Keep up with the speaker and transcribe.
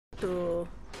to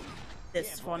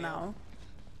this for now.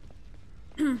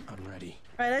 I'm ready.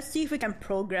 Alright, let's see if we can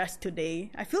progress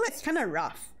today. I feel like it's kind of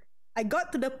rough. I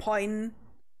got to the point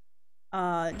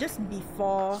just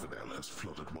before Asphodel has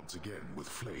flooded once again with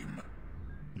flame.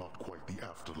 Not quite the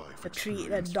afterlife the tree,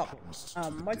 the experience dog, promised to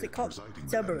the what's it dead called? residing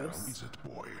there now, Cerberus. is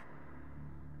it, boy?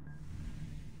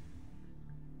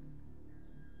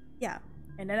 Yeah,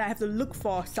 and then I have to look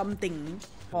for something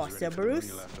for Who's ready for the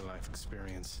Cerberus, real afterlife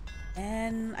experience?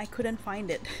 and I couldn't find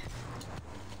it.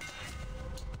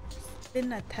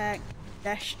 Spin attack,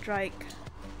 dash strike,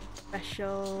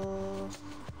 special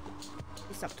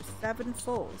is up to 7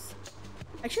 foes.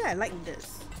 Actually, I like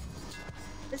this.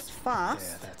 It's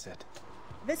fast. Yeah, that's it.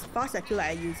 If it's fast, I feel like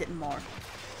I use it more.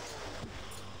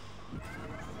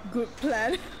 Good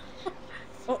plan.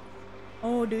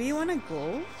 Oh, do we want to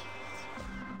go?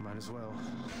 Might as well.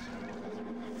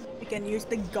 We can use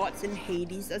the gods in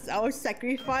Hades as our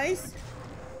sacrifice.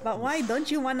 But why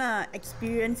don't you wanna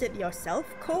experience it yourself,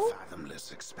 Cole?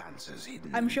 Fathomless expanses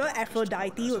hidden I'm in sure the darkest Aphrodite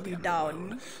corners will of be the down.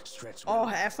 underworld stretch Oh, well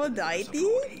past the limits of Aphrodite?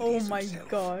 Lord Oh Hades my himself.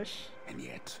 gosh. And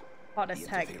yet, Heart the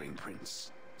attack. interfering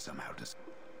prince somehow does.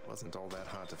 Wasn't all that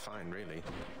hard to find, really.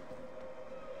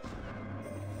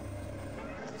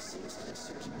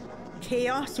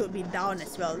 Chaos will be down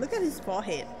as well. Look at his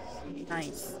forehead.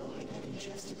 Nice.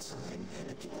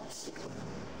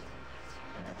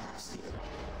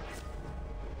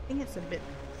 I think it's a bit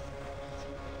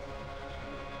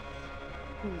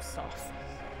too soft.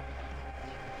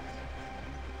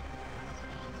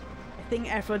 I think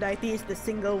Aphrodite is the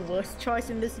single worst choice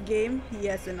in this game. He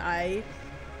has an eye.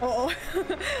 Oh,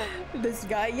 this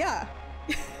guy, yeah.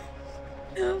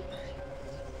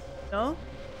 No?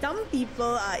 Some people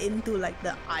are into like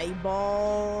the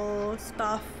eyeball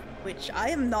stuff, which I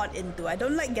am not into. I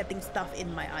don't like getting stuff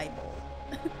in my eyeball.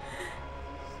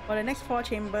 For the next 4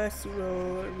 chambers, you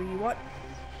will reward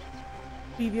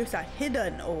previews are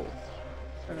hidden. Oh,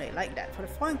 I really like that. For the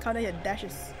 4 encounter, your dash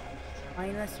is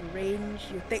minus range.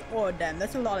 You take, oh damn,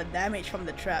 that's a lot of damage from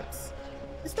the traps.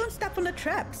 Just don't step on the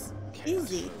traps.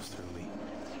 Easy. Flows through me.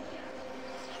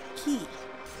 Key.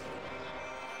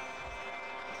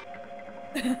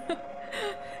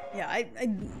 Yeah, I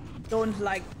don't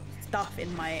like stuff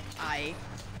in my eye.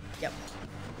 Yep.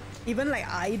 Even like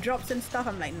eye drops and stuff,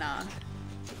 I'm like, nah.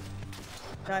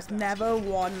 So I've never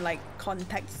worn like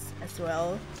contacts as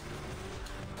well.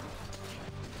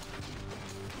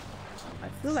 I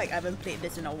feel like I haven't played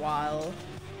this in a while.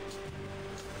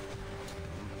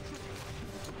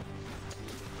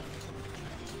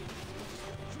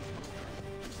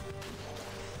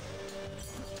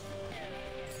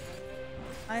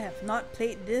 I have not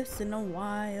played this in a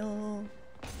while.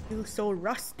 I feel so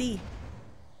rusty.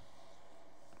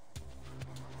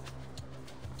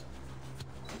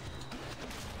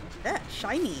 That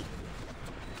shiny.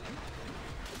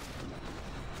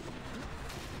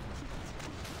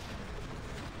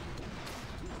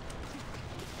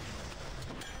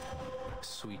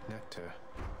 Sweet nectar.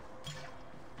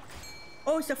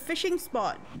 Oh, it's a fishing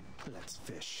spot. Let's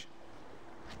fish.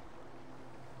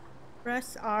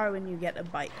 Press R when you get a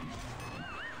bite.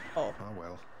 Oh. Oh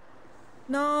well.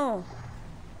 No!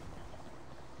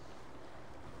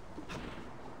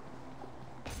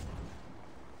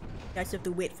 You guys have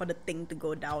to wait for the thing to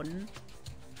go down.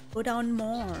 Go down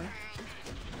more.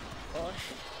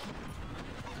 Gosh.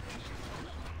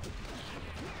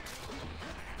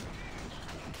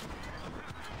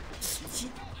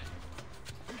 Shit.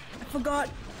 I forgot.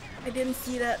 I didn't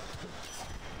see that.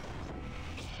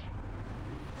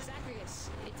 Zagreus,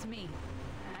 it's me.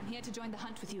 I'm here to join the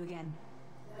hunt with you again.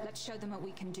 Let's show them what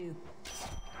we can do.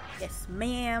 Yes,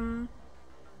 ma'am.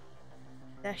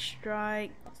 Dash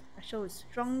strike. Special is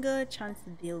stronger. Chance to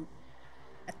deal.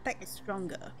 Attack is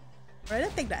stronger. I'd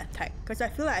rather take the attack because I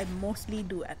feel like I mostly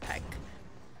do attack.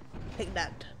 Take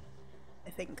that, I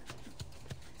think.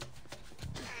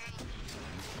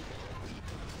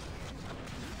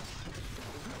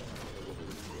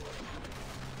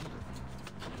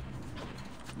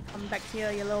 Come back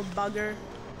here, you little bugger.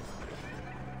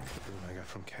 The boon I got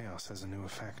from chaos has a new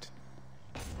effect.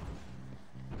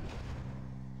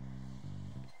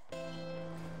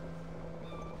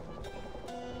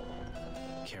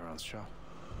 Charon's shop.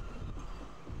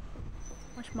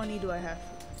 How much money do I have?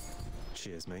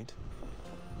 Cheers, mate.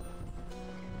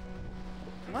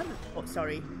 What? Oh,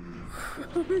 sorry.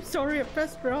 I'm sorry, I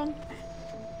pressed wrong.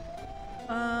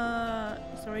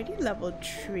 It's already level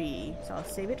 3, so I'll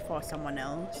save it for someone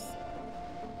else.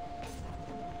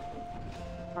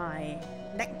 My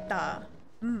nectar.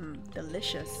 Mmm,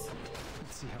 delicious.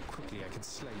 Let's see how quickly I can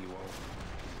slay you all.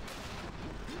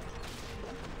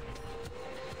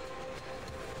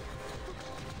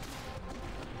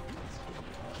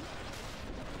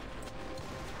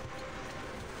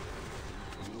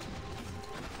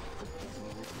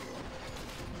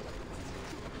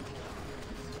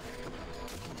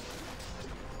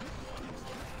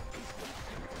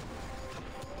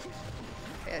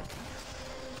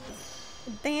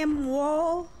 damn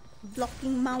wall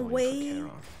blocking my Going for way.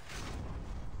 Charon.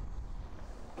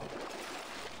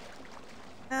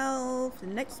 Health. The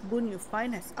next boon you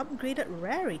find has upgraded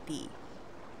rarity.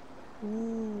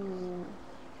 Ooh.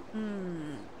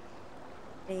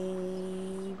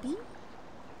 Maybe?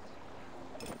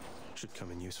 Should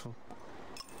come in useful.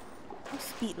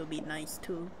 Speed would be nice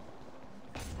too.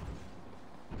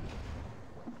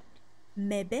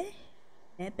 Maybe?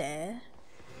 Maybe.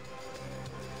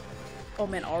 Oh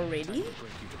man, already?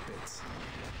 Break you to bits.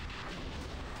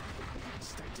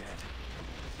 Stay dead.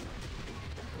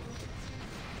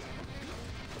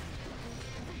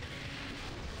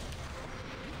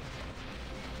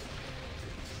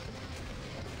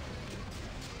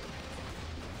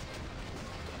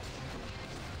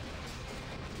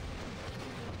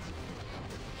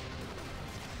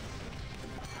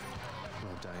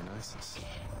 Well, Dionysus.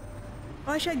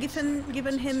 Oh, I should have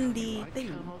given him the I thing.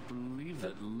 cannot believe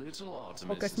that little Artemis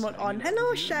Focus is mode on. hanging out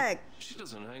Hello, with you. Shaq. She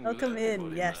doesn't hang Welcome with in.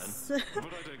 everybody, Yes. man. But I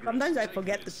digress. Sometimes I Take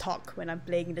forget to this. talk when I'm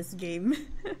playing this game.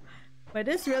 But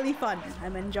it's really fun.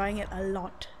 I'm enjoying it a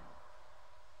lot.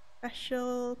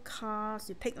 Special cast.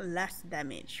 You take less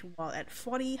damage while at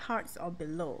 40 hearts or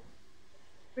below.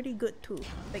 Pretty good too.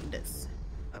 Take this.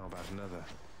 How about another?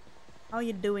 How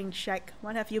you doing, Shaq?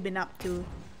 What have you been up to?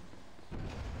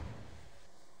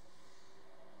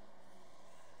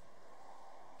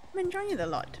 I'm enjoying it a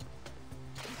lot.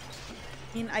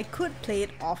 I mean, I could play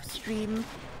it off stream,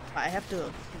 but I have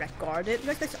to record it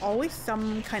because there's always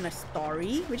some kind of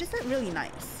story, which is like really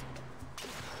nice.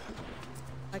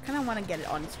 I kind of want to get it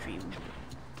on stream.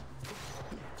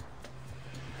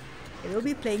 I will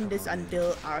be playing this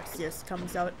until Arceus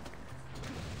comes out.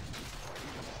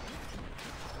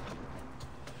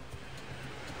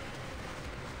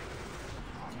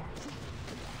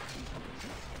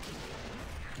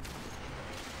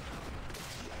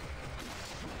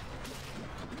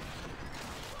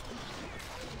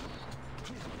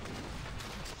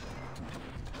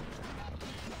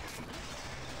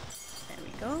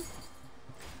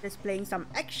 Just playing some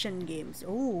action games.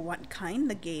 Oh, what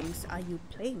kind of games are you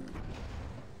playing?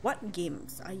 What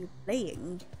games are you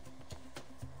playing?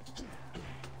 I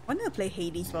wanted to play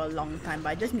Hades for a long time, but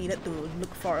I just needed to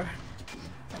look for a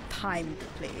time to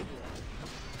play.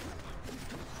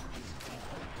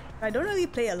 I don't really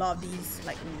play a lot of these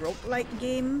like roguelike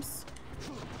games.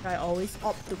 I always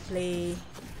opt to play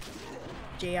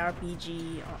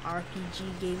JRPG or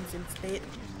RPG games instead.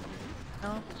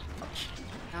 No? Ouch.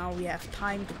 Now we have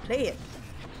time to play it.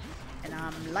 And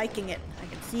I'm liking it. I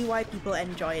can see why people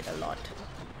enjoy it a lot.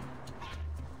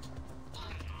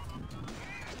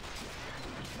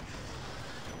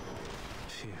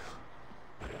 Phew.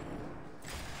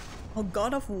 Oh,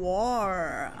 God of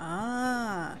War.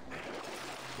 Ah.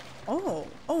 Oh,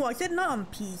 was it not on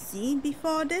PC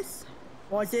before this?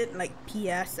 Was it like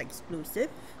PS exclusive?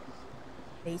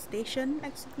 PlayStation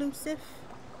exclusive?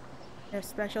 There's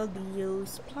special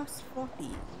deals plus 40.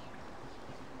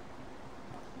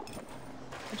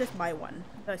 I'll just buy one.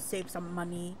 Gotta save some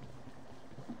money.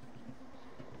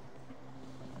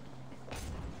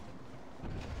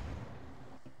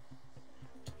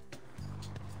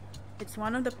 It's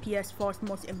one of the PS4's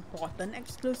most important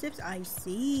exclusives. I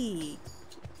see.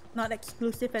 Not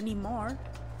exclusive anymore.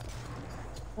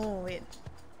 Oh wait.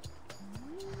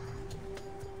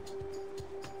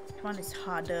 Which one is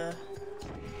harder?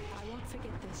 I won't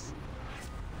forget this.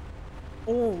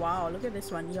 Oh wow, look at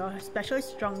this one. Your special is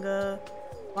stronger.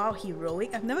 Wow,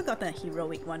 heroic. I've never gotten a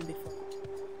heroic one before.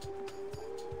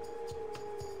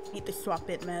 Need to swap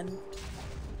it, man.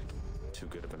 Too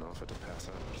good of an offer to pass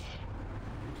up.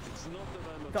 It's not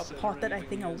that I'm Got upset or ported, I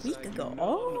anything, think, a yes, week I ago. know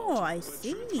Oh, not, I but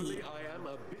see. truthfully, I am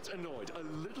a bit annoyed, a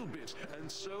little bit,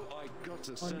 and so I got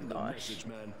to send a gosh. message,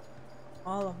 man.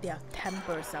 All of their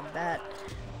tempers are bad.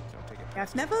 Don't take it. Yeah,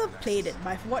 I've never played it,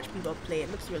 but I've watched people play it.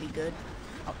 It looks really good.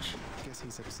 Ouch. Guess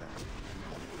he's upset.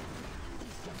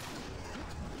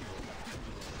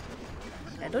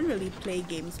 I don't really play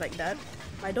games like that.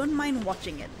 I don't mind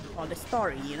watching it or the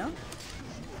story, you know?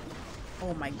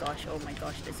 Oh my gosh,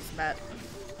 this is bad.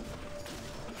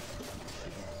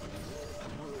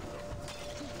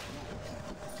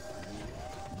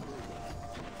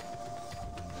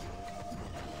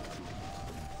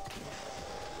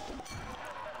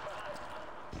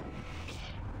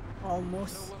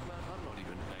 Almost. What, man? I'm not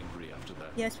even angry after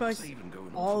that. Yes, What's first, that even going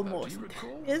on about? almost. Do you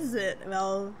recall? Is it?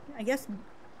 Well, I guess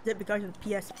is it because of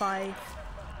PS5?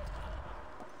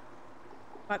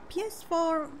 But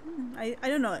PS4, I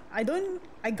don't know. I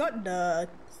got the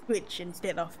Switch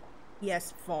instead of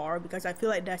PS4 because I feel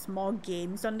like there's more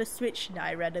games on the Switch that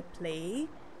I rather play.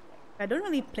 I don't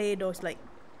really play those like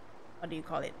what do you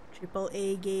call it,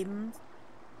 AAA games,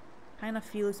 kind of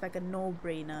feels like a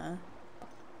no-brainer.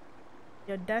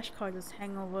 Your dash causes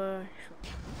hangover.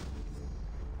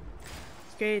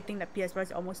 Scary to think that PS5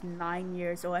 is almost 9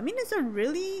 years old. I mean, it's a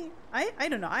really, I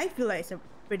don't know, I feel like it's a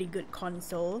pretty good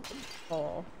console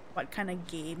for what kind of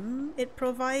game it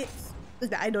provides.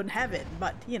 Because I don't have it,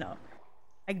 but you know,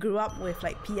 I grew up with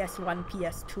like PS1,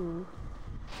 PS2.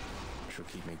 She'll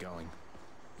keep me going.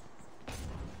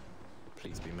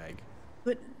 Please be Meg.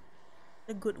 Good,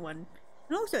 a good one.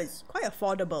 And also it's quite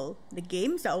affordable. The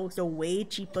games are also way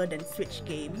cheaper than Switch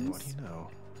games. What do you know?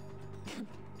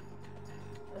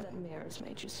 That mirror's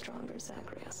made you stronger,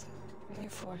 Zagreus. You're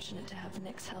fortunate to have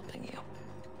Nyx helping you.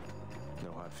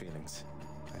 No hard feelings.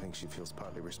 I think she feels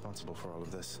partly responsible for all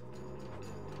of this.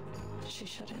 She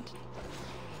shouldn't.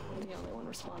 The only one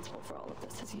responsible for all of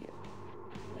this is you.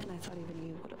 And I thought even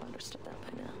you would have understood that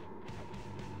by now.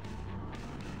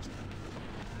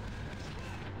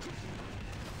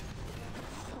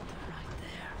 Hold it right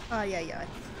there. Oh, yeah. You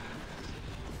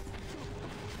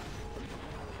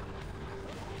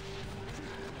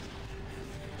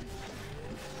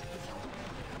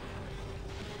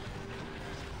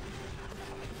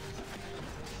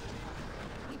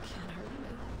can't hurt me.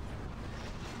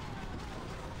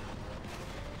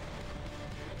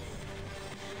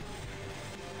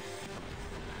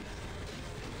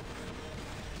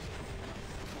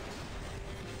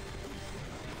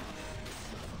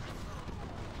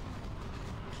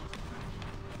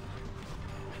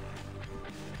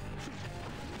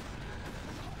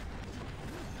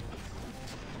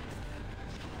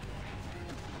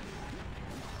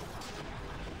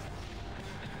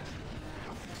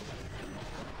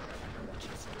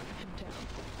 Just bring him down.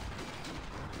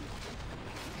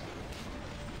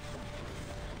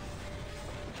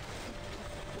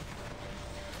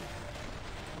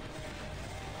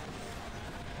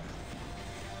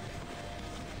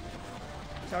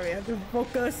 Sorry, I have to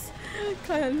focus.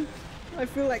 I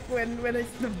feel like when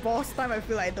it's the boss time, I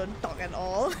feel like I don't talk at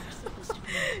all.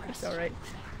 It's alright.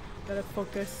 Gotta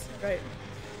focus, right?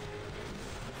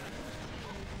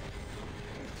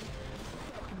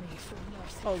 Me for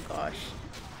mercy. Oh gosh.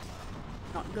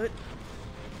 Not good.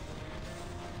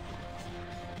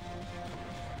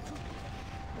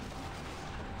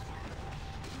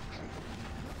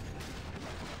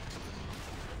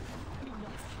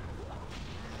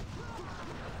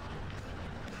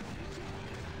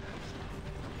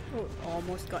 Oh,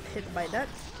 almost got hit by that.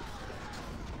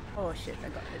 Oh shit, I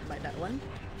got hit by that one.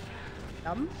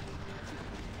 Dumb.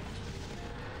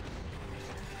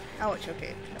 Ouch,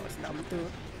 okay. That was dumb too.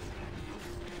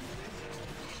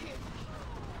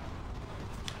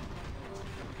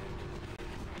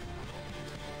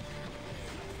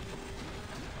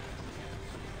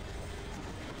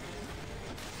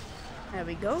 There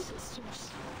we go.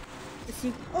 Sisters.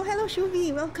 Oh, hello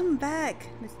Shuvi, welcome back!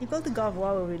 The sequel to God of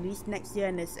War will release next year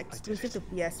and is exclusive to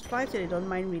PS5, so they don't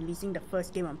mind releasing the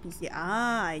first game on PC.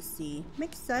 Ah, I see.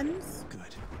 Makes sense.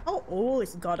 Good. How old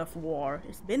is God of War?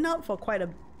 It's been out for quite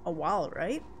a while,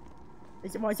 right?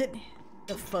 Was it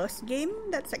the first game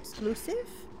that's exclusive?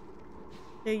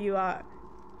 So you are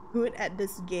good at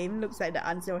this game. Looks like the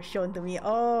answer was shown to me.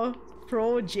 Oh,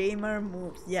 pro gamer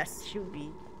moves. Yes,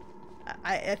 Shuvi.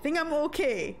 I think I'm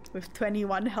okay with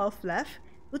 21 health left.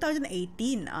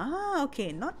 2018. Ah,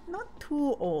 okay. Not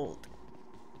too old.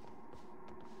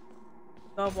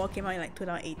 God of War came out in like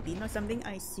 2018 or something.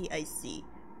 I see.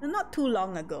 No, not too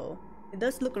long ago. It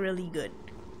does look really good.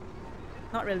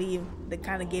 Not really the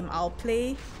kind of game I'll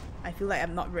play. I feel like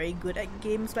I'm not very good at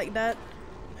games like that.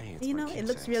 Hey, it's You my know, it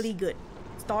looks Q-Tex. really good.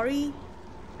 Story,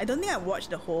 I don't think I've watched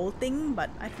the whole thing,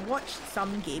 but I've watched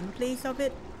some gameplays of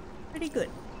it. Pretty good.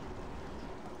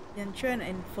 Enter an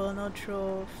Inferno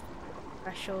Trove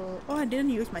special. Oh, I didn't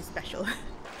use my special.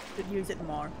 Should use it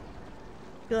more.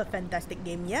 Still a fantastic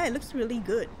game. Yeah, it looks really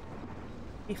good.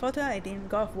 Before 2018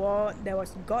 God of War, there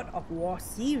was God of War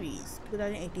series.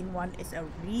 2018 one is a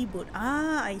reboot.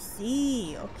 Ah, I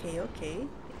see. Okay.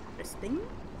 Interesting.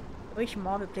 I wish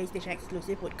more of the PlayStation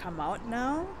exclusive would come out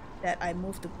now that I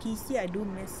moved to PC. I do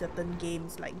miss certain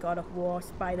games like God of War,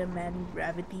 Spider-Man,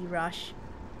 Gravity Rush.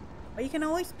 But you can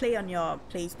always play on your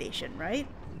PlayStation, right?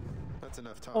 That's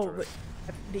enough talk. Oh, but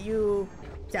did you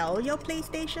sell your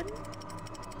PlayStation?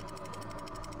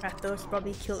 Kratos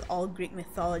probably killed all Greek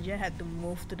mythology and had to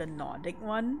move to the Nordic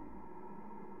one.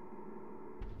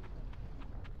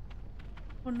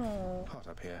 Oh no. Hot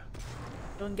up here.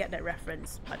 Don't get that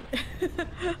reference, but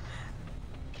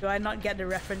do I not get the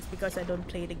reference because I don't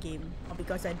play the game or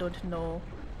because I don't know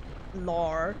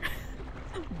lore?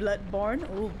 Bloodborne?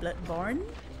 Oh, Bloodborne?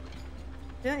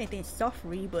 Yeah, I think it's soft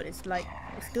reboot. It's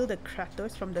It's still the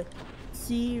Kratos from the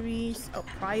series or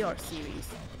prior series.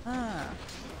 Ah.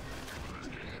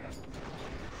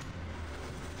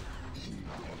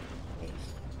 Okay.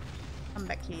 Come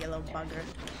back here, yellow bugger.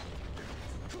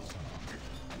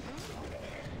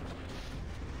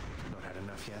 Not had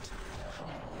enough yet.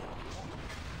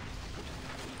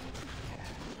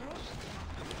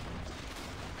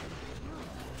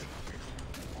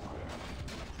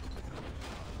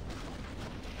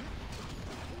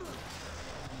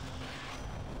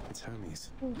 It's Hermes.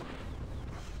 I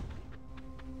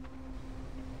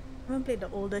haven't played the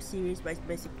older series, but it's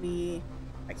basically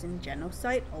Action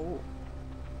Genocide. Oh,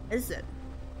 is it?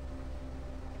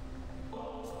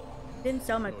 Didn't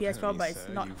sell my Lord PS4, Hermes, but it's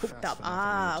sir, not you hooked up. fast enough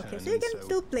Ah, in okay. So return, you can so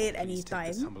still play it please take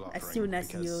this anytime humble as offering, soon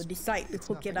as you because decide to it's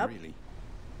hook it nothing up. really.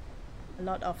 A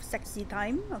lot of sexy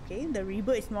time. Okay, the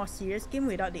reboot is more serious game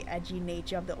without the edgy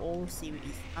nature of the old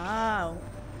series. Ah,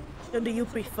 so do you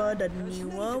prefer the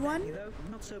newer one?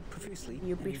 Not so profusely. Do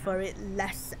you prefer it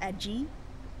less edgy?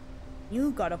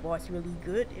 New God of War is really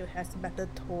good. It has better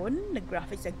tone. The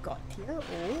graphics are god tier.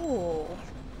 Oh,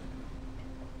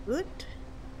 good.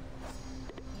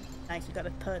 Nice. You got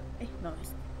a third. No,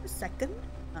 it's the second.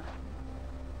 Ah.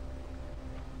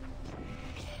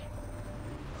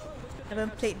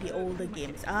 Haven't played the older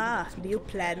games. Ah, do you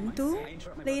plan to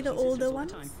play the older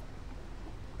ones?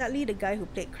 Sadly, the guy who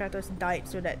played Kratos died,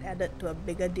 so that added to a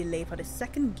bigger delay for the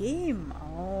second game.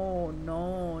 Oh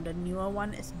no, the newer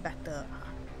one is better.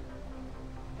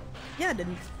 Yeah,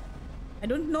 I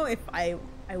don't know if I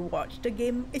watched the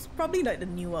game. It's probably like the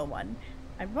newer one.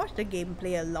 I watched the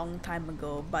gameplay a long time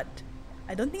ago, but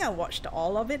I don't think I watched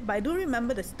all of it. But I do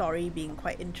remember the story being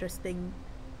quite interesting.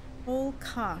 Whole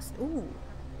cast. Ooh.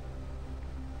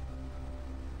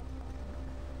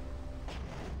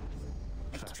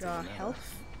 Extra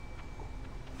health.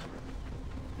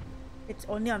 It's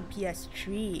only on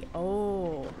PS3.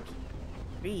 Oh,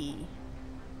 PS3.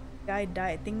 Guy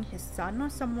died. I think his son or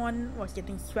someone was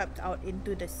getting swept out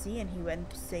into the sea and he went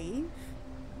to save.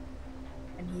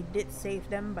 And he did save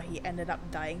them, but he ended up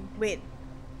dying. Wait,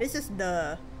 this is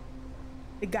the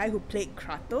guy who played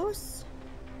Kratos?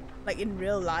 Like in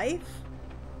real life?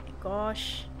 Oh my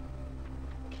gosh.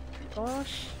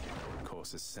 Gosh.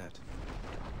 Course is set.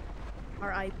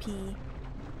 R.I.P.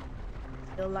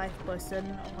 Real life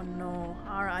person. Oh no.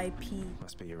 R.I.P.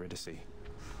 Must be Eurydice.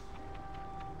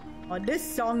 Oh, this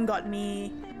song got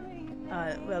me,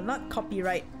 well, not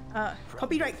copyright,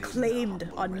 copyright claimed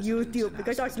on YouTube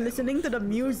because I was listening to the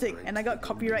music and I got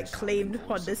copyright claimed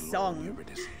for this song.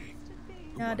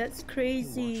 Yeah, that's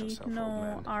crazy.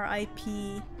 No,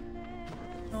 R.I.P.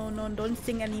 No, no, don't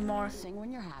sing anymore. Sing when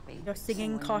you're happy. Your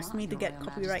singing caused me to get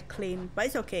copyright claimed, but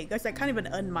it's okay because I can't even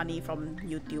earn money from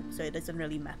YouTube, so it doesn't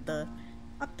really matter.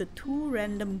 Up to 2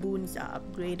 random boons are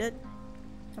upgraded.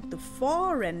 Up to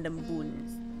 4 random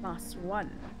boons. Plus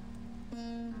 1.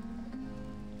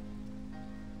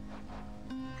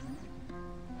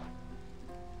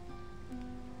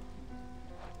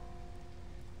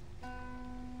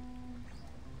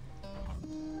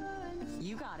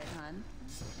 You got it, hun.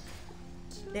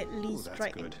 Deadly Ooh, that's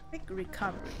strike good. and quick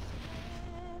recovery.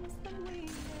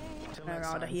 Till Get next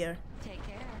out of time. here. Take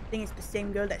care. I think it's the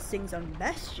same girl that sings on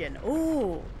Bastion.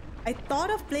 Oh, I thought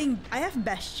of playing. I have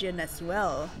Bastion as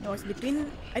well. It was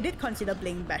between. I did consider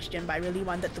playing Bastion, but I really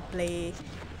wanted to play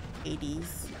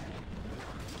Hades.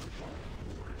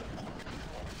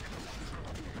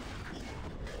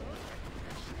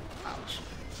 Ouch.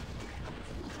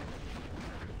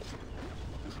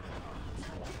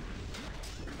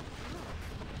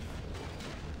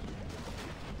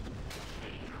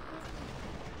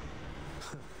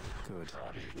 Good.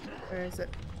 Where is it?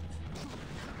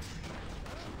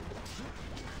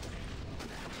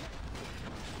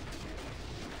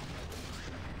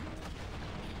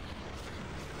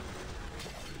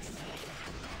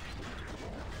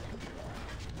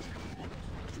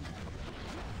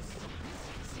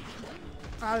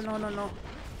 Oh, no, no, no.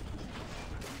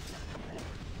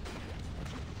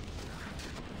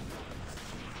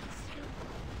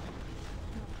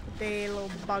 Hey, little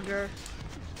bugger.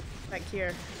 Back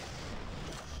here.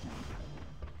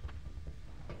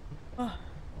 Oh,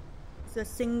 it's a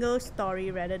single story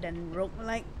rather than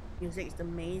roguelike. Music is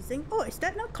amazing. Oh, is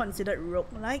that not considered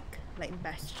roguelike? Like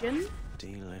Bastion?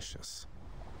 Delicious.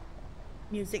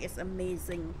 Music is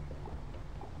amazing.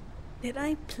 Did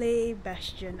I play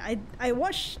Bastion? I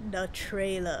watched the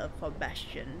trailer for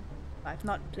Bastion. I've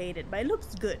not played it, but it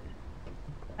looks good.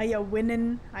 Are you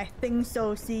winning? I think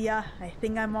so, Sia. I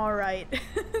think I'm alright.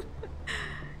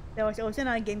 There was also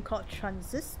another game called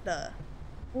Transistor.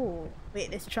 Oh,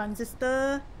 wait, is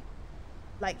Transistor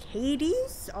like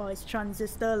Hades, or is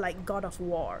Transistor like God of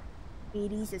War?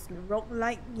 Hades is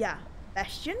roguelike, yeah.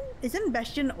 Bastion? Isn't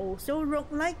Bastion also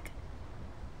roguelike?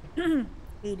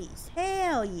 Hades,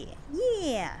 hell yeah,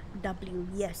 yeah. W,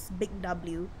 yes, big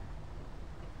W.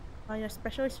 Your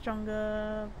special is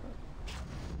stronger.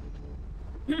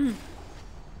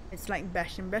 It's like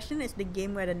Bastion. Bastion is the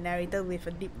game where the narrator with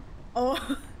a deep...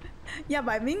 Oh, yeah,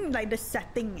 but I mean like the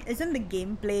setting. Isn't the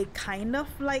gameplay kind of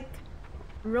like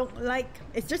roguelike?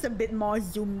 It's just a bit more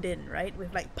zoomed in, right?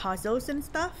 With like puzzles and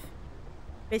stuff.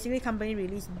 Basically, company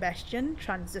released Bastion,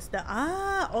 Transistor.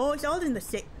 Ah, oh, it's all in the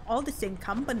same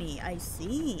company. I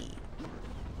see.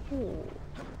 Oh,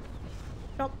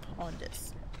 shop on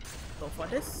this. Go for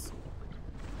this.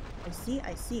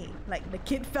 I see. Like the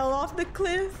kid fell off the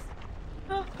cliff.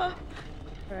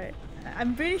 Right.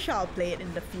 I'm pretty sure I'll play it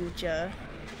in the future.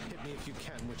 Hit me if you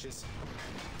can, witches.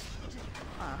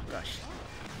 Ah, gosh.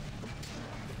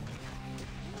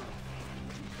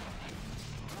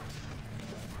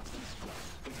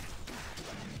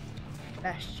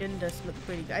 Bastion does look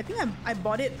pretty good. I think I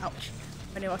bought it, ouch,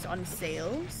 when it was on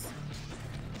sales.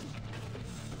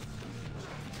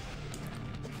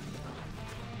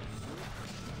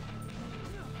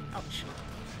 Ouch.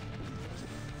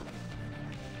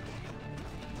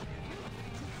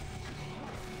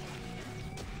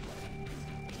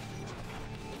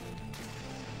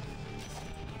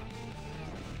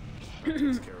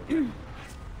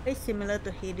 It's similar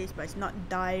to Hades, but it's not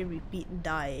die, repeat,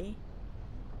 die.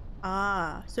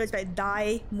 Ah, so it's like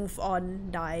die, move on,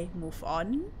 die, move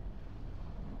on.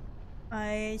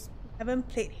 I haven't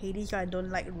played Hades, so I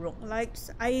don't like roguelikes.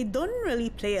 I don't really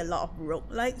play a lot of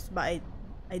roguelikes, but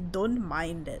I don't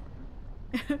mind it.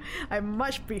 I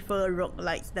much prefer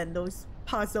roguelikes than those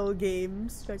puzzle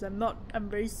games because I'm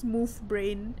very smooth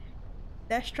brained.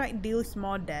 Dash strike deals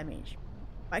more damage.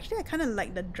 But actually I kinda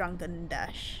like the drunken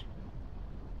dash.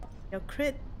 Your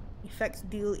crit effects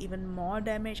deal even more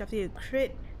damage. After you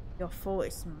crit, your foe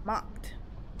is marked.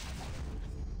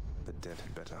 The dead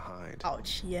had better hide.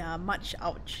 Ouch, yeah, much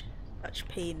ouch. Such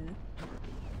pain.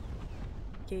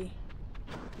 Okay.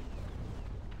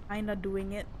 Kinda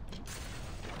doing it.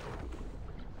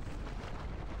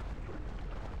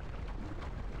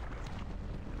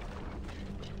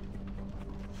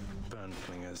 Burn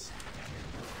flingers.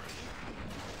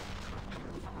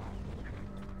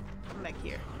 Come back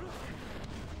here.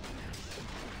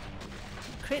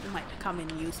 Crit might come in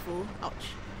useful. Ouch.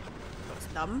 That was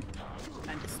dumb.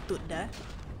 I just stood there.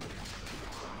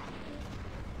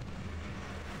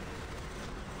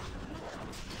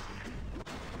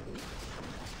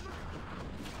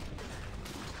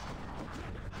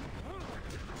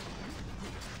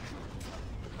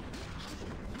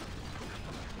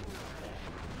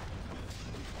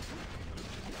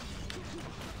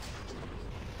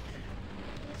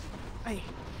 Ay.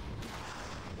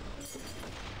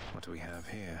 What do we have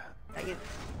here?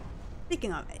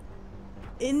 Speaking of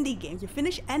indie games, you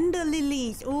finished Ender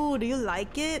Lilies. Oh, do you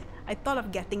like it? I thought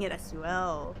of getting it as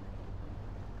well.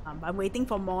 I'm waiting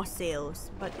for more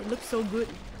sales, but it looks so good.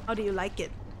 How do you like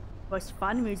it? It was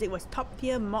fun, music was top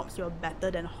tier, mobs were better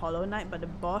than Hollow Knight, but the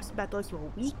boss battles were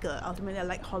weaker. Ultimately, I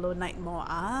like Hollow Knight more.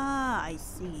 Ah, I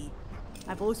see.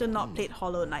 I've also not played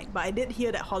Hollow Knight, but I did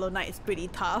hear that Hollow Knight is pretty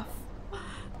tough.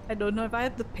 I don't know if I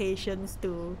have the patience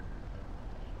to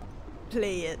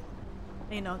play it.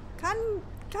 You know,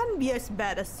 can't be as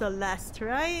bad as Celeste,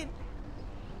 right?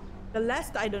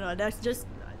 Celeste, I don't know, that's just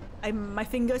my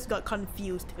fingers got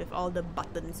confused with all the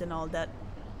buttons and all that.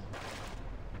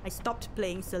 I stopped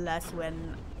playing Celeste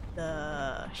when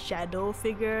the shadow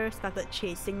figure started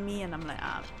chasing me and I'm like,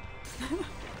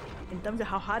 in terms of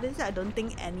how hard it is, I don't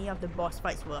think any of the boss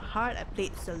fights were hard. I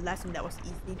played Celeste and that was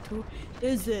easy too.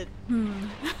 Is it?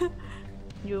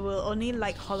 You will only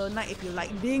like Hollow Knight if you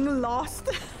like being lost.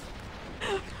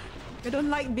 I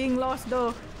don't like being lost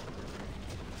though.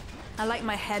 I like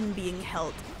my hand being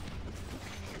held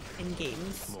in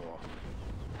games. More.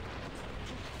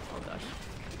 Oh gosh.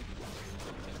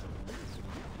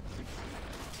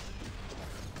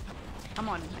 Come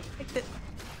on, I picked it.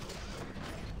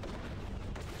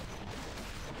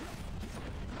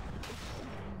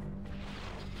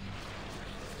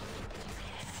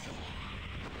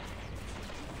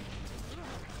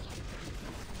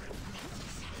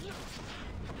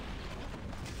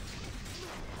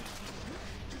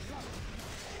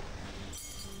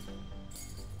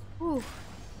 Ooh.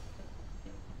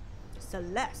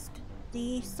 Celeste.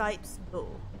 D sides though.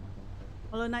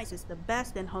 Hollow Knight is the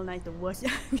best and Hollow Knight is the worst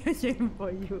game for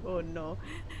you. Oh no.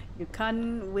 You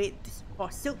can't wait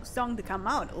for Silk Song to come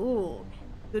out. Oh.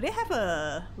 Do they have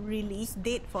a release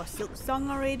date for Silk Song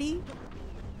already?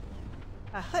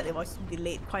 I heard it was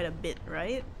delayed quite a bit,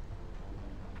 right?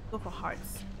 Go for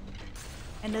hearts.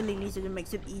 And the lilies just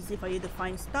makes it easy for you to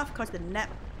find stuff because the map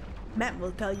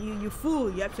will tell you, you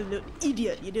fool, you absolute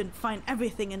idiot, you didn't find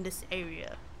everything in this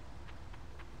area.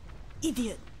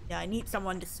 Idiot. Yeah, I need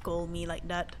someone to scold me like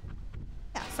that.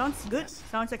 Yeah, sounds good. Yes.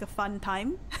 Sounds like a fun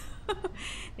time.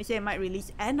 They say it might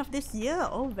release end of this year.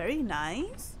 Oh, very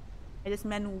nice. I just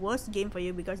meant worst game for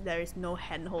you because there is no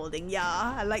hand holding.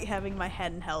 Yeah, I like having my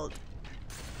hand held.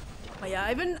 But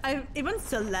yeah, even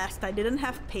Celeste, I didn't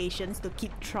have patience to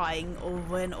keep trying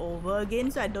over and over again,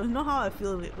 so I don't know how I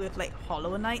feel with like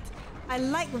Hollow Knight. I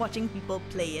like watching people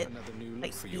play it, Another new look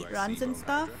like for you, I speedruns see, and Bone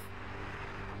stuff. Hydra.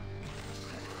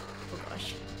 Oh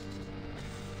gosh.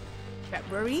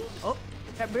 February? Oh,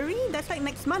 February? That's like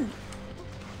next month.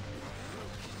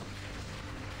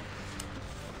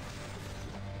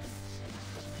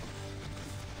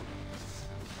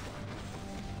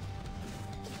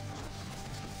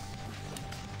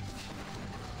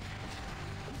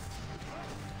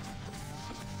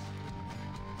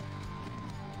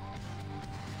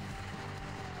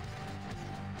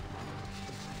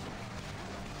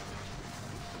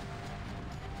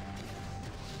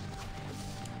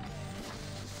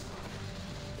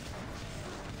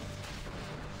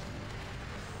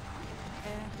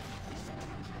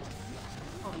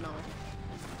 Oh no.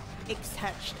 Eggs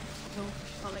hatched. No,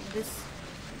 not like this.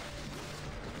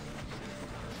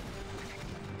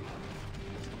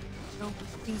 No,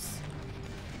 please.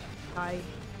 Die.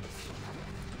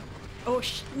 Oh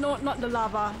no, not the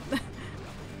lava. I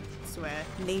swear,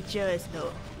 nature is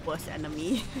the worst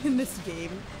enemy in this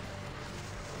game.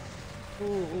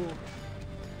 Ooh.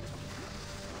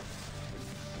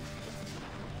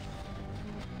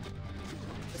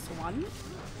 This one.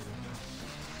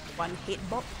 One hit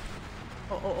bop.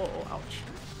 Oh, ouch.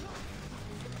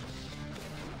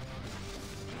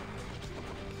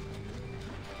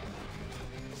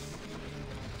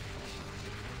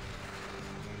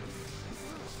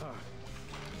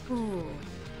 Ooh.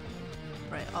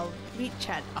 Right, I'll read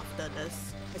chat after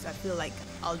this because I feel like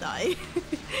I'll die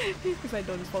if I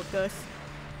don't focus.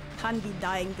 Can't be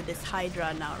dying to this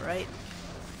Hydra now, right?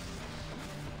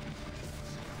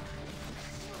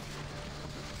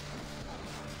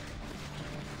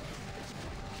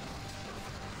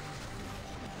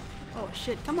 Oh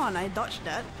shit, come on, I dodged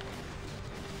that.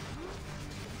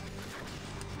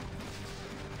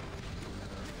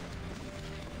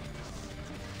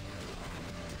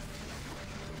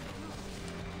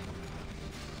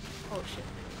 Oh shit.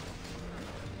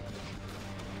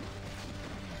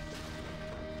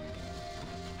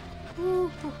 Ooh,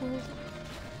 hoo, hoo.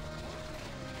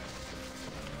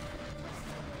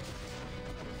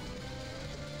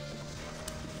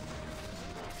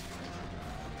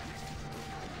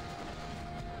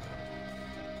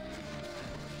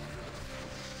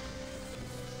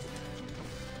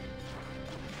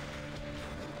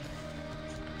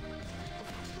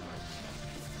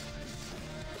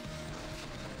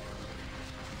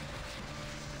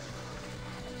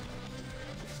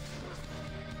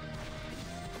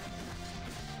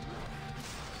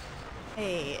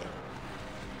 Hey.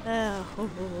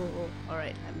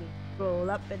 Alright, let me roll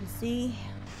up and see.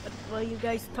 What were you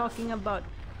guys talking about?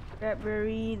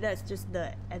 February, that's just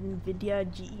the Nvidia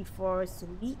GeForce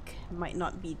leak. Might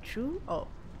not be true. Oh,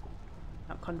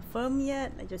 not confirmed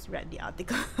yet. I just read the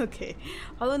article. Okay.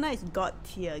 Hollow Knight's God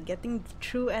tier. Getting the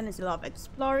true end is a lot of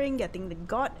exploring. Getting the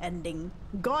God ending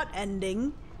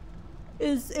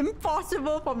is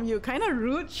impossible from you. Kind of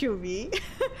rude, Shuvi.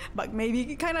 But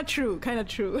maybe kind of true.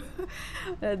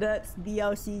 That's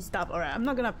DLC stuff. Alright, I'm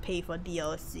not gonna pay for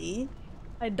DLC.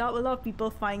 I doubt a lot of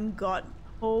people find God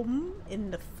home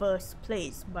in the first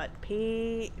place, but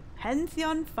pay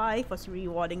Pantheon 5 was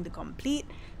rewarding to complete.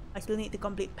 I still need to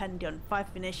complete Pantheon 5,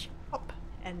 finish up,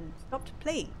 and stopped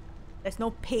playing. There's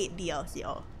no paid DLC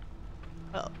or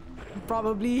well,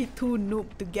 probably too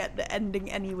noob to get the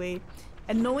ending anyway.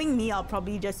 And knowing me, I'll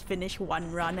probably just finish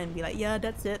one run and be like, yeah,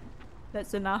 that's it.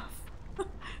 That's enough.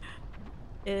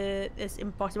 It is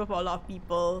impossible for a lot of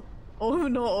people. Oh,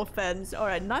 no offense.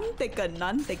 Alright, none taken.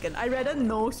 I rather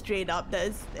know straight up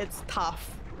that it's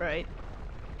tough, right?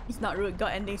 It's not rude.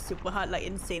 God ending super hard, like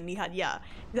insanely hard. Yeah,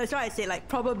 that's why I say like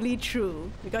probably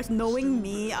true. Because knowing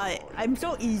me, I'm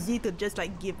so easy to just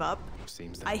like give up.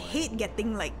 Seems that I way. hate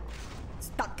getting like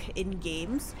stuck in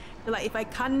games. So like if I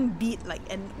can't beat like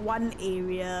in one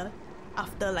area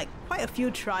after like quite a few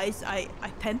tries, I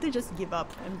tend to just give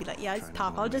up and be like, yeah, it's Trying to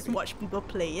tough. win, I'll just maybe. watch people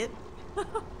play it.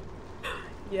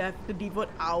 You have to devote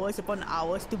hours upon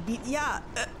hours to beat. Yeah,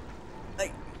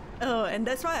 and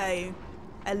that's why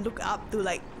I look up to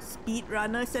like speed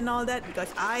runners and all that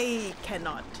because I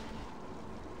cannot.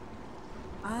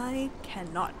 I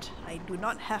do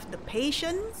not have the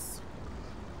patience.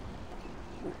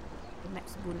 Ooh, the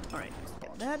next boon. Alright, let's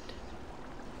get that.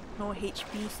 No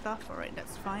HP stuff. Alright,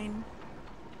 that's fine.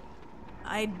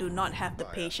 I do not have the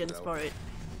patience for it.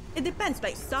 It depends.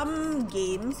 Like some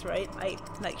games, right? Like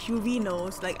Shuvi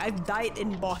knows. Like I've died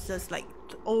in bosses like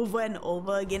over and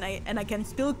over again. And I can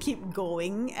still keep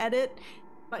going at it.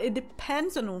 But it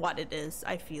depends on what it is,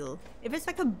 I feel. If it's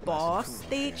like a boss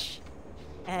stage,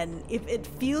 and if it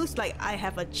feels like I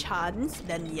have a chance,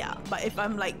 then yeah. But if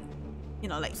I'm like, you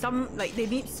know, like like they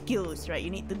need skills, right? You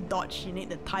need to dodge, you need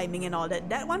the timing and all that.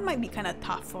 That one might be kind of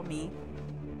tough for me.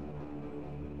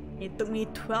 It took me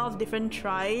 12 different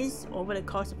tries over the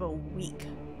course of a week.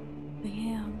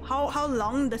 Damn. How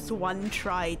long does one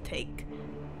try take?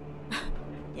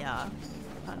 Yeah.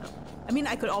 I don't know. I mean,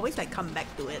 I could always like come back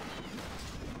to it.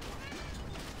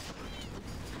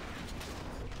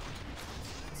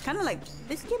 It's kind of like,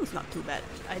 this game is not too bad.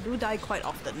 I do die quite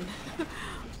often.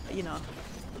 You know,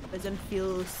 it doesn't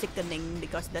feel sickening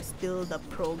because there's still the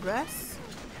progress.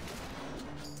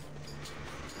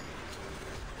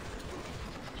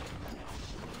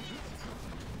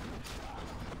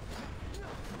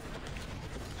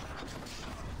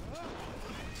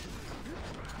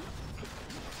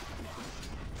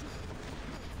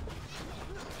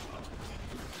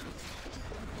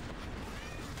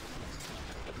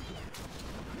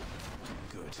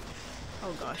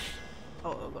 Oh gosh.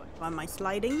 Oh god. Why am I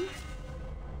sliding?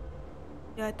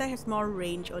 Your attack has more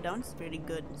range. Oh, that one's pretty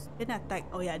good. Spin attack.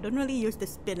 Oh yeah, I don't really use the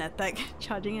spin attack.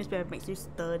 Charging your spin makes you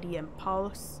sturdy and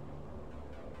pulse.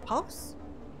 Pulse?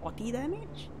 40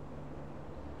 damage?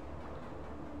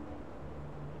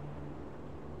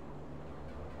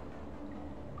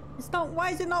 It's not.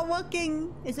 Why is it not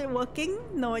working? Is it working?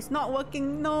 No, it's not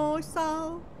working. No,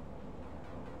 Sal.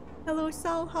 Hello,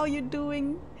 Sal. How you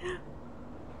doing?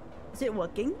 Is it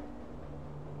working?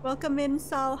 Welcome in,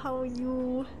 Sal. How are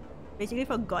you? Basically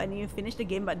forgot and you finish the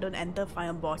game but don't enter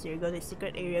final boss. You go to the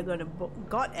secret area, go to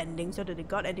god ending. So to the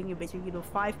god ending, you basically do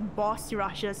 5 boss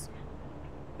rushes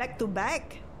back to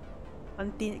back,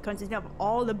 consisting of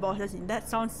all the bosses. That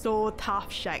sounds so tough,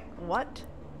 Shaq. What?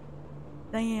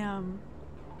 Damn.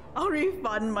 I'll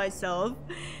refund myself.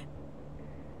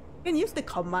 You can use the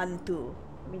command too.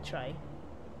 Let me try.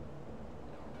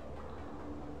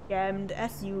 Scammed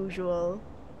as usual.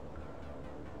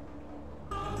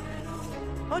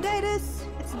 Oh, there it is!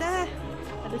 It's there!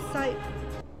 At the side.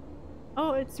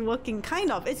 Oh, it's working,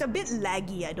 kind of. It's a bit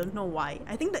laggy, I don't know why.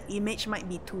 I think the image might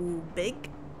be too big.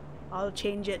 I'll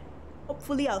change it.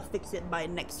 Hopefully I'll fix it by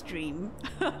next stream.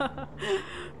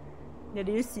 Did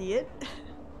you see it?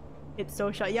 It's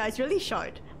so short. Yeah, it's really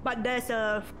short. But there's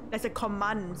a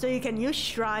command. So you can use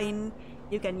Shrine,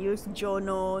 you can use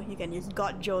Jono, you can use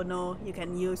God Jono, you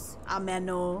can use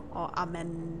Ameno or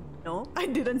Ameno. I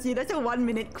didn't see. That's a 1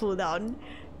 minute cooldown.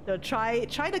 So try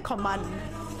the command.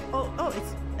 Oh,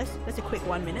 that's a quick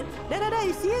 1 minute. There,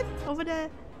 you see it? Over there.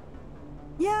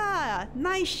 Yeah,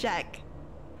 nice, Shack.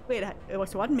 Wait, it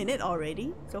was 1 minute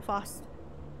already? So fast.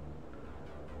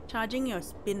 Charging your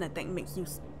spin attack makes you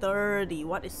sturdy.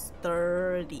 What is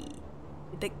sturdy?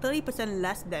 You take 30%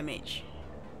 less damage.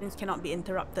 Things cannot be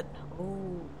interrupted.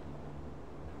 Oh.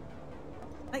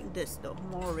 Like this though,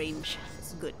 more range.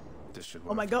 It's good. This should Oh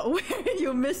work. my god,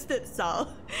 you missed it,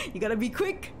 Sal. You gotta be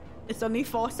quick. It's only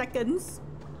 4 seconds.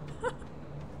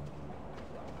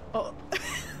 Oh.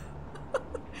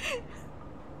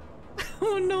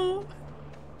 Oh no.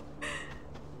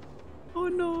 Oh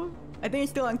no. I think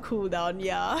it's still on cooldown,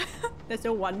 yeah. That's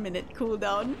a 1 minute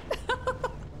cooldown.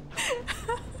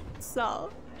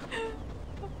 Sal.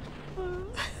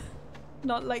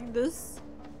 Not like this.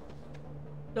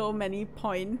 So many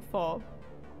points for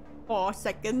 4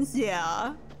 seconds,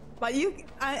 yeah. But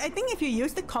I think if you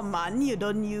use the command, you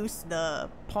don't use the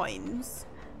points.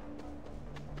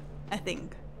 I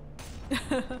think.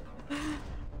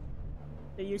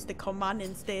 You use the command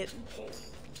instead.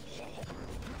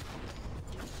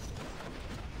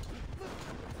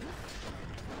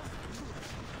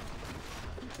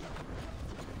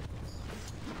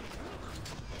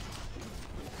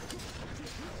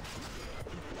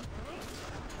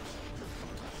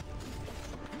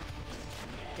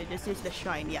 This is the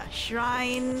shrine, yeah.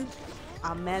 Shrine,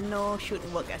 Ameno should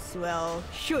work as well.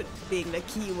 Should being the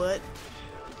keyword.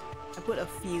 I put a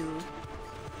few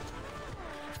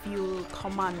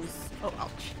commands. Oh,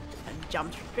 ouch. And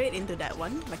jumped straight into that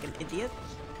one like an idiot.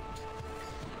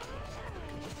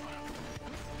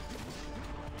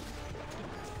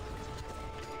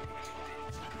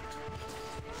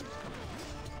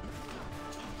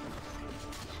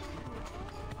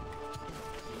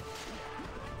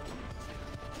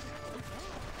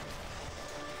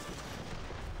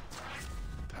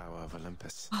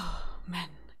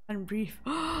 can't breathe.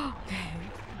 Okay.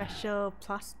 Special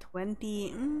plus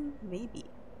 20. Maybe.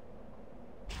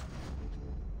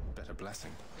 Better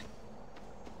blessing.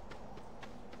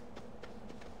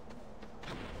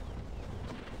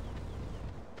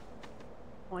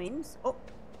 Points. Oh,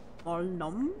 more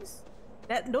noms.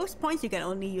 Those points you can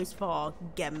only use for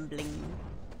gambling.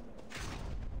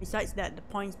 Besides that, the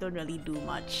points don't really do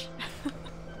much.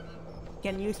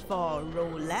 Can use for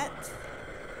roulette.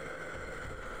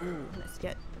 Ooh, let's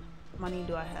get. Money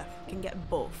do I have? Can get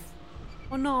both.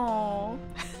 Oh no!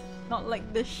 Not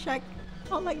like this, Shaq.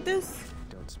 Not like this.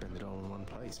 Don't spend it all in one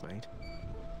place, mate.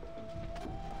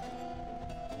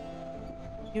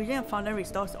 Using a fountain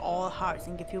restores all hearts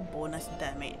and give you bonus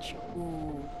damage.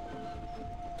 Ooh.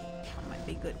 That might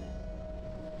be good.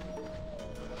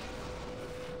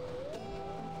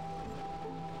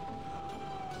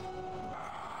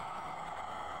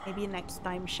 Maybe next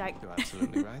time, Shaq. You're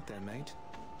absolutely right there, mate.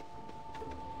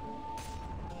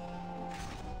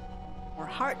 More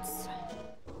hearts.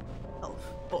 Oh.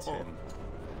 Uh-oh. Blood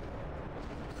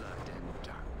and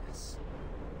darkness.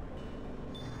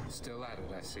 Still at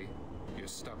it, I see. You're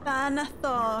stubborn.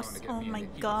 Thanatos. Oh my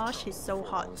gosh, he's so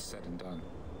hot. All is said and done.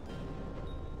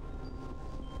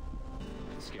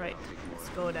 Right, let's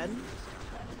go then.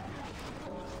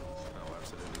 Oh,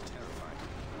 absolutely terrifying.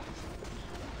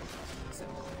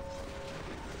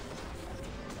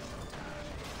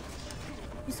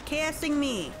 He's casing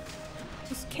me.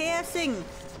 He's casing.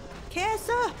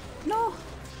 Casa! No!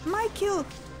 My kill!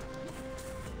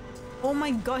 Oh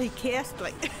my god, he cast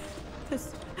like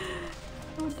this.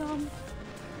 So dumb.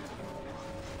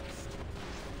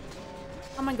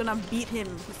 How am I gonna beat him?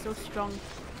 He's so strong.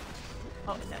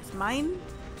 Oh, that's mine?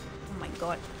 Oh my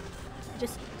god.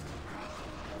 Just...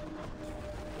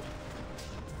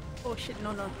 Oh shit,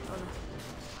 no, no, no, no.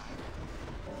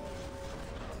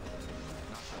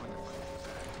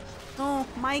 No,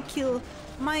 my kill.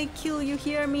 My kill, you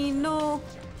hear me? No.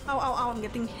 Ow, ow, ow, I'm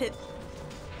getting hit.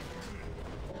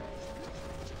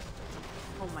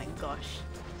 Oh my gosh.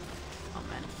 Oh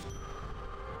man.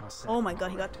 Oh my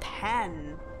god, he got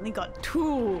 10. Only got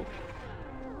 2.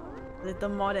 Little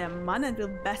more than a month until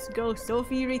Best Girl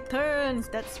Sophie returns.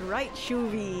 That's right,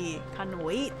 Shuvi. Can't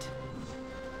wait.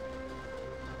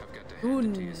 I've got to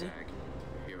hand it to you, Zag.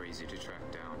 You're easy to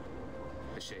track down.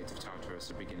 The shades of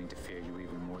Tartarus are beginning to fear you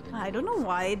even more than I don't know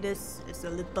why this is a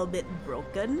little bit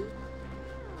broken.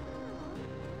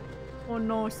 Oh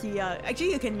no, Sia.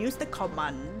 Actually, you can use the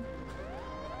command.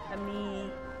 Let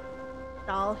me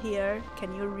dial here.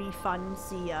 Can you refund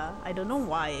Sia? I don't know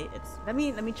why. It's let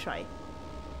me try.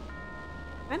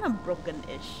 Kind of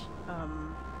broken-ish. Oh.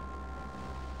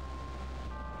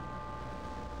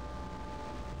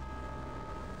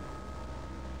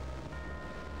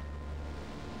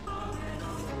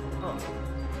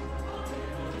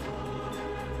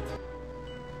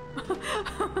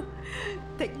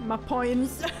 Take my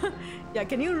points. Yeah,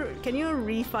 can you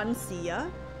refund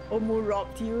Sia? Omu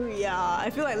robbed you. Yeah, I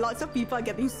feel like lots of people are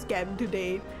getting scammed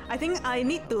today. I think I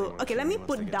need to. Okay, let me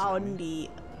put down the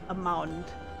amount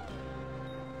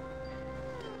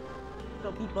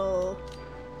so people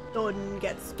don't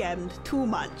get scammed too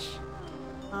much.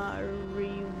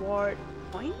 Reward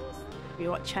points?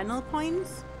 Reward channel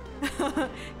points?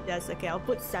 Yes, okay, I'll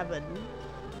put 7.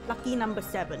 Lucky number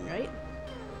 7, right?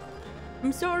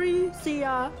 I'm sorry,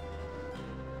 Sia.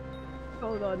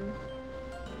 Hold on.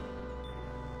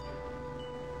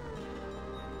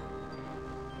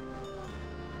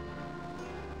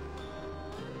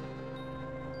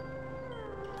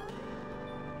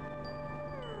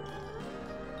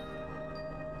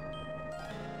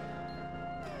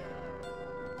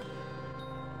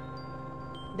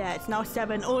 There, it's now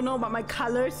 7. Oh no, but my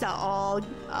colors are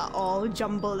all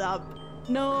jumbled up.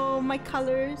 No, my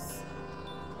colors.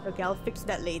 Okay, I'll fix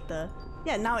that later.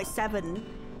 Yeah, now it's 7.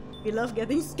 You love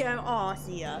getting scammed. Aw,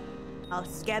 Sia. I'll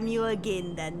scam you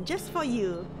again then, just for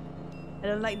you. I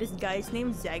don't like this guy's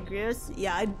name, Zagreus.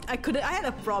 Yeah, I had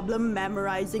a problem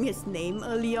memorizing his name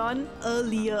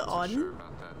earlier on.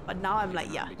 But now I'm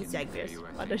like, yeah, Zagreus.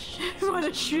 What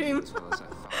a shame.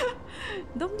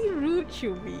 Don't be rude,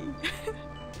 Shubi.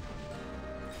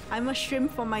 I'm a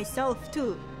shrimp for myself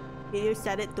too. Did you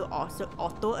set it to also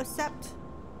auto accept?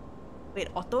 Wait,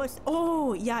 auto accept?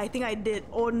 Oh, yeah, I think I did.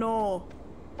 Oh no.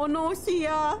 Oh no,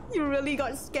 Sia, you really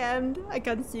got scammed. I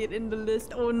can't see it in the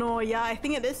list. Oh no, yeah, I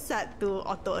think it is set to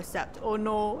auto accept. Oh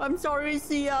no, I'm sorry,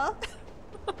 Sia.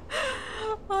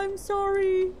 I'm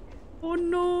sorry. Oh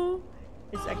no.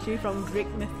 It's actually from Greek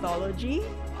mythology.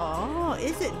 Oh,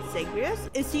 is it Zagreus?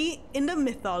 Is he, in the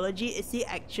mythology, is he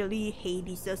actually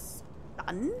Hades'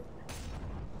 son?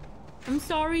 I'm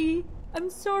sorry. I'm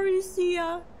sorry,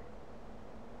 Sia.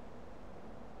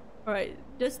 Alright,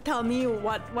 just tell me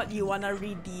what you wanna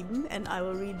redeem and I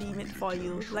will redeem it for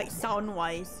you. Like sound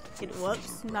wise. It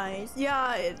works nice.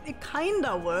 Yeah, it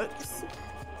kinda works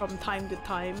from time to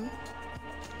time.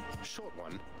 Short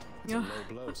one. It's Yeah.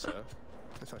 a low blow, sir.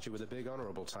 I thought you were the big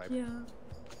honorable type. Yeah.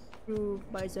 Through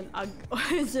Bison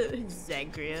is it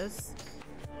Zagreus?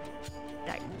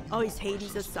 Oh, is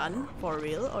Hades a son? For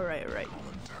real? Alright, right.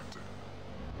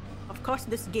 Of course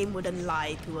this game wouldn't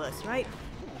lie to us, right?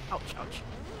 Ouch, ouch.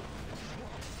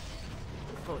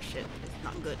 Oh shit, it's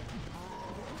not good.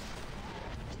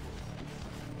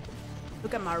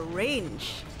 Look at my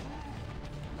range.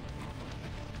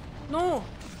 No!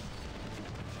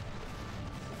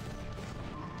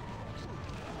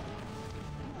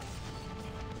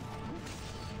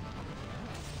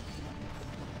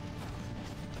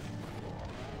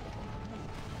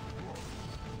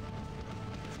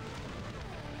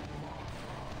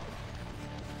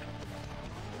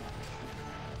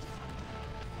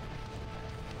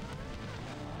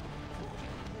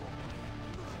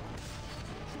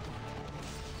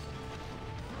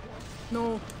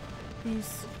 No,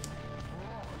 please.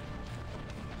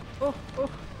 Oh, oh.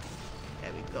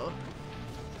 There we go.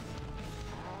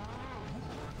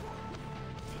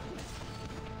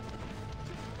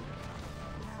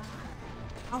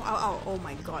 Ow, ow, ow. Oh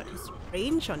my god, his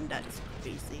range on that is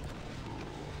crazy.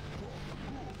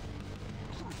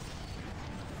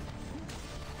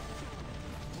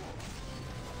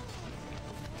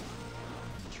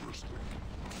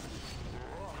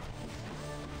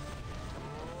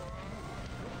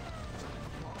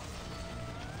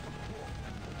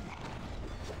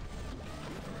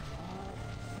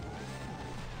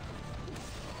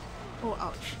 Oh,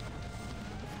 ouch.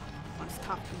 That's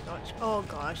tough to dodge. Oh,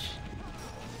 gosh.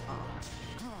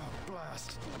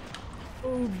 Blast.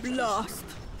 Oh, blast.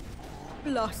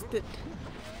 Blasted.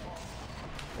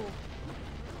 Oh.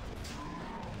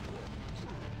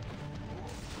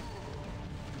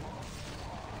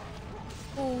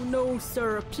 Oh, no,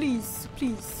 sir. Please,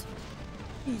 please.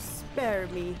 Please spare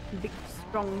me, big,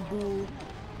 strong bull.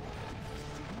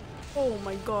 Oh,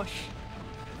 my gosh.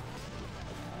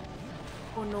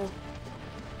 Oh, no.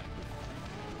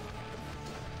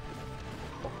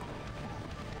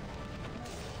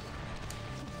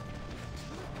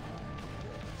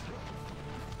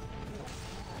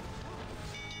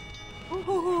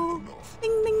 Oh,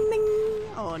 ding, ding, ding.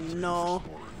 Oh no.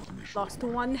 Lost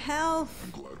one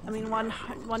health. I mean,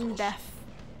 one death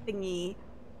thingy.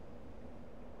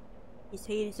 Is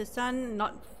Hades a son?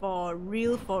 Not for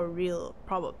real,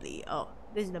 probably. Oh,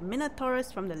 this is the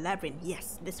Minotaurus from the Labyrinth.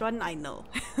 Yes, this one I know.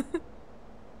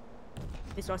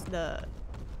 This was the...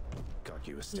 Got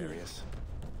you, Asterius.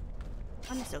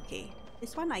 One is okay.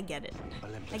 This one I get it.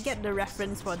 Olympus. I get the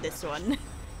reference for this one.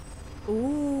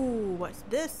 Ooh, what's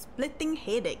this? Splitting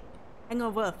headache.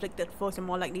 Hangover afflicted foes are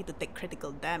more likely to take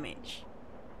critical damage.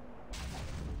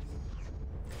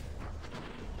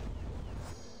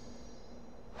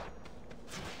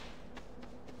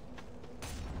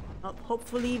 Well,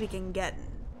 hopefully we can get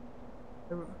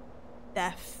the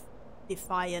Death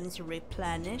Defiance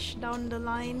replenished down the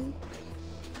line.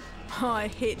 Oh, I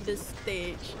hate this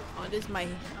stage. Oh, this is my...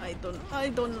 I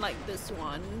don't like this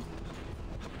one.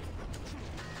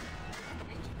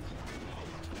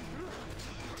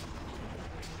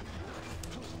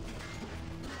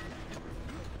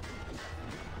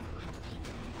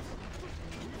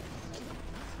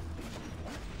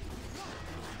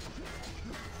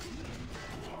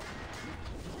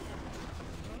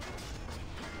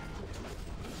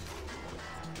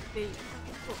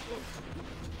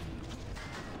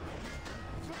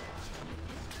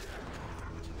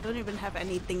 Don't even have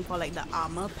anything for like the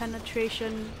armor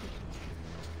penetration.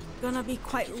 Gonna be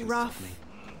quite rough.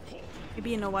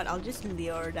 Maybe you know what, I'll just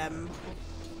lure them.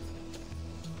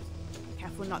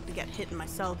 Careful not to get hit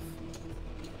myself.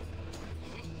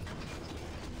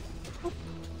 Oop.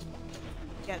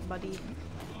 Get buddy.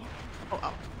 Oh,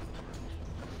 oh.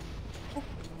 Oop.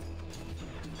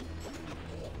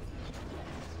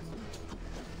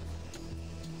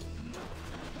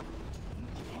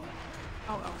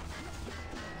 Oh, oh.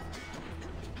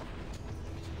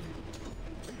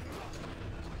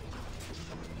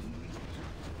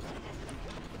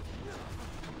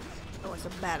 That was a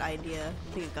bad idea.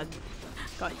 I think I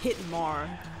got hit more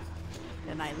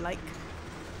than I like.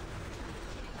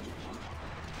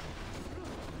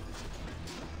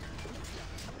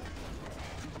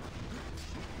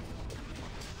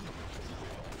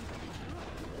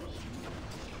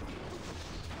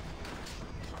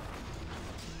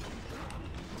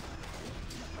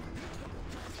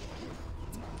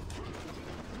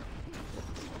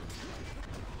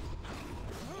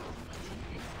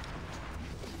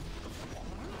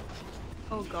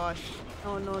 Oh gosh.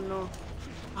 No, no, no.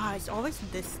 Ah, it's always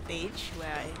this stage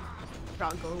where I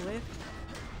struggle with.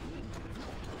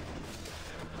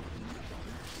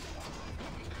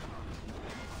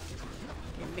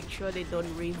 Okay, make sure they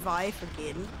don't revive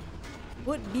again.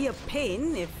 Would be a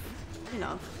pain if, you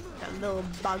know, that little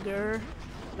bugger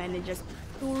manages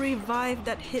to revive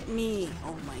that hit me.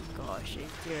 Oh my gosh, are you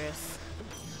serious?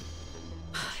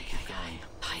 I'm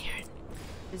tired.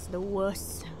 It's the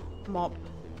worst mob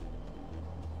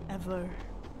ever.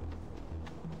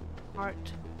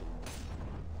 Heart.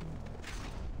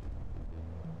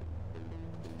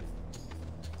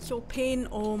 So pain.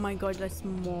 Oh my god, there's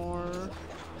more.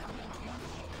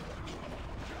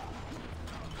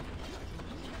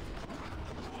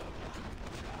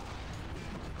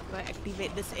 Do I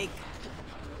activate this egg?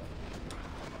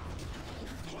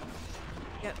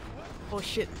 Yep. Oh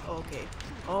shit. Okay.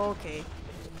 Okay.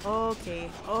 Okay.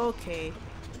 Okay.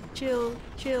 Chill.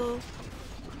 Chill.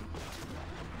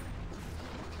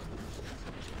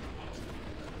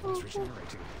 It's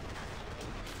regenerating.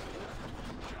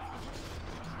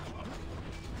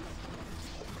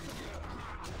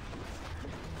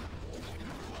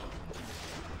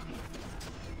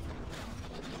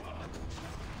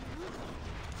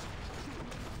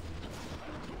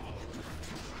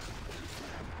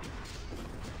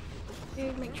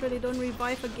 Okay, make sure they don't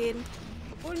revive again.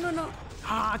 Oh no no!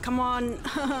 Ah, come on!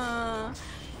 At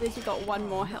least you got one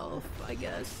more health, I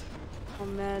guess. Oh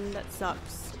man, that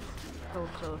sucks. So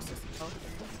close as well.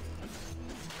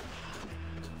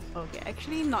 Okay,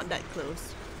 actually not that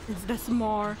close. There's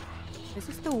more. This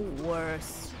is the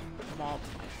worst mob.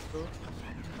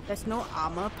 There's no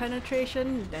armor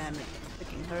penetration. Damn it,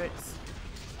 freaking hurts.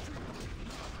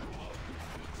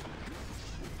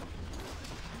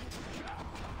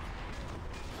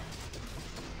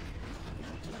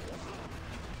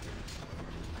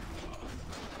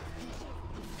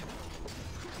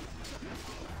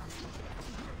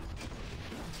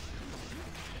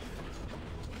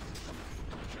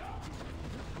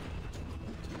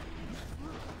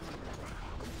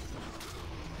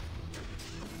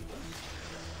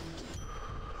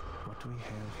 What do we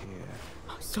have here?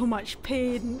 So much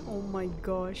pain. Oh my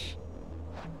gosh.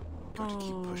 Gotta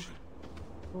keep pushing.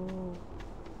 Oh.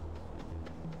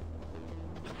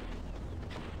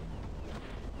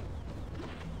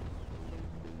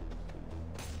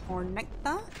 More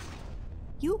nectar?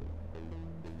 You?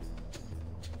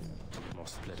 More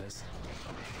splitters.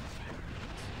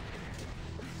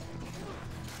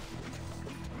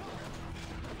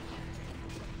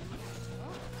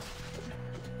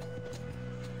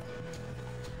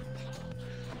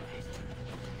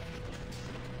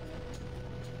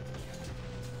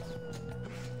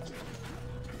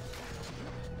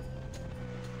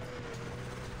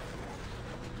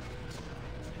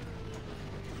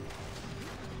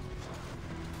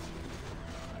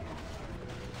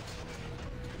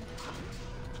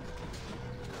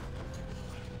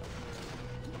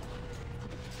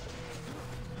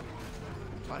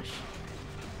 Gosh.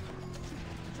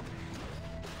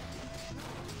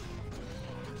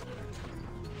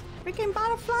 Freaking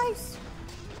butterflies!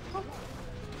 Oh.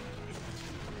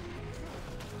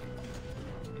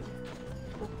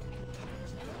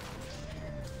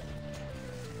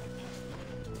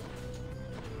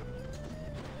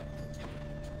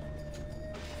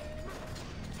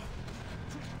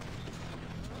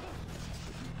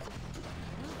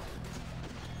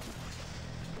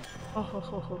 Oh, ho,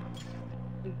 ho, ho.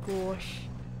 Gosh.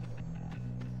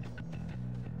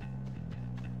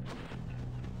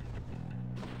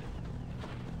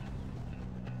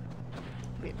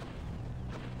 Wait.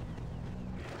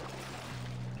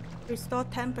 Restore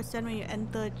 10% when you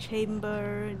enter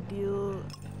chamber. Deal.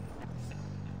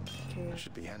 Okay.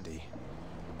 Should be handy.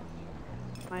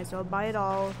 Might as well buy it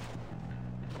all.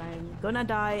 I'm gonna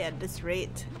die at this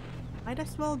rate. Might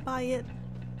as well buy it.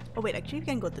 Oh wait, actually you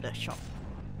can go to the shop.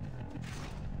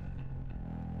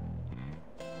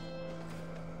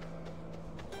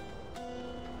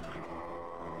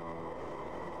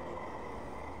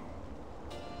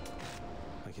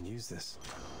 I can use this.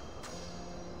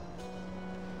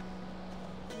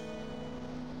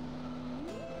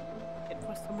 It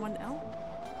for someone else?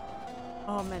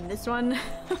 Oh man, this one.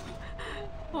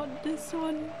 Not this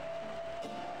one.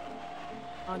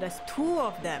 Oh, there's two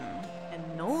of them.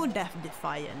 And no Death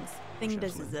Defiance. I think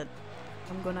this is it.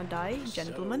 I'm gonna die,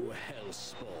 gentlemen.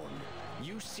 So, Hellspawn,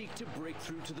 you seek to break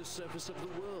through to the surface of the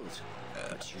world,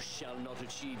 but you shall not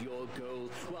achieve your goal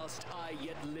whilst I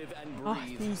yet live and breathe.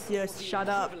 Oh, Theseus, shut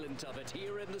up. Equivalent of it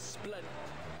here in the splendor.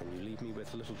 And you leave me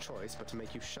with little choice but to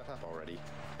make you shut up already,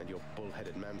 and your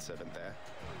bull-headed manservant there.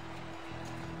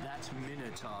 That That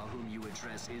Minotaur whom you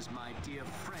address is my dear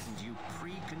friend, you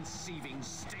preconceiving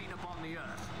stain upon the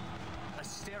earth.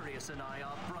 Asterius and I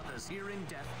are brothers here in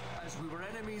death, as we were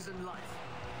enemies in life.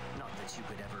 Not that you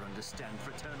could ever understand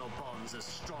fraternal bonds as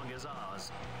strong as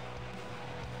ours.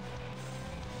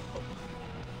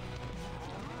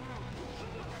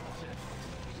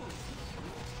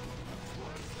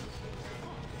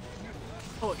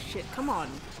 Oh shit, come on.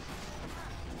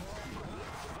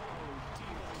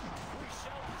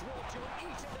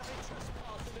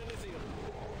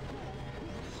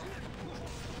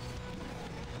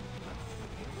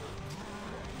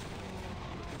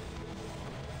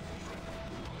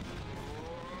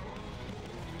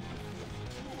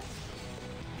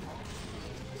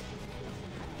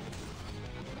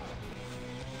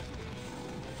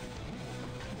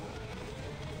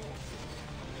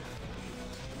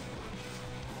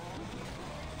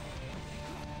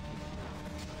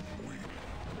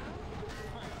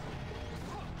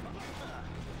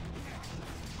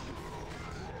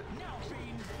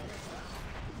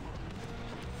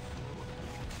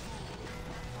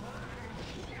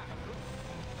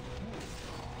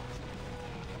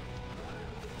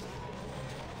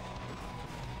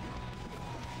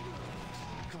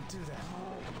 Do that.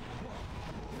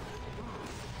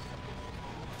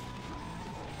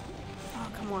 Oh,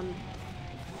 come on.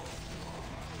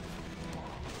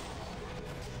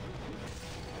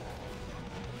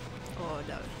 Oh,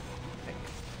 no.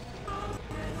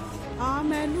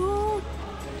 Amenu!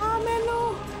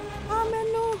 Amenu!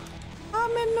 Amenu!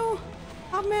 Amenu!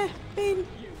 Ame! Pain!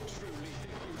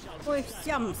 Oi,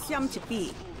 siam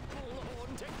chippy.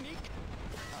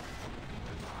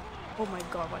 Oh my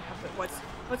god, what happened?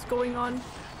 What's going on?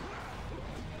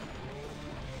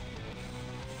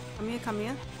 Come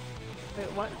here.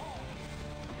 Wait, what?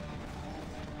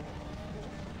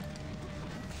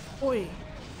 Oi.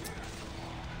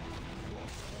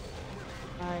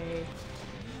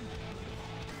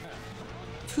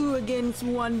 2 against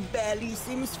 1 barely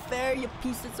seems fair, you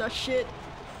pieces of shit.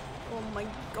 Oh my,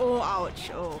 oh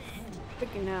ouch, oh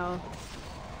freaking hell.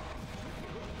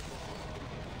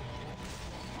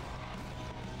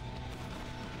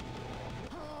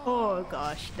 Oh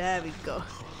gosh, there we go.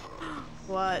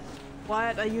 What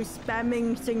are you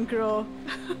spamming, Synchro?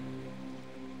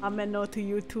 Ameno to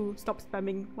you too. Stop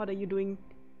spamming. What are you doing?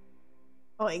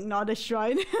 Oh, ignore the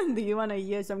shrine. Do you want to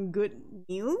hear some good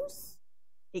news?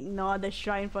 Ignore the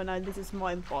shrine for now. This is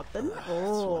more important.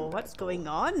 Oh, what's going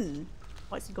on?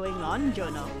 What's going on,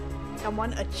 Jono?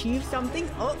 Someone achieved something?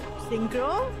 Oh,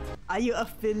 Synchro? Are you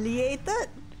affiliated?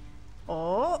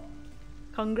 Oh,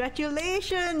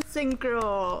 congratulations,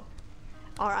 Synchro!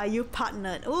 Or are you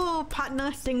partnered? Oh,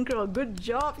 partner Synchro. Good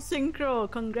job, Synchro.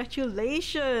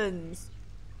 Congratulations.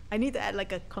 I need to add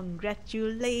like a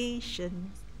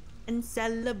congratulations and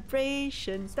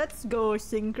celebrations. Let's go,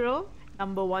 Synchro.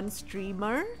 #1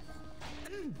 streamer.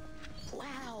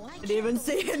 Wow, I didn't even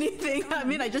say anything. I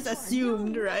mean, I just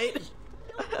assumed, right?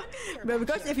 But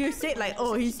because if you said like,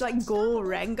 oh, he's like gold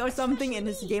rank or something in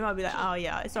his game, I'll be like, oh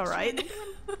yeah, it's alright.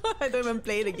 I don't even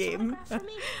play the game.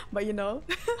 But you know,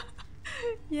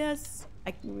 yes,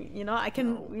 we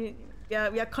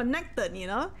are connected, you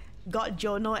know. Got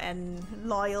Jono and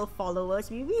loyal followers.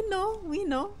 We know.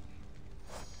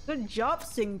 Good job,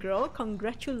 Synchro.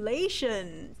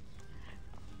 Congratulations.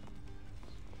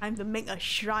 Time to make a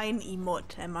shrine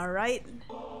emote. Am I right?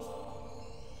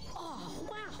 Oh,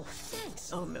 wow,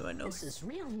 thanks. Oh, my nose. This is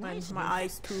real nice. My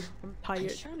eyes too. I'm tired. I'm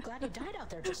sure I'm glad he died out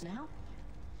there just now.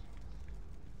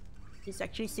 He's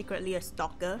actually secretly a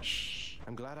stalker. Shh.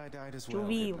 I'm glad I died as well.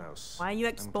 Juvi, Hypnos. why are you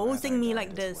exposing me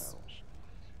like this?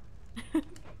 Well.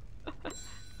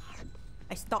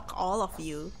 I stalk all of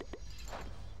you.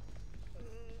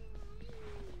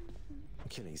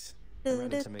 Achilles, I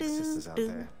ran into Meg's sisters out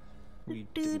there. We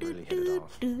didn't really hit it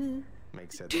off.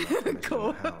 Meg said that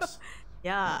Cool. the house.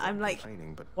 Yeah, I'm like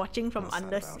But watching from what's that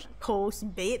under about? Cole's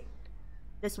bed,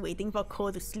 just waiting for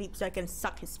Cole to sleep so I can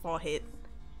suck his forehead.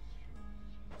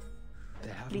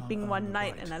 Sleeping one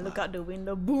night and I look out the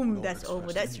window, boom, that's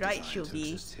over. That's right,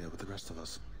 Shubi.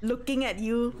 Looking at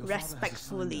you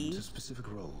respectfully.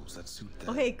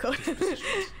 Okay, Cole.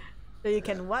 So you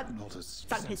can what?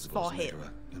 Suck his forehead.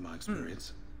 In my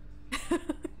experience.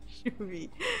 Shubi.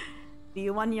 Do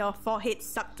you want your forehead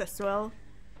sucked as well?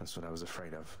 That's what I was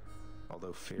afraid of.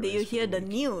 Although fear Did you is for hear the the weak.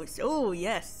 news? Oh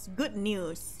yes, good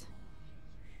news.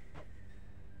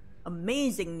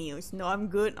 Amazing news. No, I'm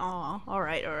good. Oh,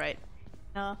 alright.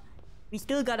 We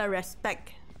still gotta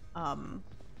respect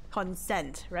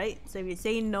consent, right? So if you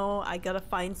say no, I gotta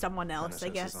find someone else, I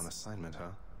Thanatos guess. is on assignment,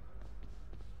 huh?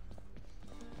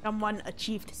 Someone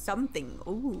achieved something.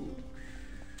 Ooh.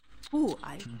 Ooh,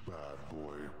 Too bad,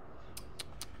 boy.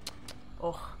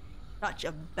 Oh, such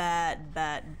a bad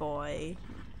boy.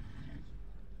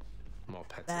 More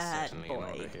pets Bad are certainly in boy.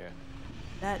 order here.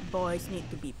 Bad boys need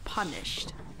to be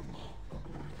punished.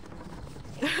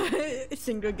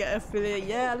 Synchro get affiliate.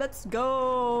 Yeah, let's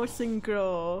go,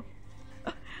 Synchro.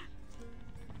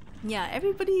 Yeah,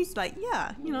 everybody's like,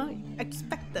 yeah, you know,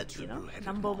 expected, you know,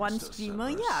 #1 streamer,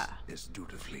 yeah. Is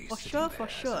dutifully For sitting sure, there for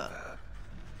as sure. ever.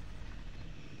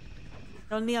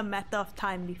 Only a matter of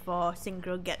time before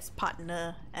Synchro gets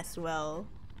partner as well.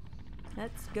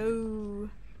 Let's go.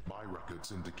 My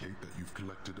records indicate that you've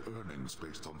collected earnings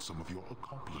based on some of your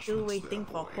accomplishments. Still waiting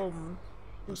there, for boy. home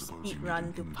I to suppose you speed need run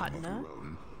an to income of partner. your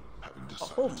own, having For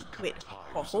decided home? to cut Wait,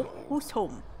 for ties home? and all. Who's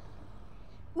home?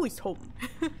 Who is home?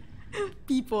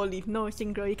 People leave. No,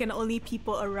 Synchro, you can only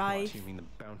people What arrive. do you mean the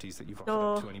bounties that you've offered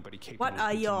So, up to anybody capable what of are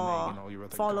beating Meg your and all your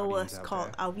other followers guardians out called?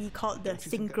 there? Are we called the Don't you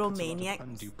think that puts a lot of Synchromaniacs?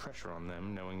 undue pressure on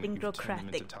them, knowing that you've turned them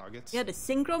into Synchrocratic. targets? Yeah, the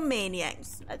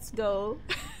Synchromaniacs. Let's go.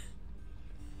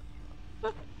 They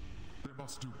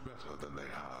must do better than they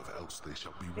have, else they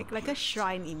shall be Like a replaced.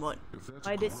 shrine emote. If they're to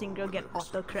Why did grow Synchro in get their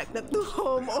auto-corrected respective to roles,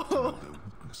 home? they have to know Oh. their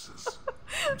weaknesses.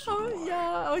 And so Oh do I.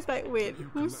 yeah, I was like, wait, You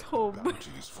who's collect home? the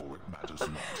bounties, for it matters not.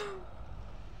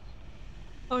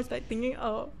 I was like thinking,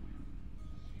 oh,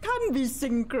 can't be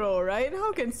Synchro, right?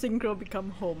 How can Synchro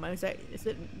become home? I was like,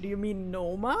 do you mean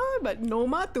Noma? But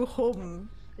Noma to home.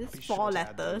 It's Be sure 4 to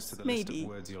add those letters, to the list maybe. of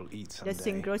words you'll eat The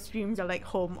someday. Synchro streams are like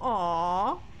home.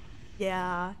 Aww.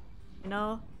 Yeah. You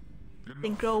know,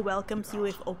 Synchro welcomes you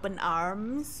with open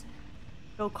arms.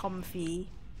 So comfy.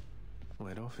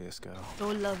 Where'd Orpheus go? So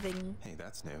loving. Hey,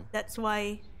 that's new. That's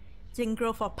why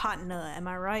Synchro for partner, am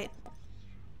I right?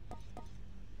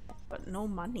 But no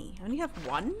money. I only have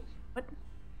 1? What?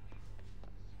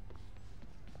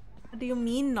 What do you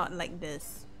mean not like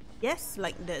this? Yes,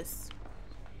 like this.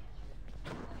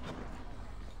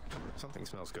 Something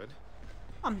smells good.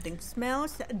 Something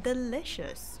smells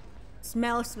delicious.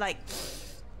 Smells like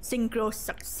Synchro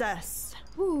success.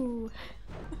 Woo.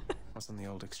 What's on the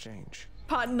old exchange?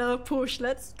 Partner push.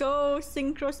 Let's go.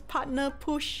 Synchro's partner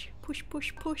push. Push,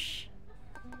 push, push.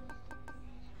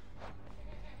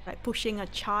 Like pushing a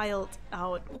child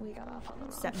out. We got off on the wrong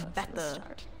Except foot from the better.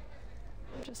 start.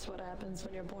 Just what happens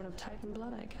when you're born of Titan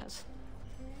blood, I guess.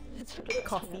 It's for the best we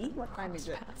Coffee? haven't What time is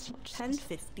it? crossed paths much since.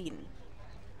 10:15.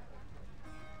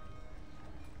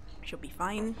 Should be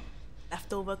fine.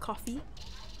 Leftover coffee.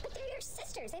 But they're your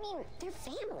sisters. I mean, they're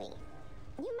family.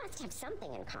 You must have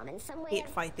something in common, some way Hate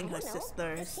of, fighting I her don't know,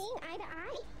 sisters. just seeing eye to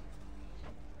eye.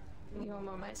 You're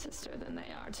more my sister than they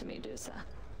are to me, Dusa.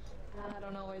 I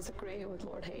don't always agree with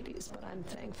Lord Hades, but I'm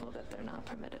thankful that they're not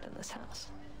permitted in this house.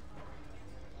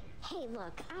 Hey,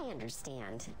 look, I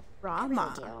understand.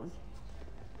 Rama. I do.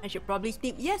 I should probably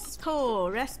sleep. Yes, Ko.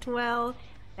 Rest well.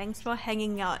 Thanks for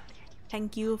hanging out.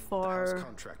 Thank you for,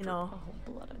 you know,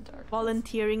 Oh, blood and darkness.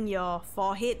 volunteering your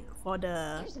forehead for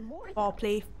the There's more than-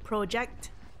 foreplay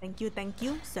project. Thank you, thank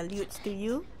you. Salutes to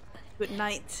you. Good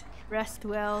night. Rest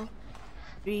well.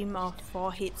 Dream of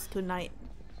foreheads tonight.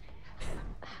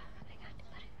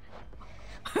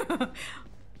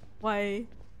 Why?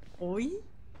 Oi?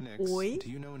 Nix, Oi? do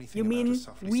you know anything You about mean a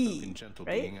softly we, spoken gentle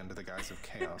right? being under the guise of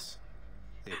chaos?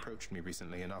 They approached me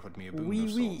recently and offered me a boon Wee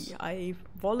of wee. souls. I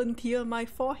volunteer my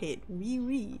forehead. Wee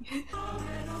wee.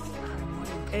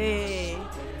 Hey.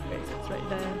 Wait, it's right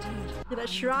there. Yeah, that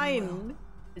shrine.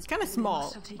 It's kind of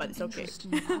small, but it's okay.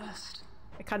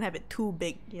 I can't have it too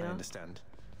big, you I know. understand.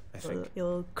 I It'll, think.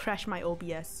 it'll crash my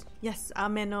OBS. Yes,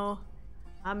 Ameno.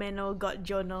 Ameno got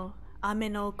Jono.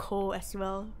 Ameno Ko as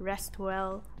well. Rest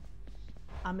well.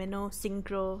 Ameno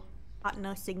Synchro.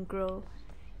 Partner Synchro.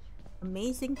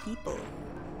 Amazing people.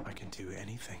 I can do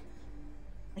anything.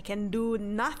 I can do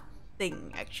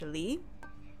nothing actually.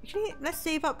 Actually, let's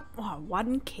save up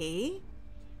 1k.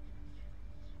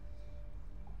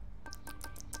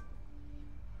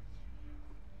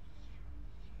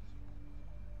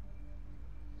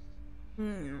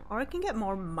 Or I can get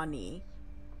more money.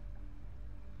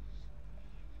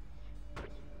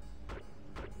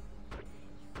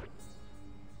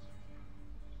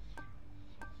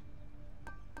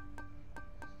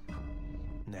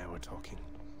 Now we're talking.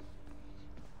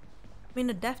 I mean,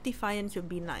 the Death Defiance would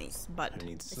be nice, but Who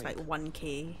needs it's sleep? like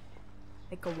 1k.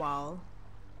 Take a while.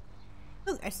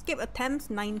 Look, escape attempts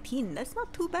 19. That's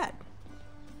not too bad.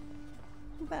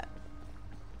 Too bad.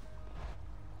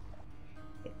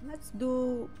 Okay, let's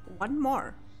do one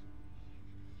more.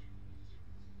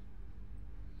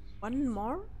 One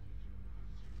more?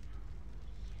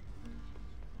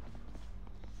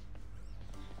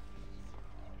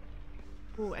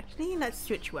 Oh, actually, let's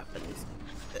switch weapons.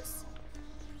 This.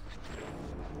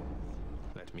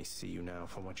 Let me see you now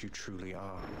for what you truly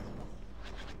are.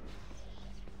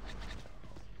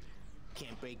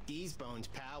 Can't break these bones,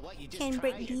 pal. What, you just Can't tried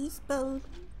break it? these bones.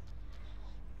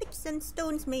 Sticks and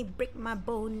stones may break my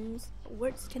bones.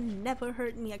 Words can never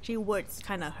hurt me. Actually, words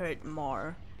kind of hurt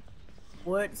more.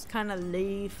 Words kind of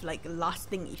leave like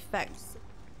lasting effects.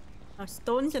 Now,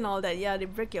 stones and all that, yeah, they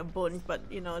break your bones, but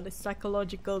you know, the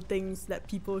psychological things that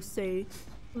people say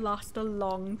last a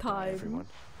long time. Bye, everyone.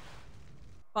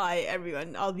 Bye,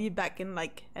 everyone. I'll be back in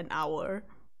like an hour.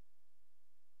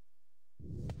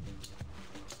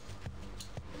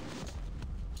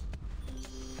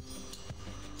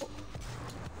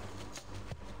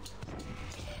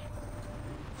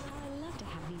 I love to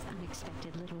have these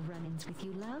unexpected little run-ins with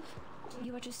you, love.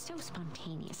 You are just so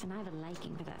spontaneous, and I have a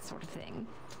liking for that sort of thing.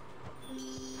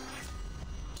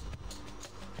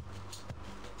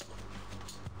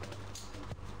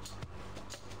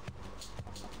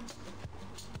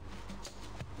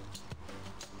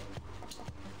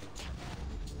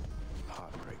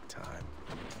 Heartbreak time.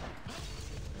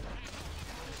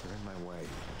 You're in my way.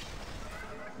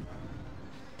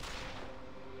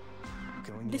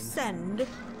 Going in. Descend.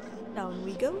 Down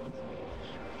we go.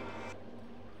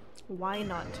 Why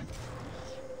not?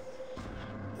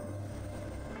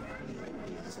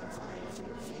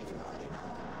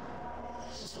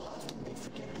 So often they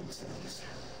forget themselves.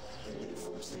 They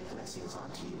force their blessings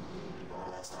onto you,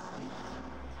 whilst I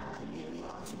merely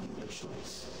offer you a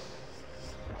choice.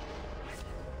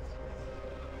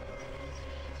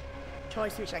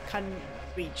 Choice which I can't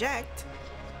reject.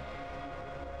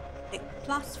 It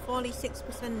plus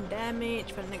 46%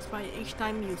 damage for the next fight. Each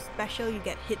time you special, you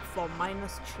get hit for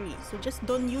 -3. So just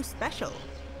don't use special.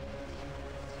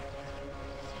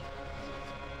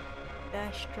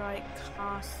 Dash strike,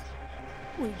 cast.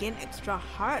 We gain extra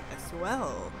heart as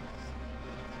well.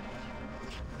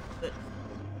 Good.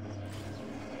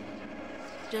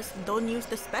 Just don't use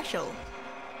the special.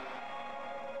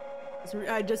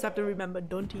 I just have to remember,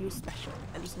 don't use special.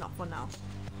 At least not for now.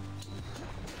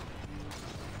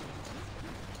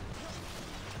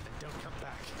 Don't come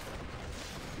back.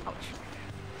 Ouch.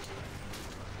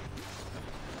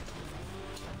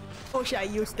 Oh shit, I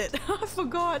used it. I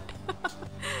forgot.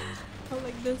 I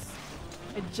like this.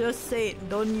 I just said,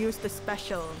 don't use the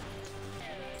special.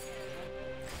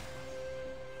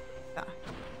 Ah.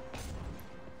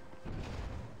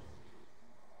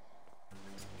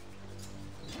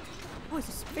 Oh, it's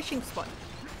a fishing spot.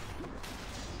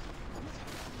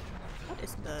 What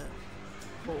is the...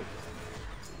 Oh.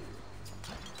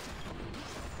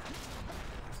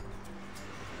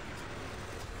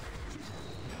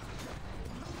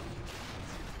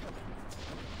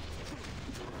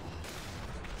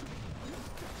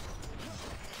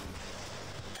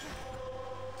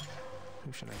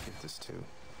 Who should I give this to?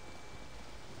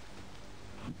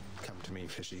 Come to me,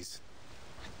 fishies.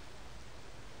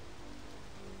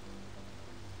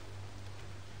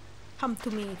 Come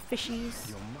to me, fishies.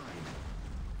 You're mine.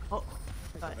 Oh,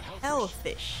 got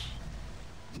hellfish.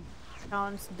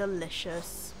 Sounds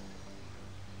delicious.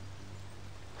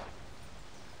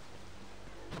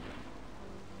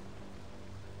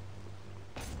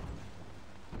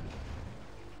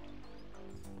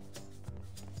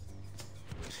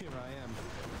 Here I am.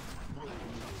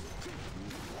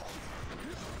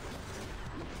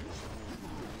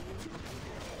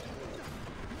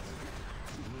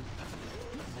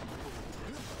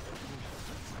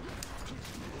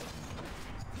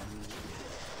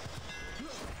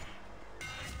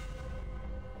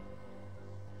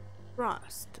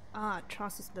 Thrust.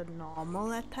 Thrust is the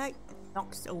normal attack.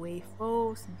 Knocks away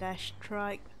foes. Dash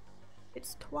strike.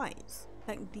 It's twice.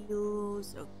 Attack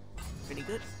deals. Oh, pretty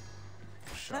good.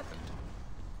 Sharpened.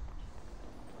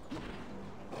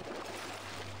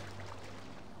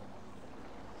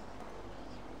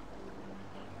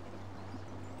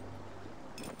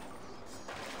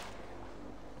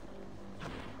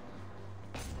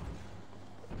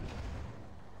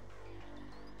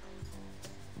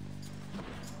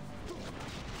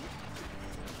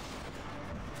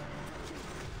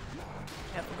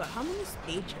 I forgot how many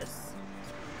stages.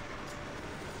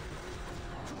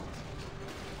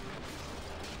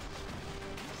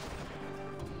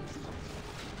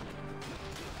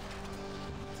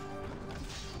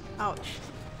 Ouch.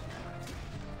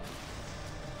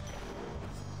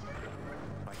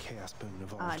 My chaos boon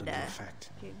evolved into There. effect.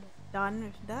 Okay, done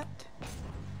with that.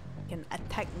 We can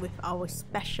attack with our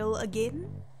special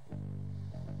again.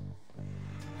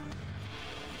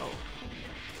 Oh.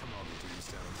 Come on,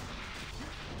 Tombstone.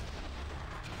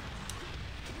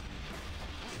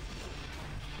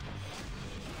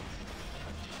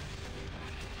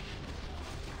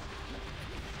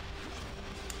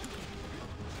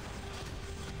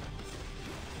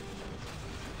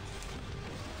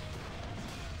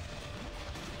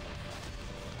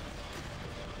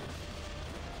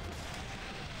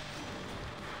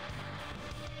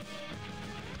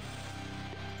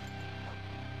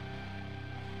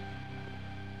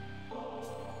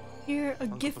 Here, a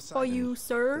Uncle gift for Poseidon, you,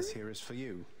 sir. This here is for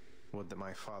you. Would that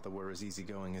my father were as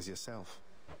easygoing as yourself.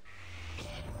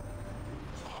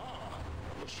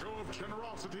 A show of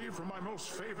generosity from my most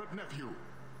favored nephew.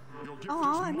 Your gift Oh,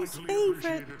 is I'm his mightily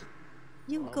favorite. appreciated.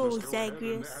 You I'll go, just ahead and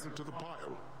Zagreus. add it to the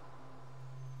pile.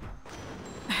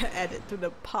 Add it to the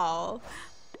pile.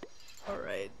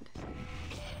 Alright.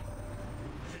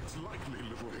 It's likely,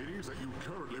 little Hades, that you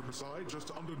currently reside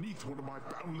just underneath one of my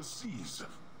boundless seas.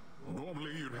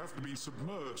 Normally, you'd have to be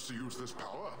submerged to use this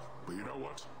power, but you know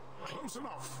what? Close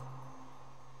enough.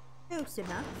 Close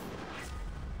enough.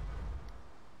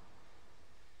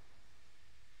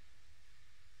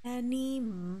 Any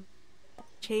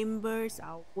chambers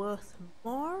are worth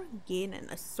more? Gain an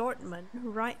assortment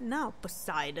right now.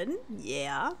 Poseidon?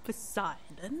 Yeah,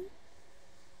 Poseidon.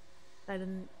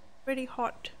 Poseidon, pretty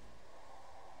hot.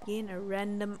 Gain a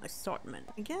random assortment.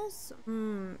 I guess,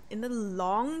 in the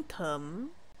long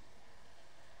term.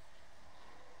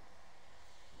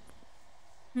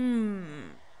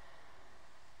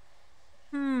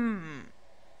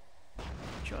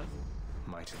 Sure.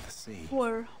 Might of the sea.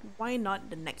 Or why not?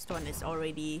 The next one is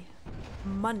already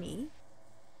money.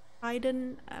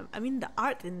 Poseidon, I mean the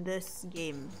art in this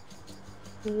game,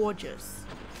 gorgeous,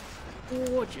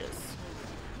 gorgeous.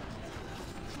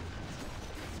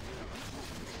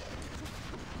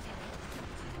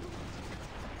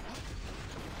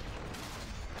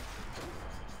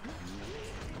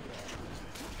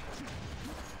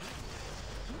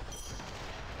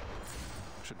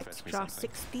 Should fetch me Extra something.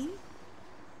 60.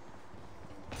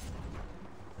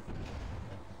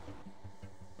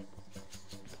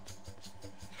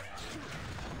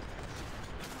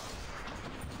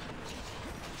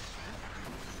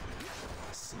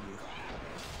 See you.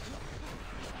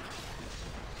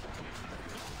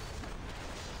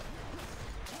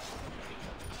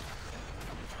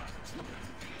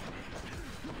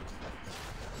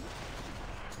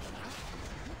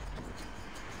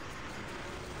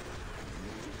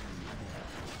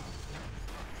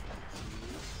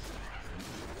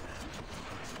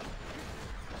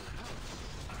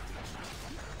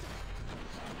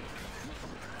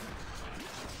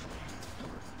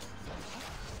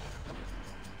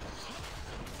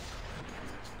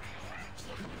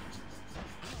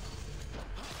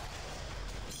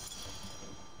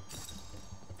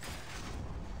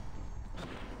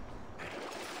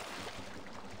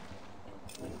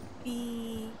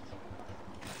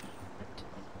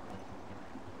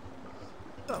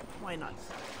 Oh, why not?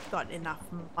 Got enough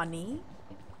money.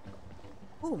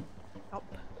 Boom. Shop.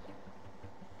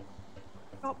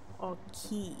 Shop or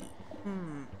key?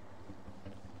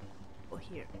 Go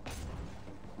here.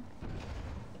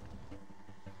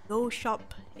 Go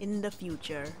shop in the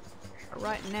future. But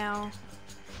right now.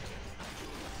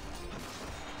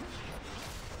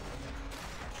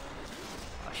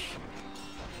 Gosh.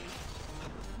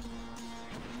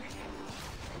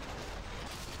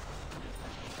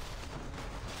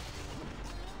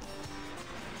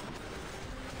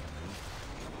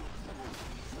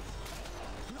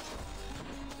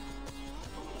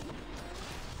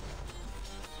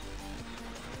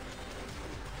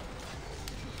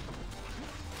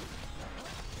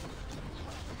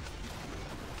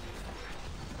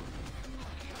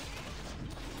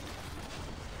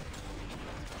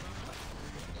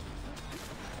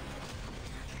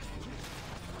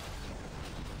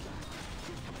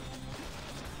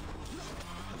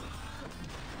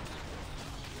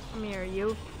 Come here,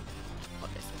 you. Oh,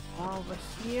 there's more over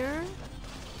here.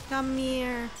 Come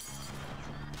here.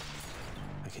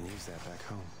 I can use that back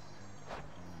home.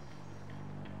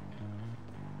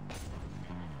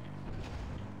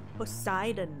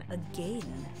 Poseidon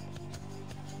again.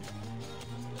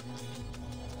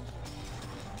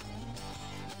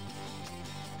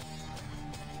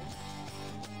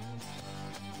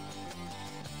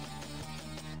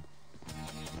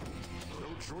 No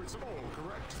choice at all,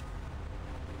 correct?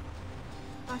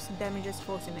 Cast damages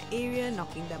foes in the area,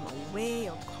 knocking them away.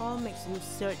 Your call makes you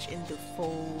search into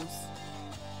foes.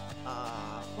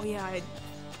 Oh yeah,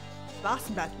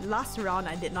 last round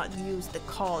I did not use the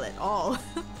call at all.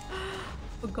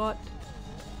 Forgot.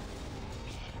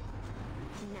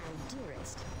 Now,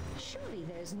 dearest, surely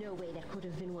there's no way that could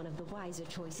have been one of the wiser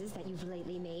choices that you've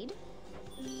lately made.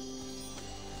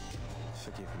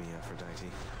 Forgive me,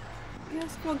 Aphrodite.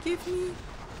 Yes, forgive me.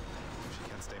 She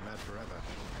can't stay mad forever.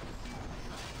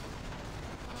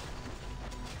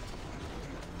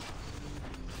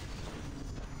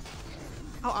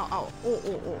 Ow, ow, ow.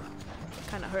 Oh.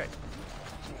 Kinda hurt.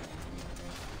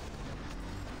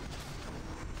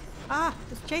 Ah,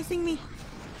 it's chasing me.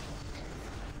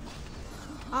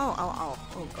 Ow.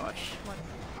 Oh gosh. What?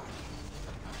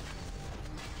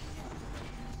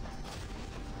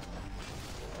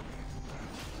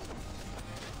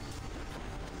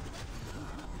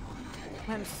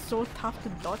 Man, it's so tough to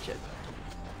dodge it.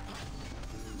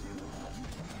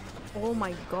 Oh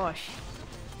my gosh.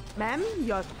 Ma'am,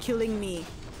 you're killing me.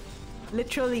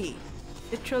 Literally.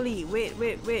 Literally. Wait,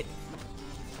 wait, wait.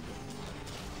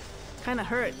 Kinda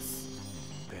hurts.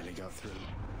 Barely got through.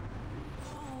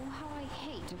 Oh, how I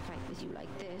hate to fight with you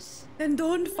like this. Then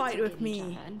don't fight with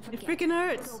me. It freaking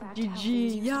hurts.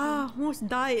 GG. Yeah, almost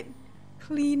died.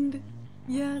 Cleaned.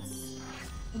 Yes.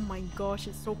 Oh my gosh,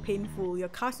 it's so painful. Your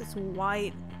cast is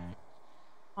white.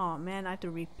 Oh man, I have to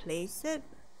replace it.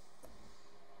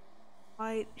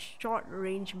 White short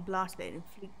range blast that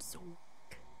inflicts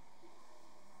weak.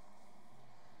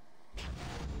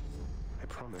 I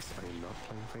promise I am not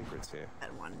playing favorites here.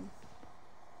 That one.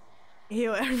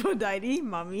 Yo, Aphrodite,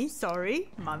 mommy, sorry.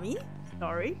 Mommy,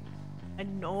 sorry. I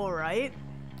know, right?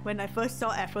 When I first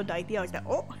saw Aphrodite, I was like,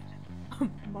 oh,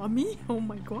 mommy? Oh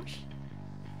my gosh.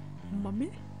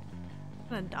 Mommy?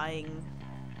 I'm dying.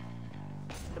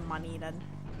 The money then.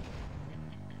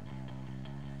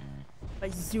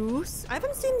 But Zeus? I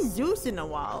haven't seen Zeus in a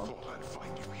while.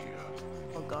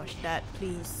 Oh gosh, Dad,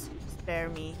 please spare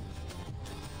me.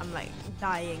 I'm like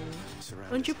dying.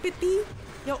 Don't you pity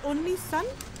your only son?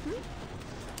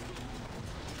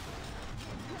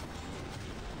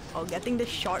 Oh, getting the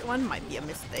short one might be a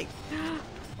mistake.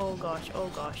 Oh gosh, oh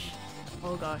gosh.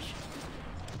 Oh gosh.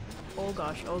 Oh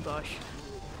gosh, oh gosh.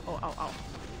 Oh, ow, ow.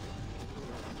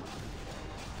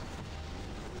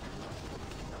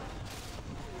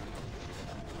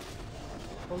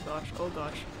 Oh gosh, oh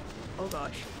gosh. Oh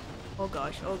gosh. Oh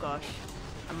gosh, oh gosh.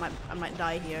 I might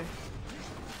die here.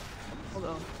 Oh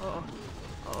oh, oh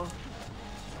oh.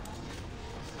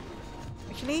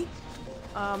 Actually,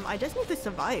 I just need to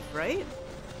survive, right?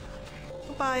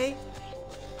 Goodbye.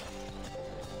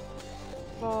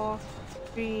 4,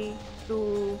 3,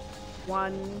 2,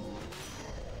 1.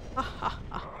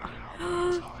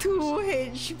 2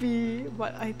 HP,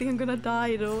 but I think I'm gonna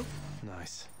die though.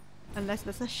 Nice. Unless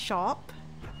there's a shop.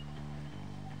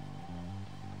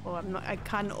 Oh, I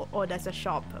can't. Oh, there's a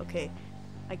shop. Okay.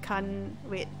 I can't.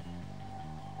 Wait.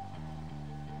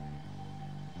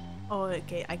 Oh,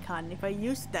 okay. I can't. If I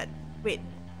use that. Wait.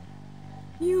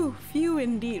 Few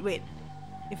indeed. Wait.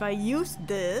 If I use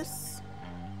this,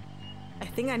 I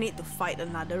think I need to fight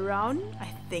another round. I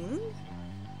think.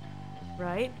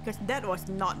 Right? Because that was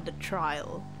not the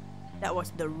trial. That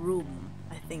was the room,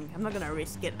 I think. I'm not gonna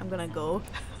risk it. I'm gonna go.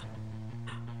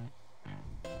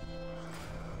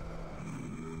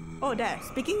 Oh, there.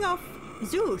 Speaking of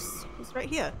Zeus, he's right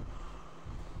here.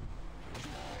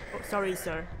 Oh, sorry,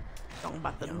 sir. Wrong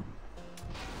button.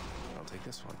 I'll take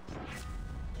this one.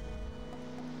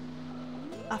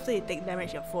 After you take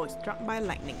damage, your foe is struck by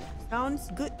lightning.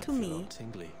 Sounds good to me.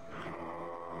 Tingly.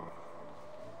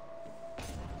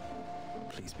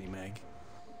 Please be Meg.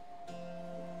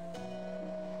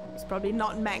 It's probably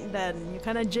not Meg then. You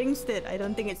kinda jinxed it. I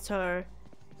don't think it's her.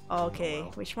 Okay,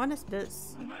 which one is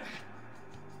this?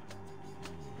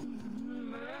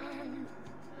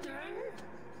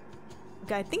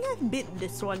 Okay, I think I've beat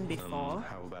this one before.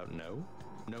 How about no?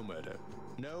 No murder.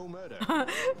 No murder.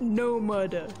 No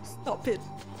murder. Stop it.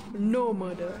 No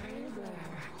murder.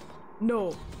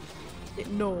 No.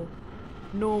 No.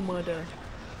 No murder.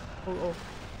 Oh, oh.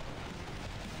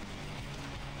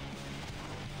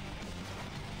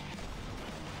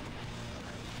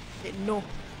 Said no.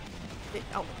 Said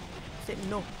out. Said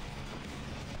no.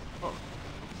 Oh.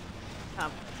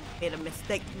 Made a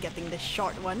mistake getting the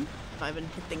short one. Not even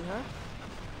hitting her.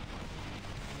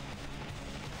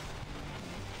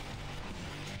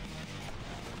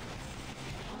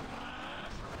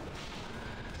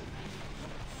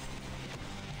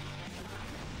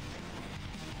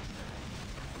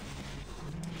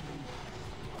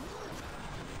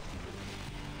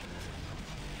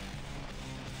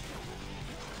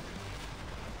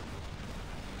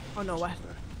 Oh no, what?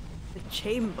 The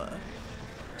chamber.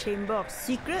 Chamber of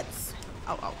secrets?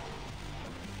 Ow, ow.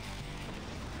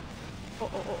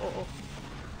 Oh, oh, oh, oh, oh.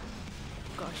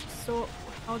 Gosh, so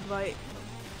how do I...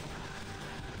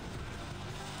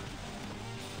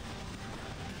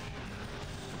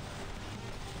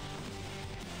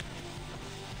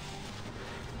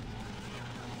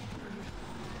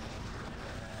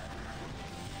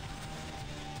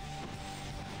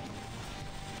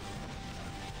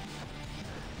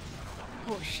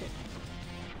 Oh shit.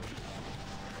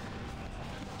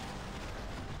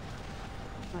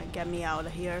 Alright, get me out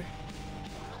of here.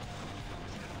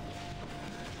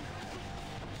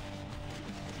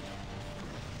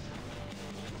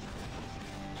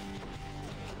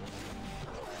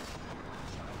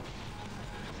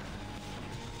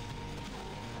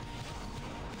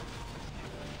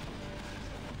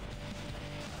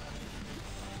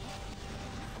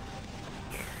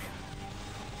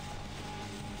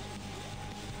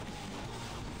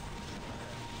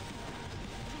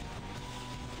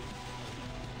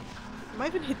 Am I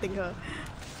even hitting her?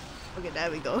 Okay, there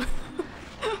we go.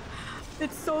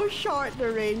 It's so short,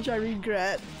 the range. I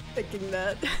regret picking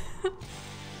that. I'm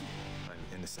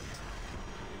innocent.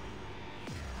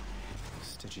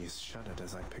 Stygius shuddered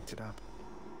as I picked it up.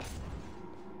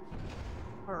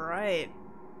 Alright.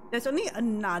 There's only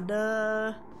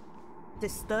another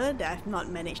sister that I've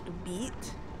not managed to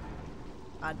beat.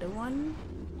 Other one.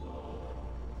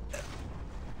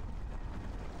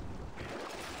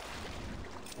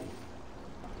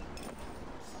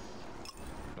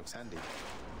 Looks handy.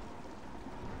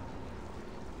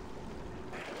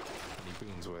 Any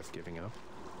boons worth giving up?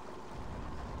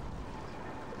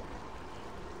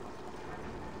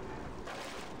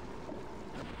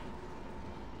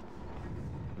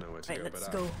 Nowhere to Right, go let's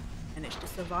but go. up. Manage to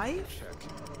survive. Check.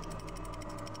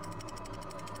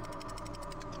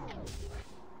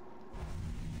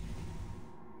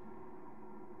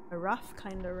 Rough,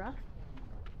 kinda rough.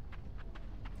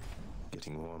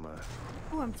 Getting warmer.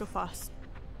 Oh, I'm so fast.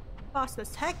 Fast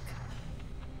as heck.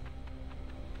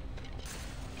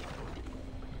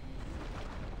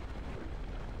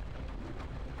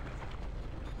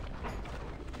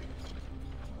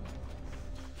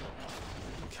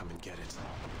 Come and get it.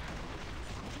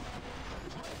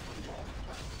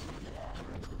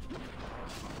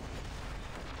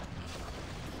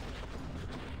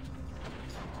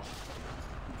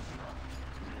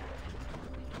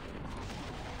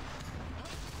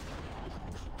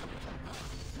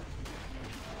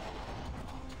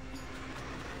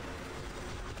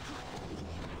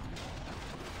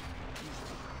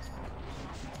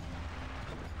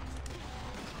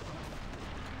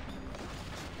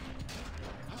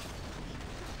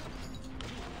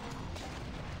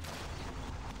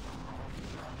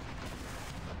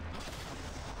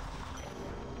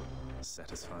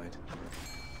 Satisfied.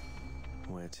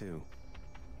 Where to?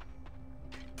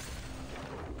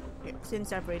 Okay,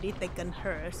 since I've already taken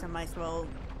hers, I might as well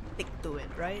stick to it,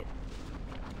 right?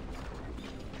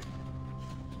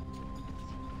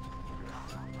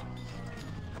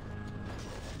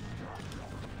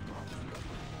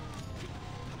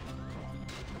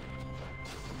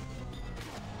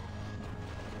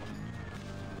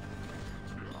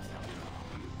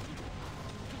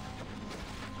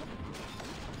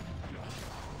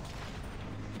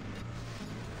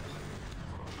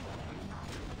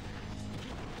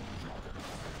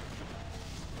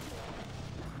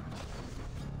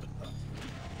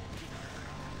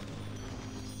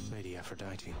 Lady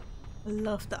Aphrodite. I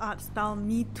love the art style.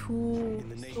 Me too. In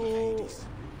the name of So, Hades.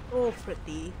 so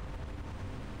pretty.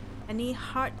 Any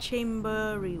heart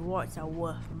chamber rewards are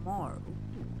worth more. Ooh.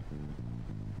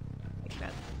 Like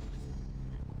that.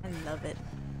 I love it.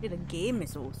 The game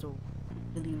is also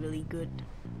really, really good.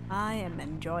 I am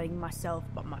enjoying myself,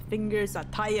 but my fingers are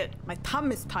tired. My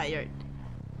thumb is tired.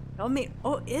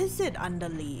 Oh, is it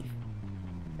Underleaf?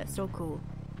 That's so cool.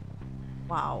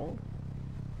 Wow.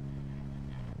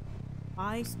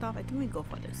 Buy stuff. I think we go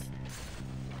for this.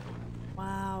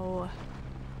 Wow.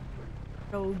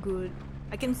 So good.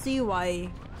 I can see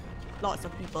why lots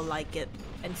of people like it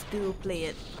and still play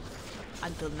it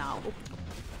until now. Oh,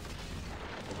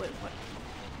 wait, what?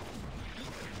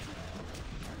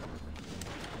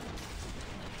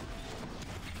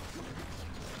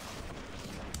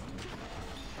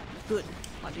 Good.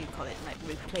 What do you call it? Like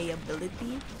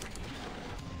replayability?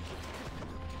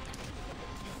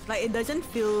 Like it doesn't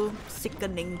feel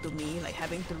sickening to me, like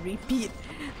having to repeat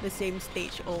the same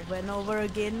stage over and over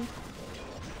again.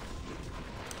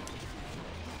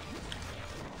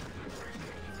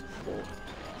 Oh.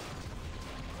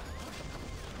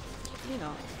 You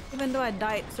know, even though I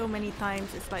died so many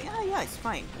times, it's like, ah, yeah, it's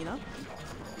fine, you know?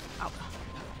 Ow.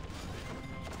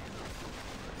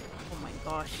 Oh my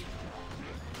gosh.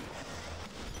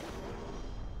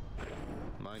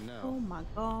 Mine now. Oh my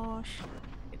gosh.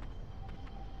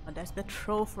 Oh, that's the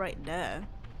trove right there.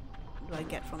 What do I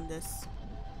get from this?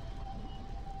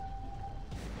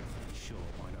 Sure,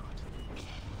 why not?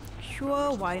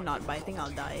 Sure, why not? But I think I'll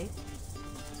die.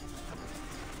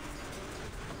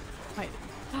 Right.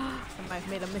 I might have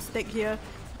made a mistake here.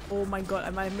 Oh my god,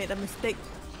 I might have made a mistake.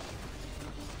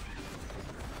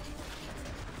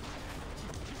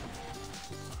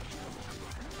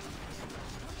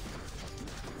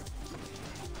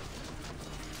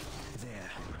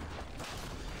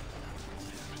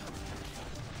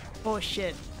 Oh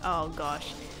shit. Oh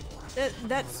gosh.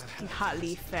 That's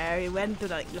hardly fair. It went to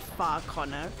like the far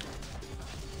corner.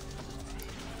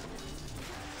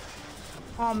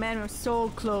 Oh man, we're so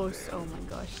close. Oh my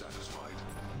gosh.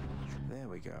 There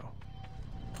we go.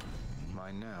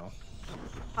 Mine now.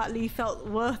 Hardly felt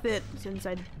worth it since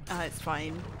it's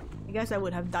fine. I guess I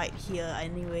would have died here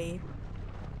anyway.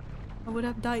 I would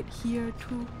have died here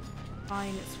too.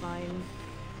 Fine, it's fine.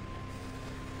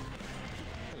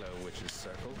 Hello, Witch's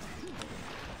Circle.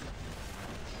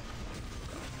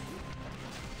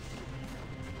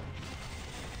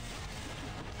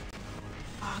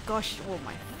 Ah, gosh, oh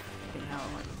my fucking hell.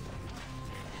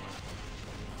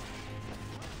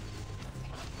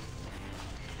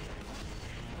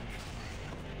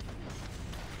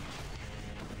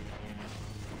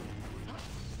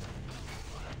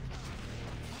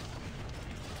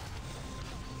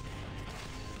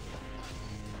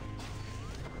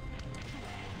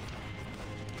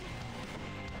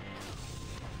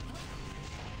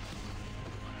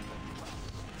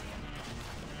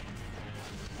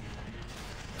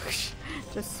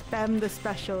 Just spam the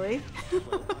special, eh?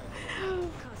 Cousin,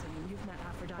 you've met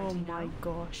Aphrodite Oh my now.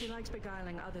 gosh. She likes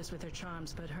beguiling others with her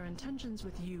charms, but her intentions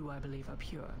with you, I believe, are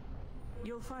pure.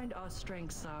 You'll find our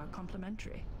strengths are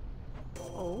complementary.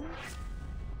 Oh.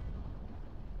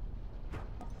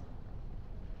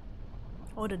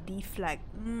 Oh, the deflect.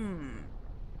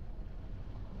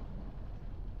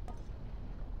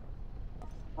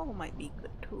 Oh, might be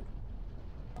good too.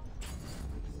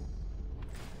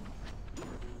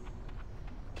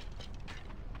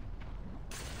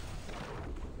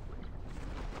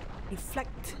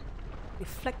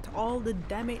 Deflect all the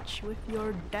damage with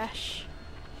your dash.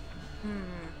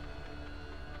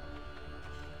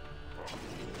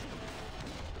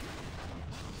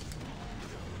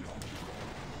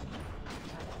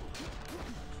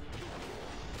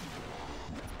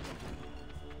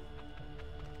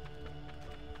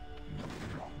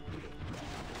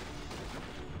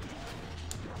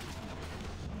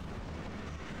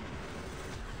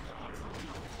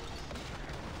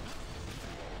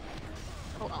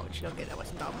 Oh, ouch. Okay, that was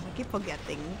dumb. I keep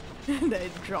forgetting that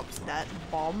it drops that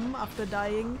bomb after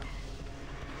dying.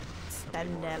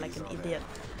 Stand there like an idiot.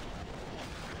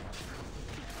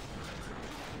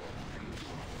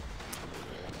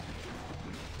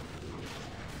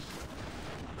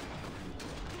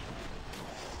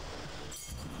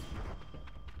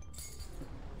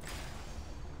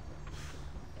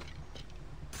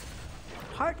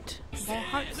 Heart. More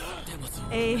hearts.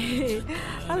 Hey.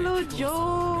 Hello,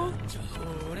 Joe.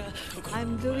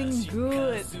 I'm doing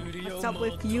good. What's up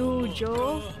with you,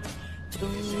 Joe?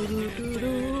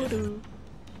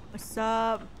 What's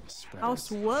up? How's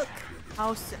work?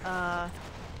 How's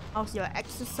your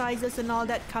exercises and all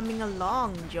that coming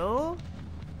along, Joe?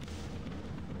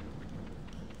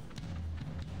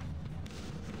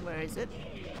 Where is it?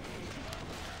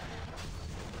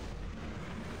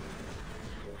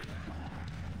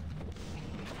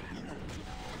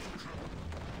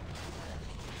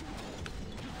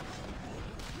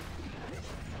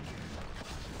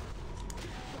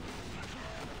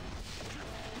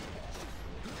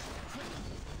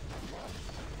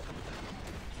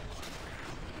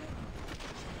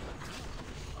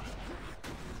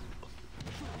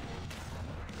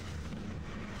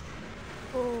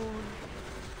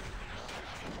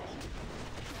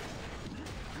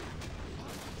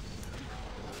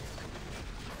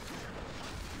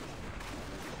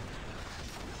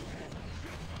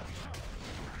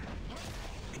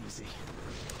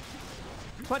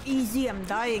 What easy? I'm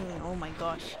dying. Oh my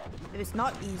gosh. It is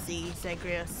not easy,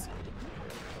 Zagreus.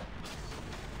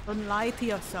 Don't lie to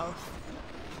yourself.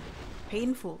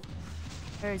 Painful.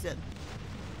 Where is it?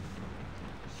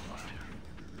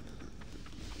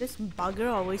 This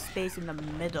bugger always stays in the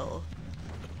middle.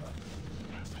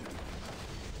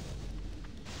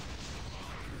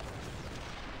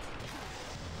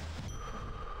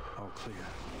 All clear.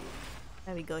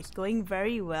 There we go. It's going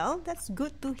very well. That's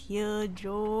good to hear,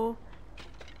 Joe.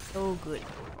 So good.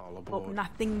 Hope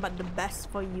nothing but the best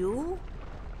for you.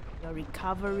 Your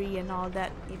recovery and all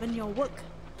that. Even your work.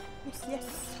 Yes,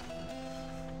 yes.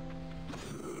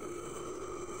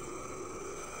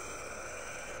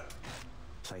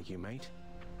 Thank you, mate.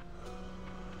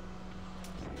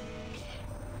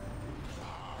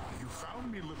 You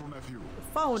found me, little nephew. You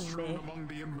found Strewn me. among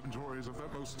the inventories of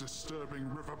that most disturbing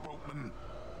river boatman.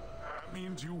 That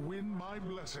means you win my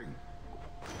blessing.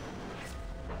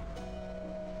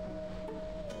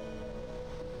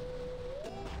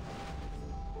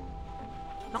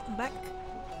 Knock back.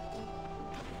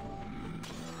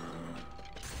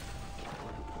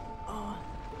 Oh,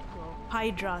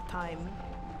 Hydra time.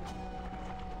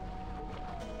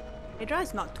 Hydra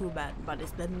is not too bad, but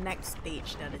it's the next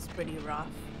stage that is pretty rough.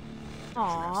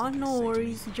 Aw, no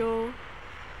worries, Joe.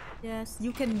 Yes,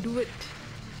 you can do it.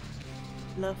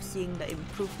 Love seeing the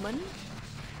improvement.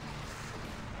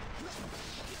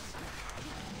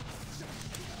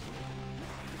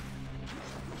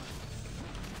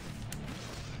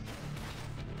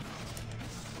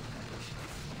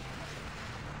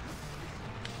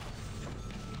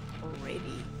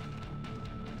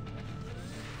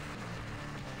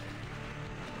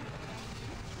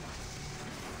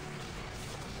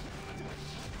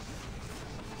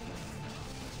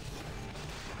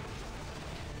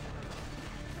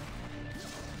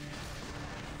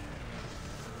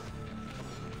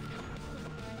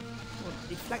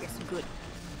 Deflect is good.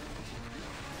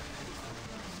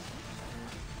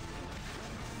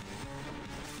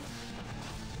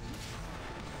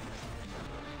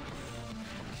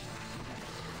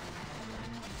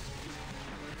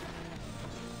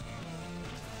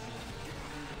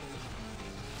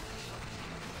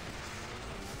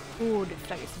 Ooh,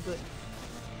 deflect is good.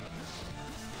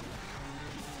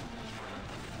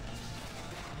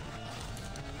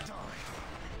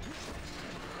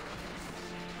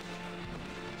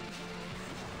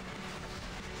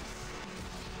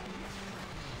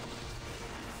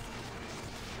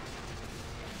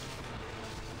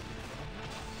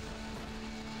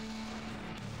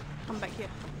 Come back here.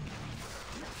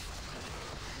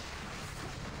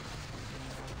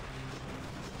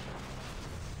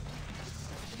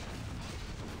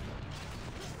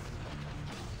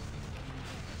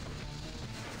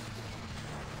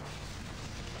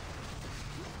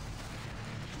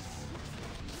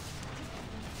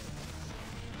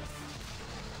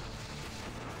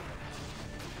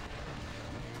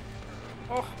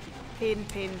 Oh, pain,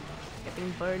 pain.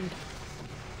 Getting burned.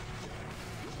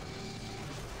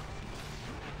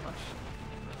 Gosh.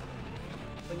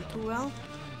 Going too well.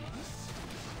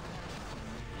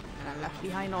 And I left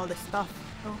behind all the stuff.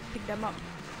 Oh, pick them up.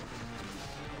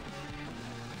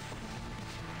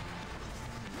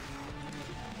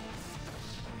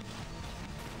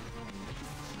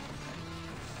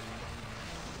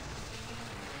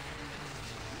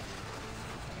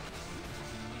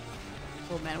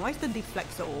 Oh man, why is the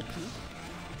deflect so OP?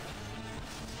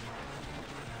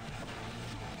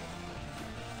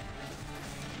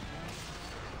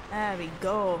 There we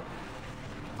go.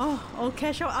 Oh,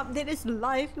 casual update is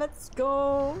live. Let's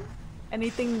go.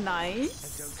 Anything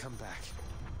nice? And don't come back.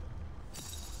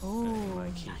 Oh,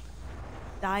 nice.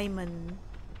 Diamond.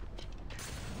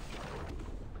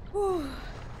 Whew.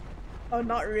 Oh,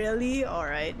 not really?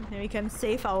 Alright, then we can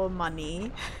save our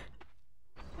money.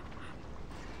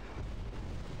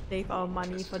 Save our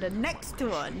money for the next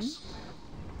one.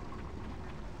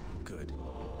 Good.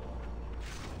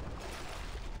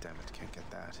 Damn it, can't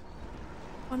get that.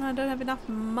 Oh no, I don't have enough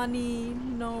money.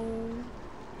 No.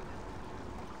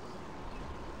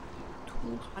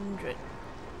 200.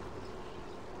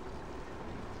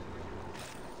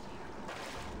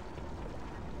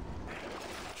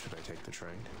 Should I take the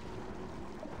train?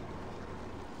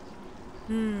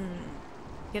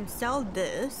 You can sell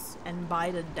this and buy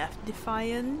the Death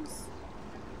Defiance.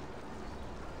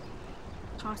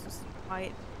 Cast is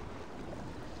quite...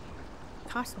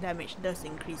 Cast damage does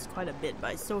increase quite a bit,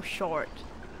 but it's so short.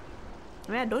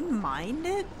 I mean, I don't mind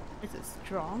it. Is it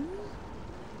strong?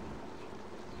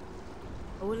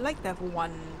 I would like to have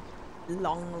one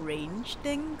long range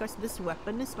thing, because this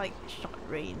weapon is like short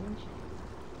range.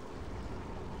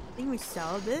 I think we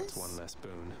sell this. One less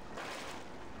boon.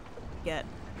 Get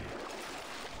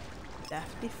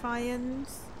Death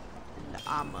Defiance and the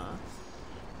armor.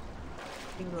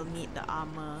 I think we'll need the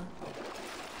armor.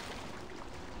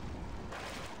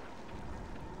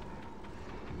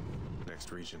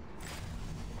 Next region.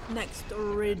 Next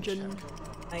region.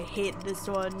 I hate this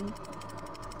one.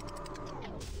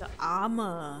 The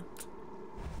armor.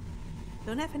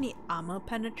 Don't have any armor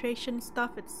penetration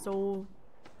stuff. It's so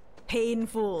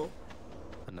painful.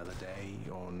 Another day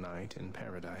or night in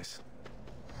paradise.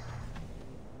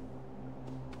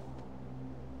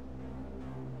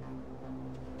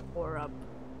 Or up.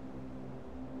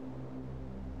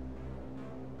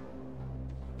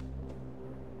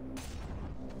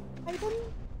 Item?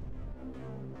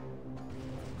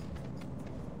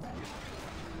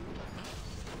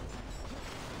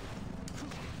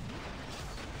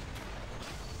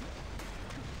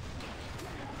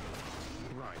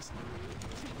 Rise.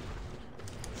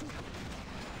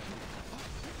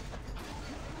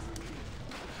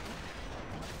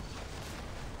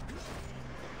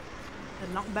 The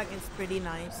knockback is pretty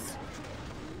nice.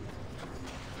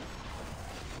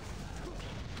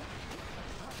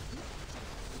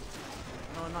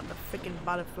 Oh, not the freaking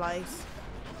butterflies.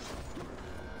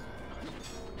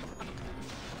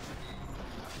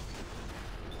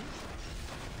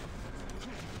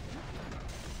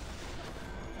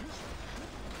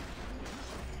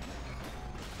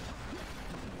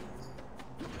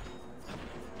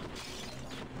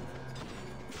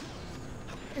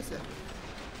 Is it?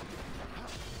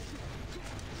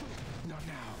 Not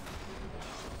now.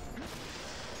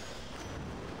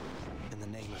 In the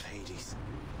name of Hades.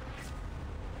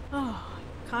 Oh,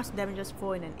 cast damages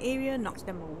 4 in an area, knocks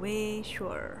them away,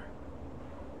 sure.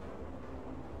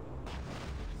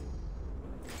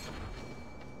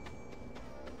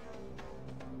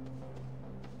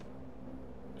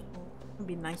 It'd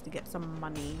be nice to get some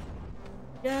money.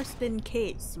 Just in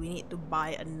case we need to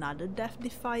buy another Death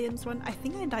Defiance one. I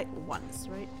think I died once,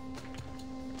 right?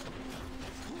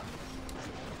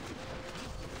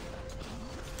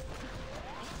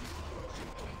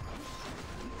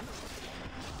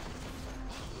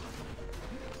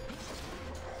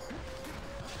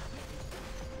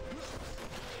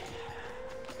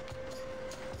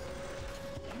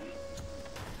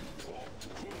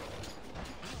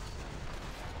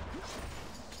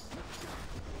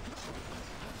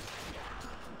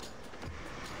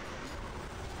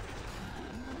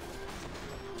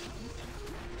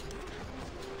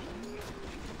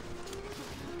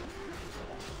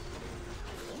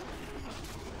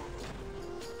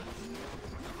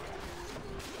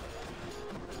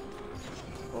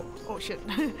 Oh shit.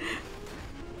 That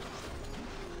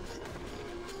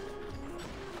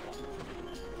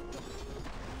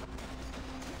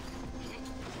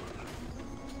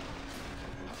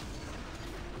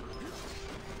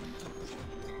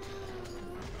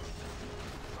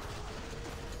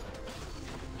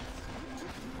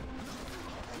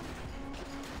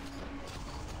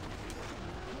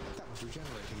was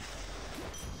regenerating.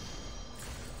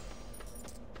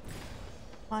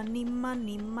 Money,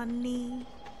 money, money.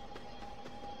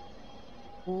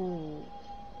 Oh.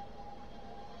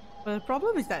 Well, the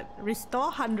problem is that restore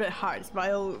 100 hearts, but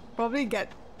I'll probably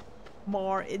get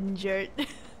more injured.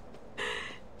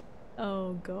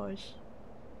 Oh gosh.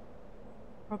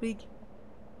 Probably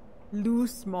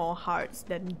lose more hearts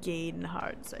than gain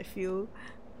hearts. I feel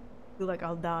like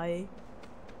I'll die.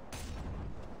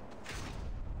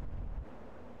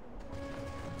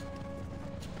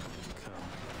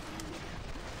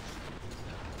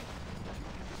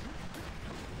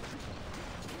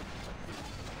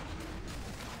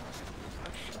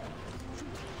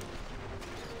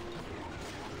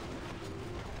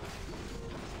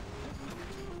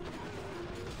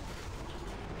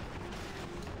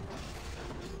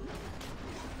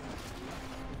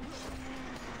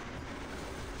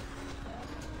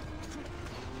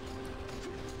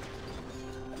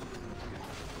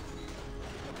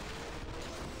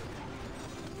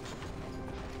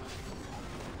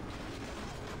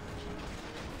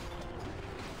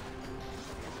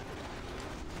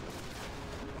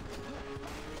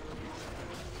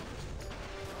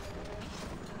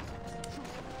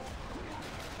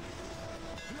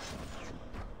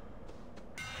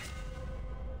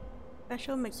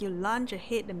 Special makes you lunge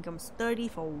ahead and become sturdy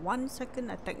for 1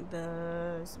 second. Attack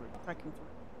the attacking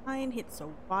from behind, hits a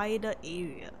wider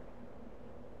area.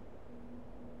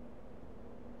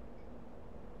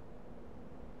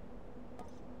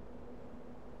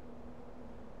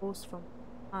 Goes from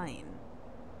behind.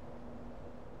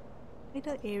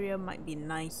 Wider area might be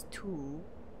nice too.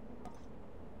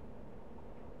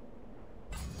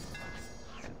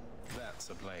 That's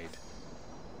a blade.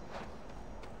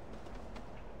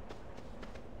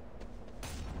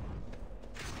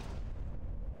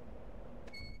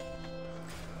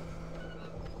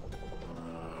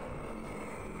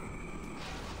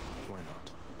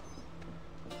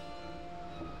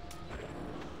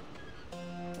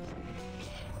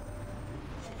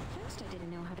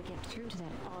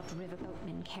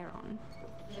 Riverboatman Charon.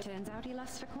 Turns out he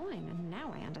lusts for coin, and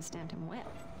now I understand him well.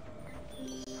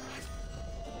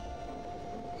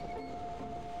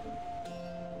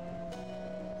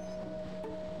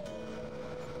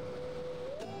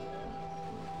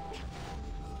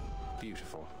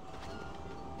 Beautiful.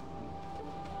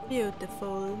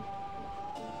 Beautiful.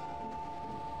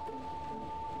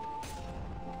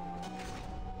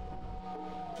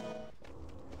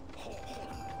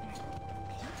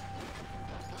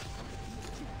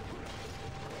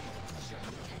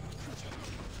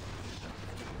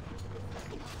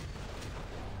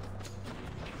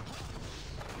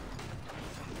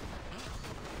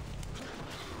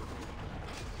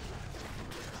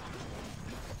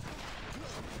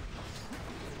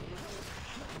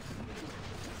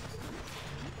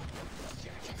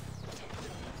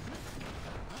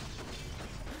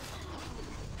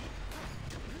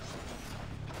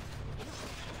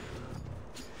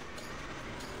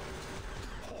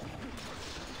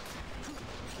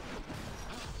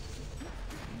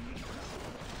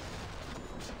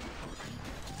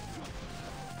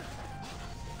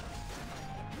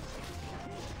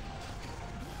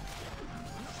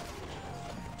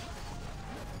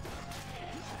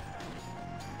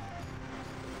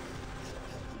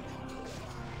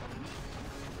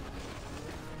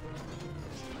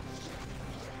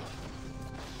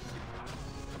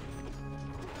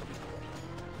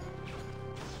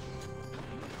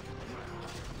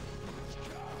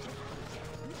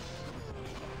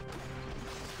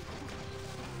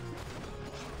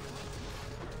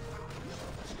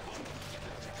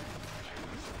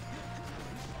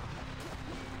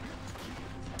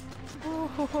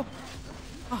 Oh,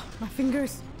 my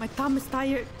fingers. My thumb is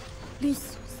tired.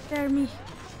 Please spare me.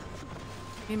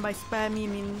 I mean by spare me, I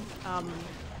mean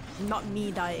not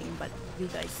me dying, but you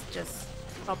guys just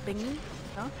stopping me.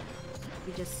 Huh?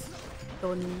 You just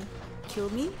don't kill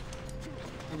me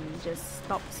and just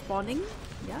stop spawning.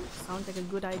 Yeah, sounds like a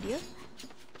good idea.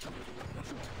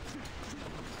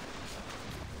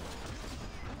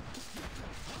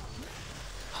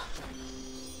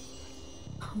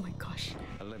 Oh my gosh.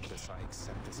 Olympus, I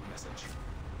accept this message.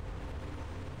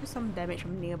 Some damage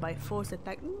from nearby foes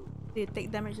attack. They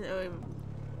take damage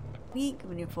weak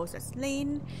when your foes are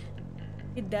slain.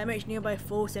 It damage nearby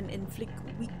foes and inflict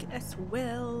weak as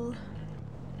well.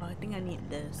 Oh, I think I need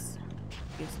this.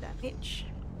 Use damage.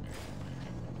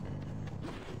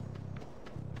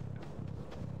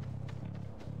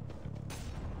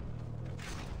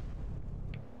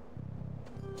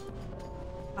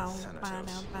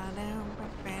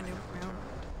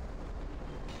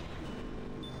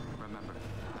 Remember,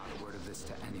 not a word of this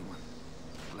to anyone.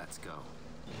 Let's go.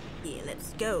 Yeah,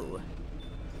 let's go.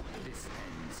 This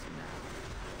ends now.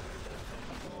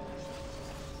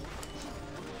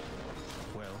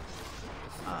 Well,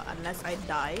 unless I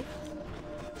die.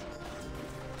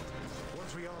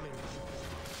 What's rearming?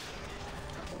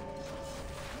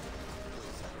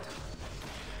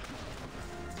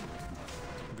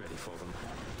 Ready for them.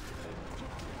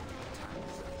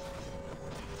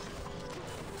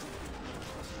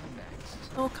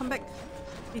 Oh, come back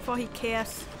before he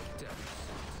cares.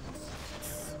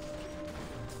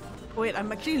 Wait,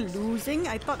 I'm actually losing?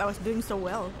 I thought I was doing so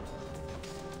well.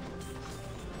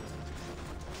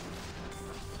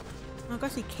 Oh,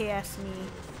 because he cares me.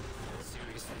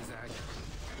 Seriously, Zach?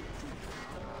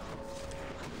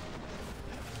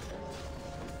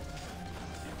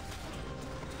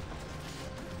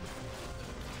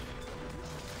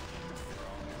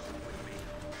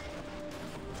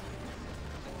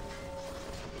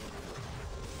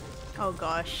 Oh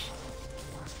gosh.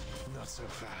 Not so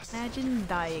fast. Imagine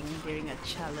dying during a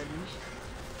challenge.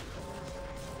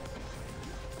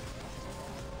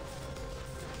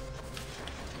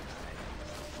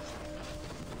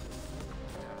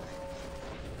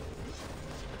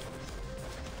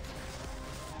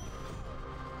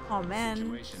 Oh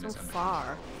man, so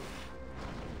far.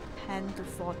 10 to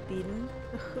 14.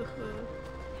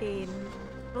 Pain.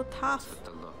 So tough. With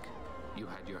the look. You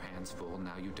had your hands full,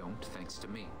 now you don't, thanks to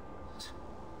me.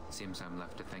 Seems I'm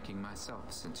left to thanking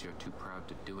myself, since you're too proud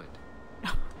to do it.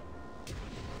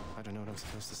 I don't know what I'm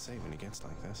supposed to say when he gets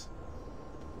like this.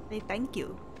 Say thank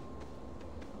you.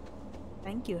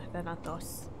 Thank you,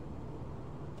 Thanatos.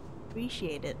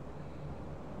 Appreciate it.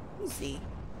 Easy.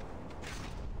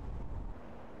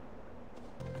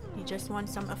 You just want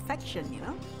some affection, you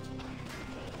know?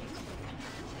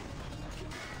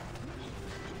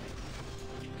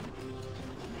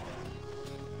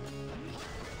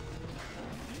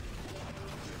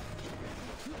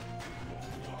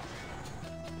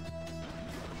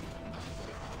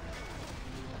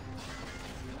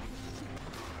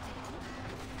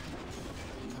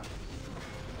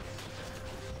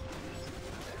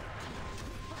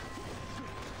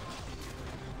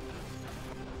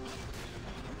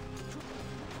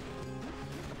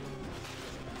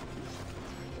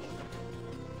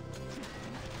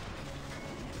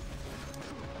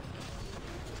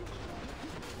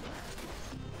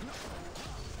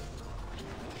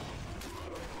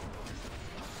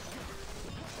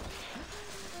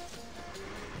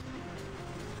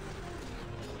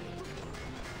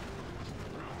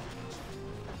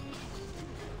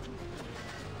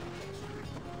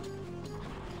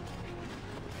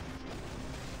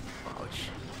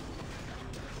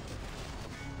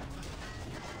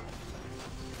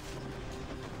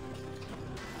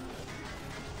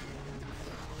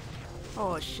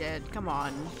 Oh shit, come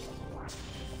on.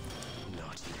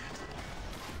 Not yet.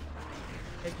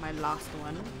 Take my last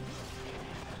one.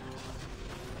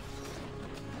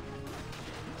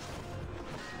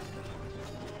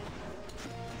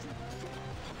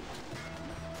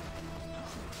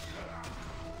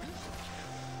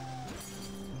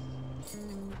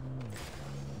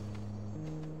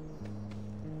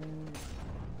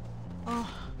 Oh,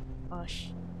 gosh.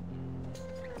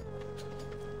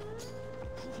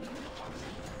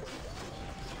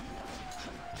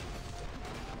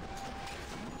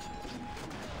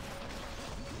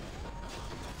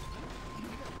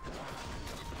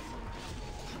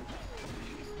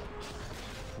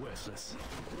 Worthless.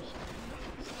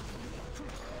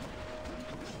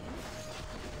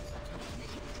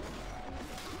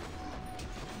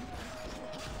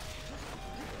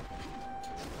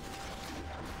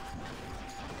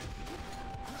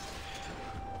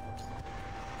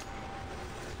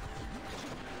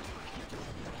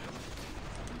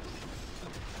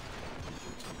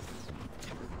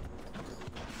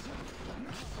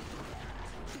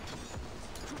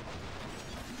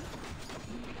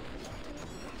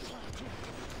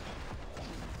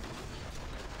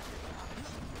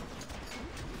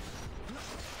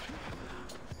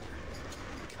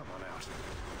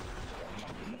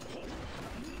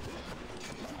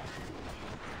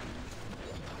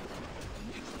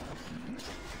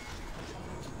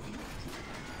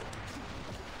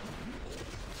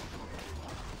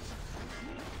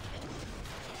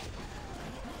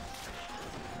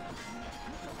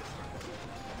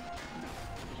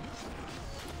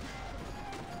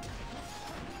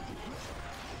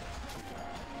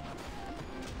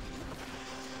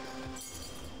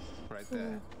 Right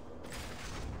there.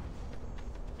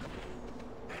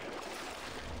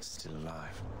 Still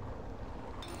alive.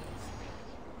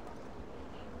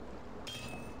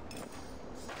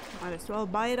 Might as well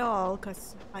buy it all,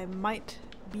 cause I might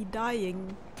be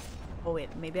dying. Oh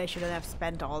wait, maybe I shouldn't have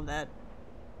spent all that.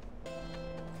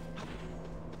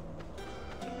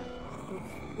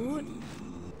 Food?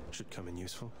 Should come in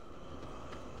useful.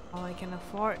 All I can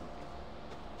afford.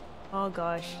 Oh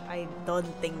gosh, I don't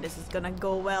think this is gonna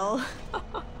go well.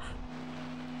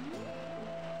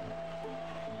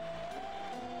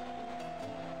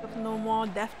 No more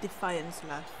Death Defiance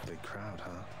left. Big crowd,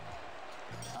 huh?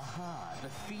 Aha, the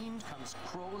fiend comes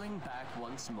crawling back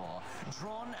once more,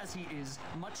 drawn as he is,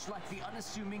 much like the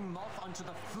unassuming moth unto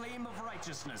the flame of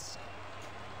righteousness.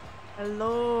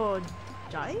 Hello,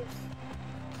 Jive?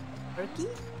 Turkey?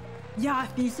 Yeah,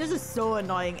 Theseus is so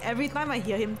annoying. Every time I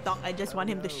hear him talk, I just want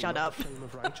him to shut up. Flame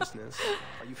of righteousness.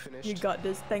 Are you finished? You got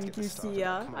this, thank you,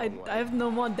 Sia. I have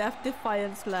no more Death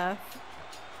Defiance left.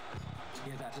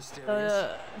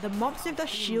 The mobs with the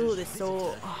shield is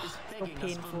so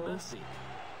painful.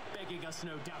 Begging us,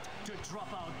 no doubt, to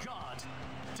drop our guard.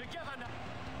 Together now.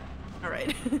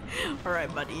 Alright.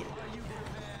 Alright, buddy.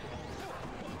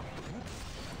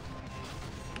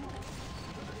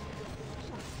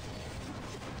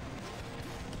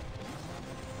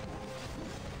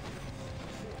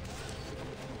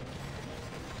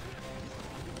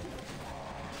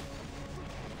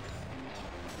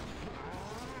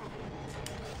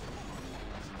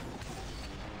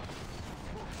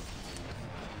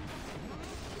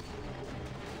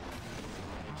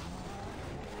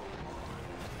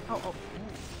 Oh.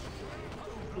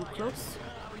 Too close.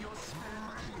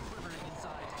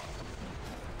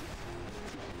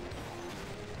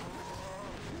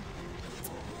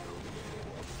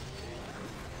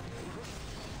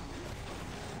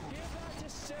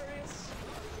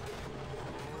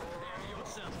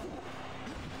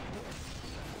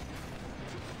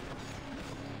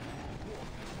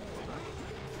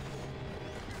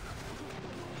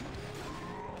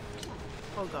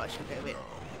 Oh gosh, okay, wait.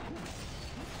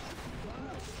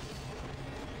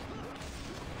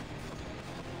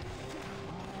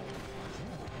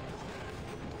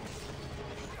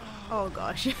 Oh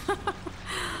gosh.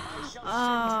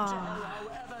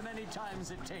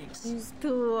 These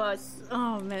two are...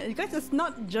 Oh man, you guys, it's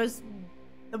not just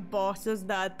the bosses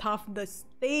that are tough. The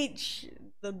stage,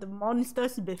 the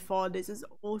monsters before this is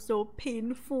also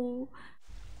painful.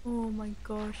 Oh my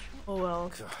gosh. Oh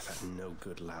well. God, that no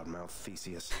good loudmouth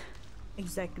Theseus.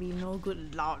 Exactly, no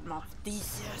good loudmouth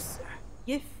Theseus.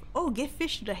 Give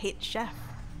Fish the head chef.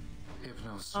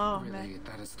 Hypnos, really, man.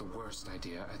 that is the worst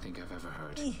idea I think I've ever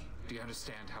heard. Do you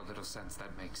understand how little sense that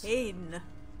makes? Pain,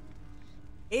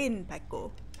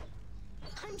 Peko.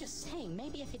 I'm just saying,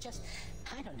 maybe if you just,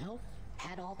 I don't know,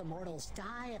 had all the mortals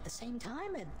die at the same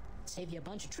time, it'd save you a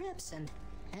bunch of trips, and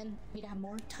we'd have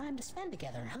more time to spend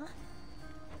together, huh?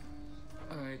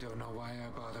 I don't know why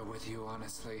I bother with you,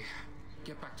 honestly.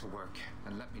 Get back to work,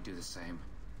 and let me do the same.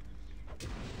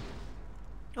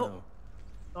 Oh.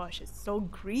 Gosh, it's so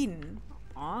green.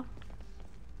 Aw.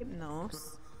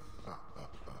 Hypnos.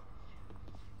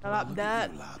 Shut up,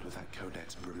 Dad. Lad, with that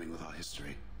codex brimming with our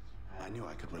history. I knew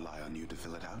I could rely on you to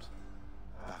fill it out.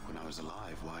 Back when I was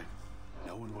alive, why,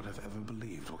 no one would have ever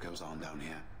believed what goes on down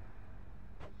here.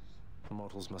 The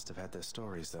mortals must have had their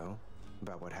stories, though,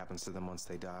 about what happens to them once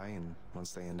they die and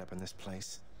once they end up in this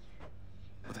place.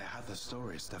 But they had their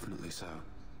stories, definitely so.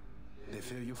 They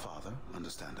fear your father,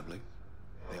 understandably.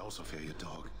 They also fear your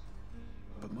dog.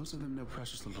 But most of them know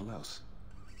precious little else.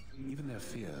 Even their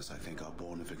fears, I think, are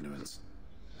born of ignorance,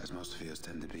 as most fears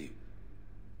tend to be.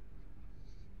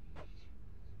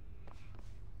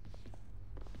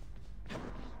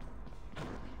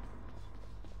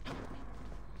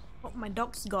 Oh, my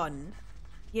dog's gone.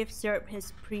 Give Zerp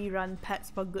his pre-run pets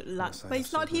for good luck. Yes, but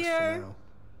he's not Simples for here. now.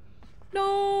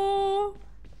 No!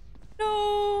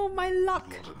 No, my luck.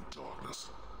 Blood and darkness,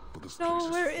 but this No,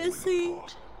 place where is is falling he?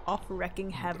 apart. Off wrecking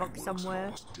havoc Nobody works an somewhere.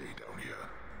 honest day down here.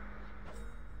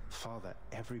 Father,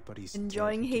 everybody's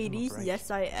Enjoying dead. You give him a Hades? break. Yes,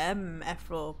 I am,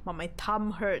 Afro. But my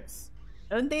thumb hurts.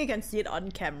 I don't think you can see it on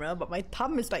camera, but my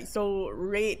thumb is like so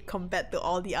red compared to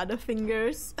all the other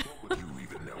fingers. What would you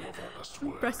even know of honest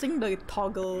work? Pressing the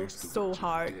toggle so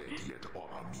hard. Dead, yet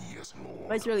honor me as Lord.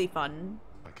 But it's really fun.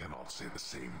 I cannot say the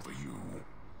same for you.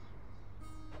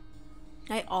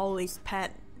 I always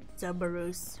pet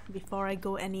Cerberus before I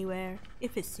go anywhere,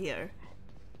 if it's here.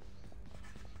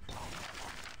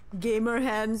 Gamer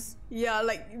hands. Yeah,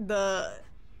 like the...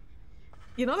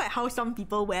 You know like how some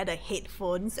people wear the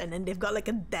headphones and then they've got like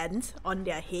a dent on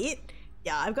their head?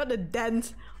 Yeah, I've got a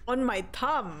dent on my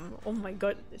thumb. Oh my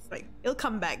god, it's like, it'll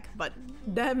come back, but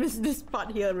damn, is this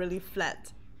part here really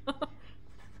flat.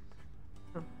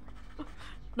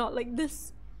 Not like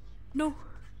this. No.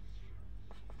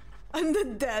 And the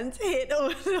dent hit.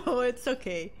 Oh no, it's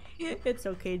okay. It's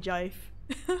okay, Jive.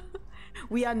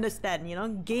 We understand, you know?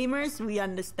 Gamers, we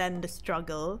understand the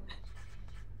struggle.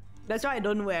 That's why I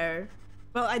don't wear...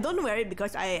 Well, I don't wear it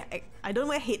because I don't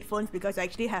wear headphones because I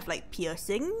actually have like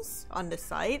piercings on the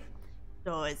side.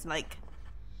 So it's like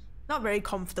not very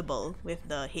comfortable with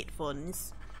the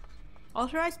headphones.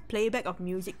 Authorized playback of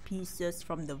music pieces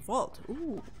from the vault.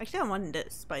 Ooh, actually I want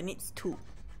this, but it needs 2.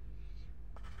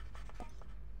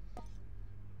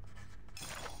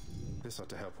 This ought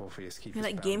to help Orpheus keep You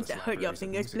his like games that boundless hurt your libraries of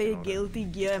fingers, music play in order. Guilty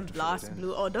Gear and It's time to fill it Blast in.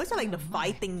 Blue. Oh, those are like the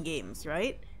fighting games,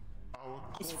 right?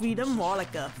 Is Freedom War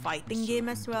like a fighting game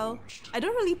as well? I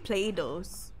don't really play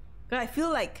those. Cause I feel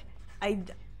like I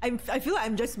feel like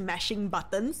I'm just mashing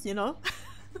buttons, you know?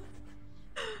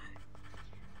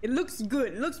 It looks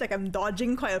good. It looks like I'm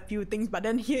dodging quite a few things, but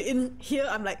then here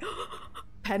I'm like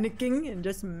panicking and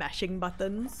just mashing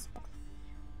buttons.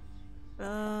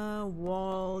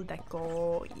 Wall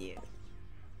decor, yeah.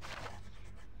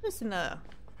 Just in a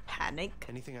panic.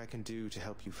 Anything I can do to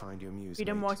help you find your muse,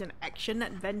 Freedom mate? Wars an action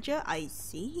adventure? I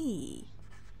see.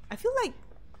 I feel like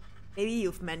maybe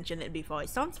you've mentioned it before. It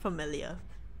sounds familiar.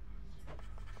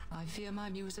 I fear my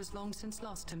muse is long since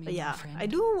lost to me, But yeah, my friend. I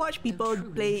do watch people Though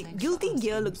truly play. thanks Guilty for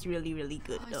Gear asking. looks really, really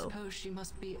good I though. suppose she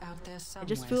must be out there I somewhere,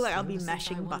 just feel like I'll be since I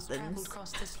mashing once buttons traveled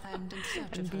across this land in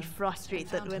search and of be her frustrated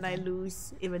found when her I there.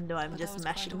 lose, even though I'm But that just was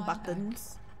quite a mashing while back.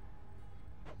 buttons.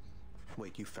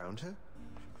 Wait, you found her?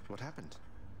 What happened?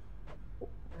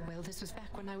 Well, this was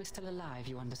back when I was still alive,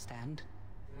 you understand.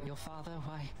 Your father,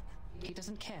 why, he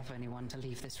doesn't care for anyone to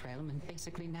leave this realm, and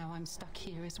basically now I'm stuck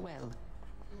here as well.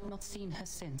 Not seen her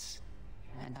since,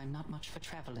 and I'm not much for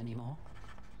travel anymore.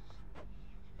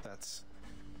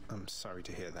 I'm sorry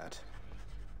to hear that.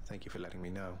 Thank you for letting me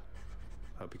know.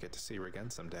 Hope you get to see her again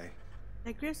someday.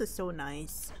 Zagreus is so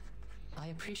nice. I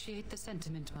appreciate the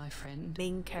sentiment, my friend.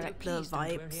 Main Though character please don't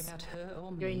worry vibes. about her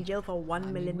or You're in me. jail for 1 I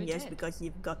mean, million we're years dead. because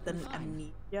you've gotten We're fine.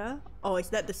 amnesia. Oh, is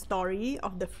that the story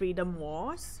of the Freedom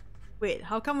Wars? Wait,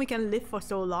 how come we can live for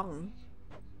so long?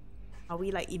 Are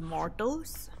we like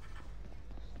immortals?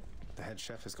 The head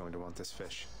chef is going to want this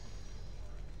fish.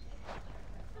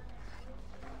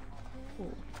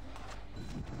 Ooh.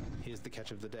 Here's the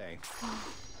catch of the day.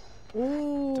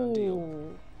 Ooh. Done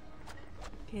deal.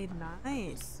 Okay,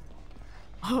 nice.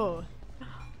 Oh,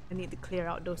 I need to clear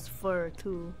out those fur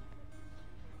too.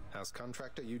 House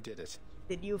contractor, you did it.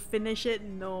 Did you finish it?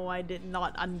 No, I did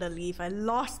not, Underleaf. I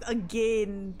lost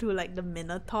again to like the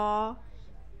Minotaur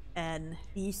and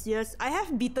Theseus. I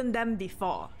have beaten them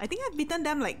before. I think I've beaten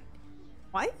them like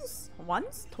twice?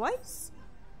 Once? Twice?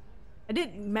 I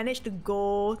did manage to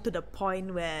go to the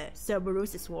point where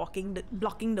Cerberus is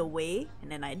blocking the way,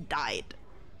 and then I died.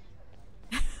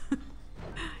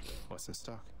 What's in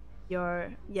stock?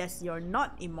 You're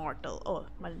not immortal. Oh,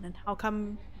 but then how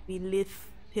come we live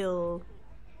till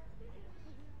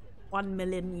 1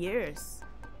 million years?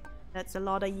 That's a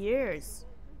lot of years.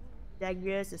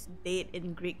 Zagreus is dead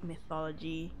in Greek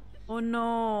mythology. Oh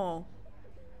no.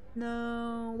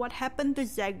 No. What happened to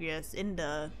Zagreus in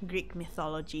the Greek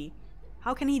mythology?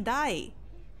 How can he die?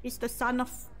 He's the son of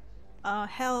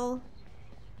hell.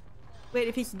 Wait,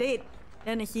 if he's dead,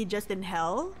 then is he just in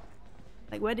hell?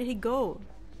 Like, where did he go?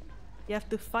 You have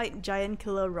to fight giant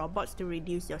killer robots to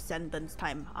reduce your sentence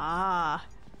time. Ah.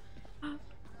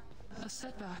 A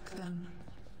setback, then.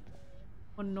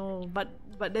 Oh no, but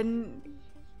then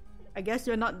I guess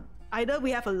you're not, either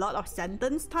we have a lot of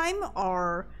sentence time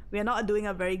or we are not doing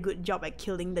a very good job at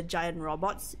killing the giant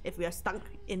robots if we are stuck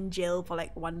in jail for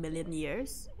like 1 million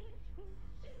years.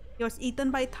 He was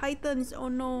eaten by titans. Oh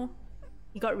no.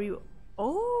 He got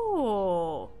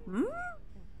Oh.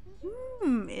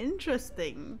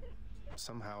 Interesting.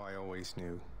 Somehow I always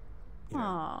knew,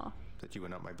 Aww. that you were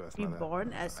not my birth mother.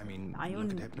 Reborn as I mean, look at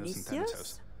Hypnos and Dionysius?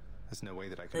 Thanatos. There's no way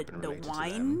that I could have been The related to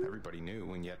wine? them. Everybody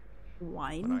knew, and yet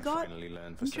Wine when I god? finally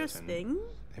learned for Interesting. certain,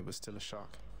 it was still a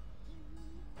shock.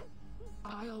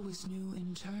 I always knew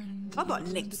in turn. How about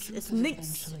that you'd learn the Nyx? truth Is of it Nyx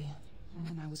eventually,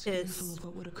 and I was is fearful of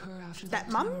what would occur after that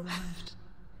that time mom? arrived.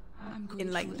 I'm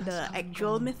In like grateful it the has come and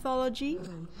actual gone. mythology?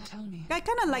 Although, tell me, I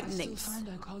kinda like I still Nyx. find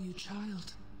I call you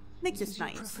child. Nyx is your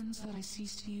nice. preference that I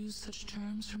cease to use such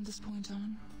terms from this point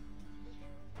on?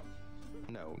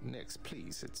 No, Nyx,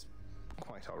 please, it's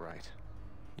quite alright.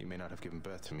 You may not have given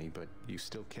birth to me, but you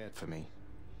still cared for me.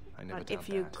 I never But doubt if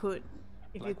you that. could,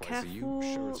 if you're Likewise, are careful, you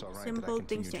sure it's all right that I simple continue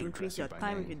things to to increase address you your by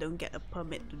time name? if you don't get a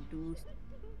permit to do.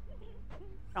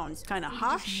 Sounds kind of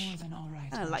harsh,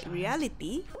 kind of like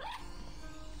reality.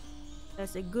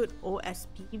 There's a good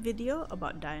OSP video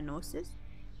about Dionysus.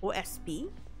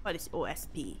 OSP? What is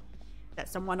OSP?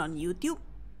 That's someone on YouTube?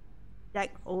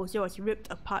 Zack also was ripped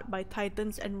apart by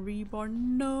Titans and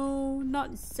reborn. No,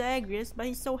 not Zagreus, but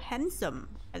he's so handsome.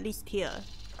 At least here.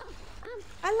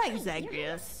 I like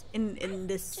Zagreus in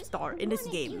this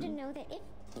game.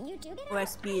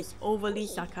 OSP is overly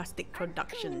sarcastic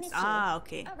productions. Ah,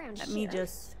 okay. Let me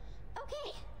just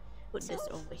put this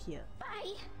over here.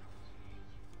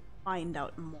 Find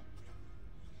out more.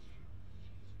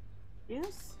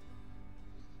 Yes.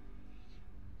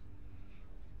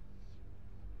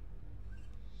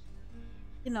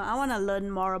 You know, I want to learn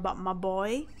more about my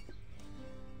boy.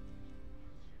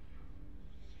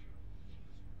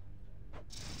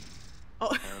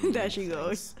 Oh, there she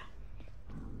goes.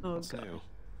 Oh god.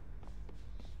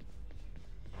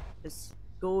 Just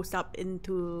goes up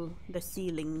into the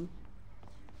ceiling.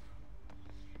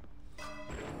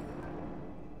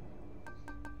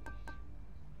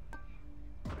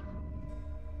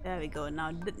 There we go.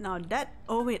 Now that.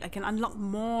 Oh wait, I can unlock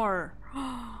more.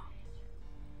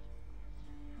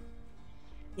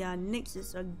 Yeah, Nyx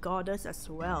is a goddess as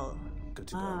well. Good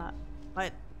to go.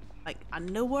 But like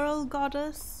underworld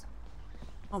goddess.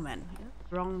 Oh man,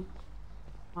 wrong.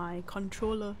 My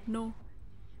controller. No.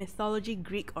 Mythology,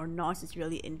 Greek or Norse is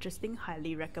really interesting.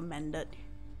 Highly recommended.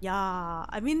 Yeah,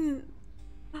 I mean,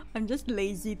 I'm just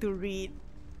lazy to read.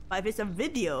 But if it's a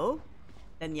video,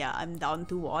 then yeah, I'm down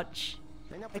to watch.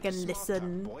 I can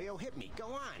listen.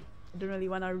 I don't really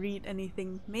want to read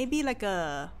anything. Maybe like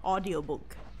a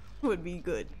audiobook would be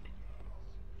good.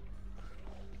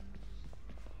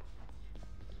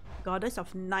 Goddess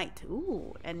of Night.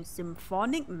 Ooh, and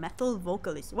symphonic metal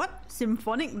vocalist. What?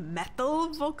 Symphonic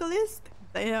metal vocalist?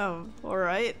 Damn.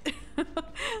 Alright.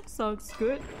 Sounds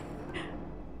good.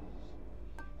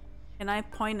 Can I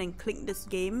point and click this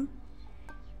game?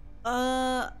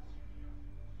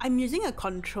 I'm using a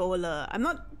controller. I'm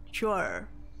not sure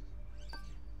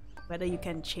whether you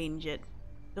can change it.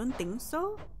 Don't think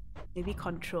so. Maybe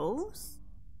controls?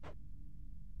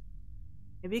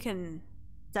 Maybe you can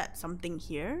set something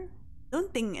here.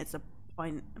 Don't think it's a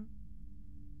point.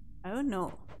 I don't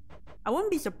know. I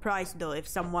won't be surprised though if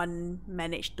someone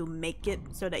managed to make it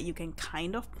so that you can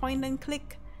kind of point and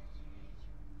click.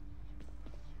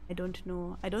 I don't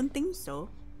know. I don't think so.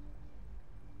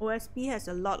 OSP has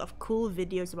a lot of cool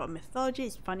videos about mythology.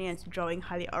 It's funny and it's drawing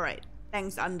highly. Alright,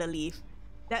 thanks Underleaf.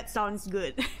 That sounds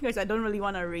good because I don't really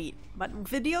want to read. But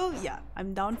video, yeah,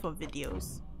 I'm down for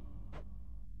videos.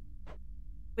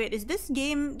 Wait, is this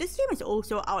game is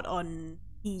also out on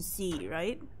PC,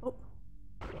 right? Oh.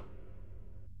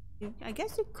 I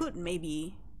guess it could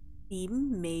maybe.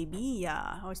 Steam, maybe,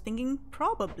 yeah. I was thinking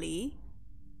probably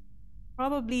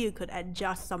you could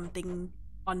adjust something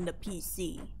on the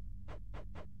PC.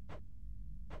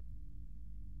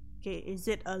 Okay, is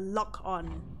it a lock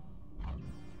on?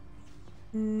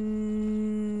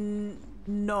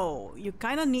 No, you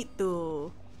kind of need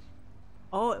to.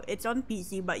 Oh, it's on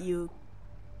PC, but you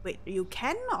wait. You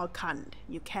can or can't?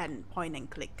 You can point and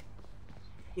click.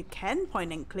 You can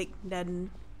point and click. Then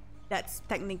that's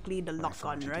technically the lock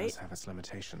on, right? Does have its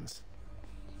limitations.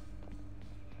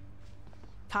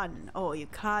 Can. Oh, you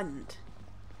can't.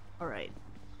 All right.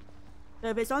 So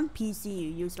if it's on PC, you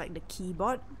use like the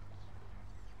keyboard.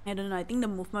 I don't know. I think the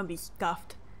movement will be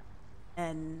scuffed,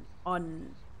 and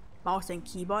on mouse and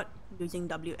keyboard using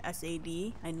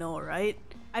WSAD. I know, right?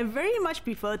 I very much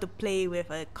prefer to play with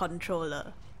a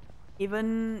controller.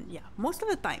 Even yeah, most of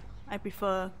the time I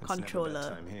prefer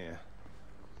controller. Time here.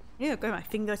 Yeah, because my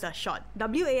fingers are short.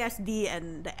 WASD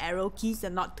and the arrow keys are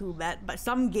not too bad, but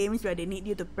some games where they need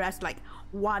you to press like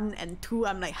 1 and 2,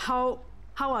 I'm like, how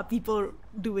are people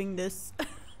doing this?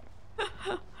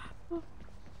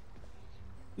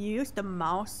 You use the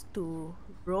mouse to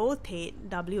rotate,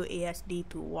 WASD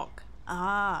to walk.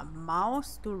 Ah,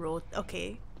 mouse to rotate.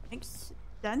 Okay, makes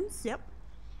sense. Yep.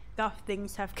 Tough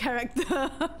things have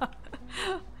character.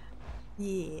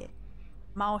 Yeah.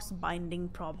 Mouse binding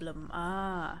problem.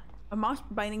 Ah, a mouse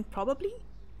binding probably?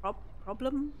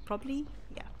 Probably?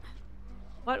 Yeah.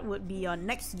 What would be your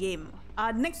next game?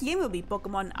 Next game will be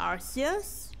Pokemon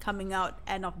Arceus, coming out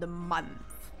end of the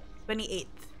month. 28th,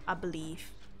 I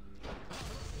believe.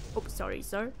 Oops, sorry,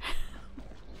 sir.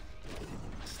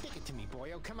 Stick it to me,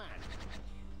 boyo, come on.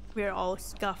 We're all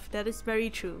scuffed. That is very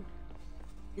true.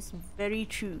 It's very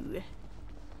true.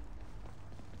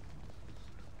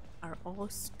 Are all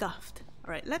scuffed.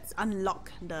 Alright, let's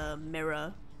unlock the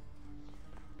mirror.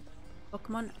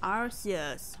 Pokemon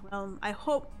Arceus. Well, I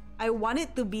hope I want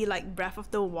it to be like Breath of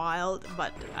the Wild,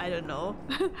 but I don't know.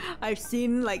 I've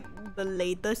seen like the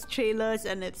latest trailers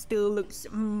and it still looks,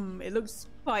 it looks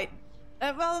quite,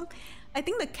 well, I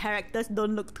think the characters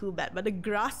don't look too bad, but the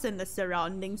grass and the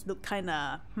surroundings look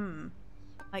kinda,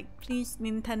 like please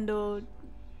Nintendo,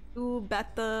 do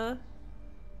better.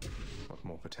 What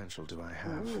more potential do I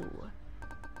have? Ooh.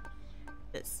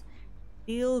 This.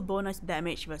 Deal bonus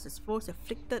damage versus foes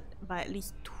afflicted by at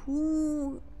least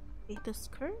 2 status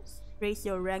curse. Raise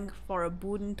your rank for a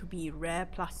boon to be rare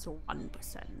plus 1%.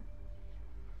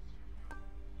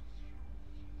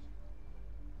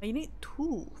 You need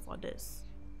 2 for this.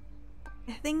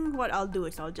 I think what I'll do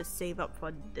is I'll just save up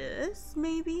for this,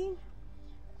 maybe?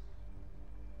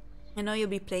 I know you'll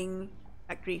be playing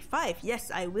Factory 5. Yes,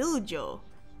 I will, Joe.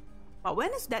 But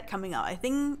when is that coming out? I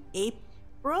think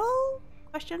April?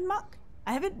 Question mark?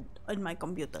 I have it on my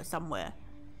computer somewhere.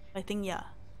 I think, yeah.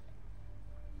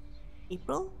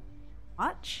 April?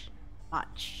 March?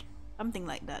 March. Something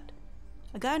like that.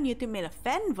 A guy on YouTube made a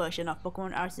fan version of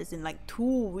Pokemon Arceus in like 2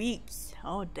 weeks.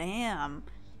 Oh, damn.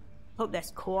 Hope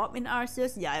there's co-op in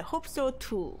Arceus. Yeah, I hope so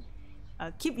too.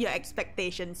 Keep your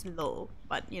expectations low.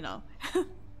 But, you know.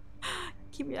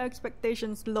 Keep your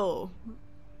expectations low.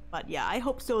 But yeah, I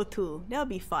hope so too. That'll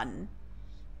be fun.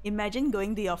 Imagine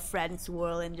going to your friend's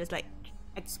world and just like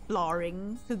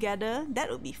exploring together.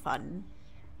 That would be fun.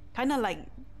 Kind of like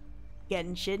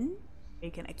Genshin.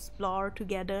 You can explore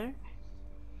together.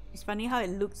 It's funny how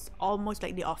it looks almost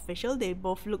like the official. They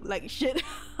both look like shit.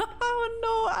 Oh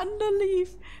no, Underleaf.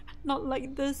 Not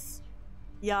like this.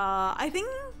 Yeah, I think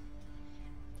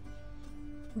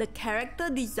the character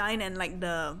design and like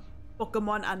the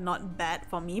Pokemon are not bad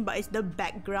for me, but it's the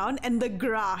background and the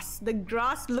grass. The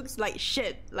grass looks like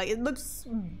shit. Like, it looks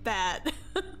bad.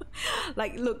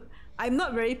 Like, look, I'm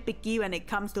not very picky when it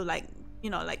comes to like, you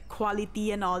know, like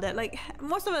quality and all that. Like,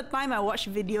 most of the time I watch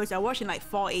videos, I watch in like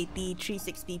 480,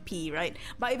 360p, right?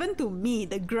 But even to me,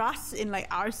 the grass in like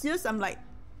Arceus, I'm like,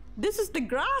 this is the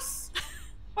grass?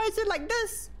 Why is it like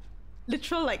this?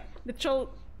 Literal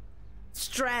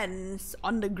strands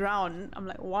on the ground. I'm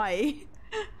like, why?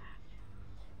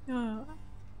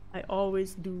 I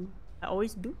always do.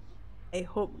 I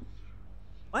hope.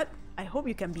 What? I hope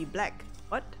you can be black.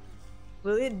 What?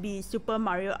 Will it be Super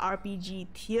Mario RPG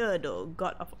tier though?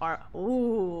 God of Art.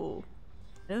 Oh,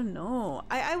 I don't know.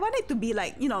 I want it to be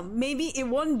like, you know, maybe it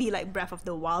won't be like Breath of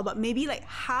the Wild, but maybe like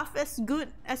half as good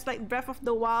as like Breath of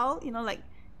the Wild. You know, like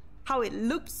how it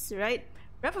looks, right?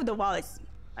 Breath of the Wild is.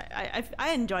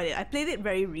 I enjoyed it. I played it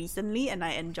very recently and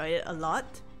I enjoyed it a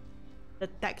lot. The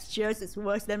textures is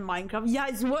worse than Minecraft. Yeah,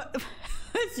 it's worse.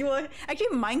 It's worse.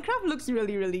 Actually, Minecraft looks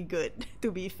really, really good, to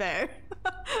be fair.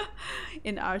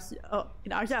 in Arceus,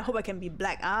 I hope I can be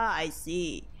black. Ah, I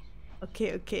see.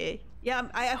 Okay. Yeah,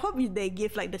 I hope they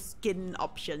give like the skin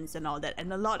options and all that,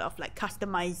 and a lot of like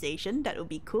customization. That would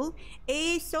be cool.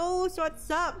 Hey, Souls, what's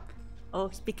up?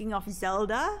 Oh, speaking of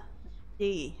Zelda,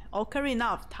 see,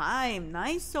 Ocarina of Time.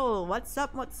 Nice, Soul. What's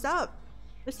up?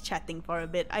 Just chatting for a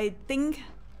bit. I think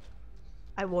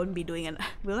I won't be doing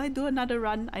will I do another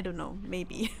run? I don't know,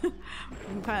 maybe.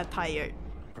 I'm kind of tired.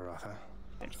 Baratha.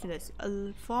 Let's see this.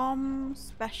 Form,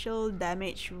 special,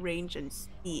 damage, range, and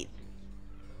speed.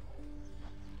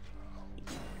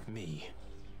 Me.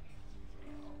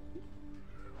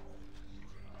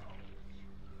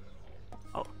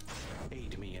 Oh.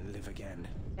 Aid me and live again.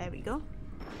 There we go.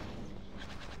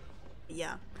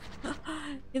 Yeah.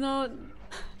 You know,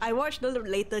 I watched the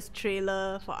latest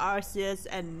trailer for Arceus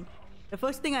and the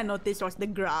first thing I noticed was the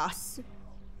grass.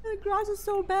 The grass is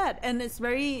so bad and it's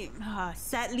very,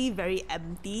 sadly, very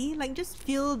empty. Like, just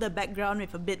fill the background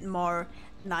with a bit more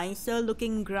nicer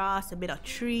looking grass, a bit of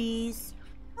trees.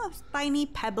 Tiny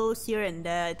pebbles here and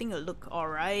there. I think it'll look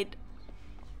alright.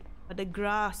 But the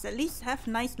grass, at least have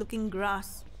nice looking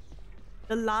grass.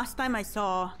 The last time I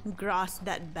saw grass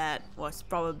that bad was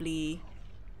probably...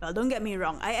 Well, don't get me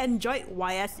wrong. I enjoyed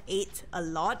YS8 a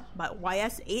lot, but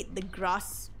YS8, the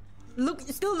grass...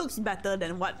 still looks better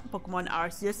than what Pokemon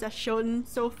Arceus has shown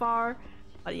so far.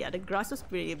 But yeah, the grass was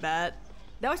pretty bad.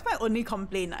 That was my only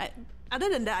complaint. Other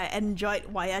than that, I enjoyed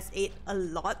YS8 a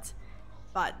lot.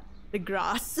 But the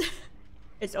grass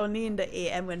is only in the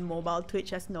AM when mobile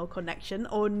Twitch has no connection.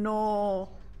 Oh no.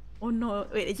 Oh no.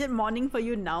 Wait, is it morning for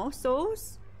you now,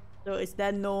 Souls? So is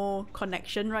there no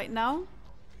connection right now?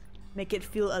 Make it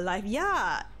feel alive.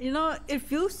 Yeah, you know, it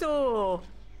feels so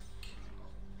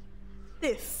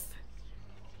stiff.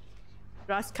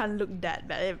 Grass can't look that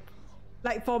bad.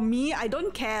 Like for me, I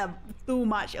don't care too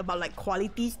much about like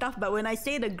quality stuff, but when I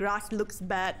say the grass looks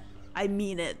bad, I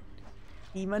mean it.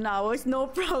 Demon hours, no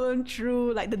problem.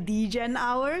 True. Like the degen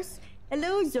hours,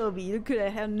 Hello, Zobi. You could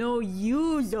have no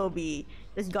you, Zobi.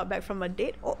 Just got back from a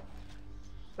date. Oh,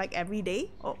 like every day?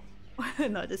 Oh,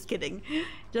 no, just kidding.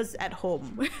 Just at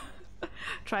home.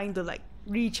 Trying to like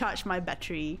recharge my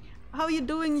battery. How you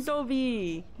doing,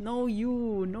 Zobi? No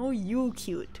you,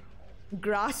 cute.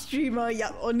 Grass streamer,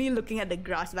 yeah, only looking at the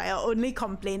grass. Like, I only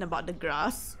complain about the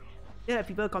grass. There are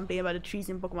people complain about the trees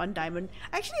in Pokemon Diamond.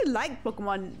 I actually like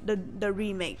Pokemon, the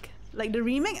remake. Like, the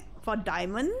remake for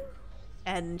Diamond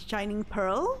and Shining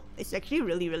Pearl is actually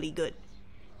really, really good.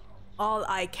 All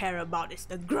I care about is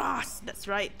the grass. That's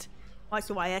right. What's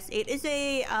YS8? It's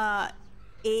a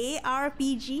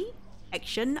ARPG,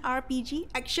 action RPG,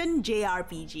 action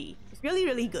JRPG. It's really,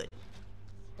 really good.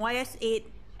 YS8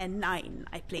 and 9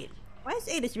 I played.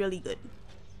 YS8 is really good.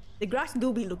 The grass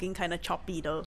do be looking kind of choppy though.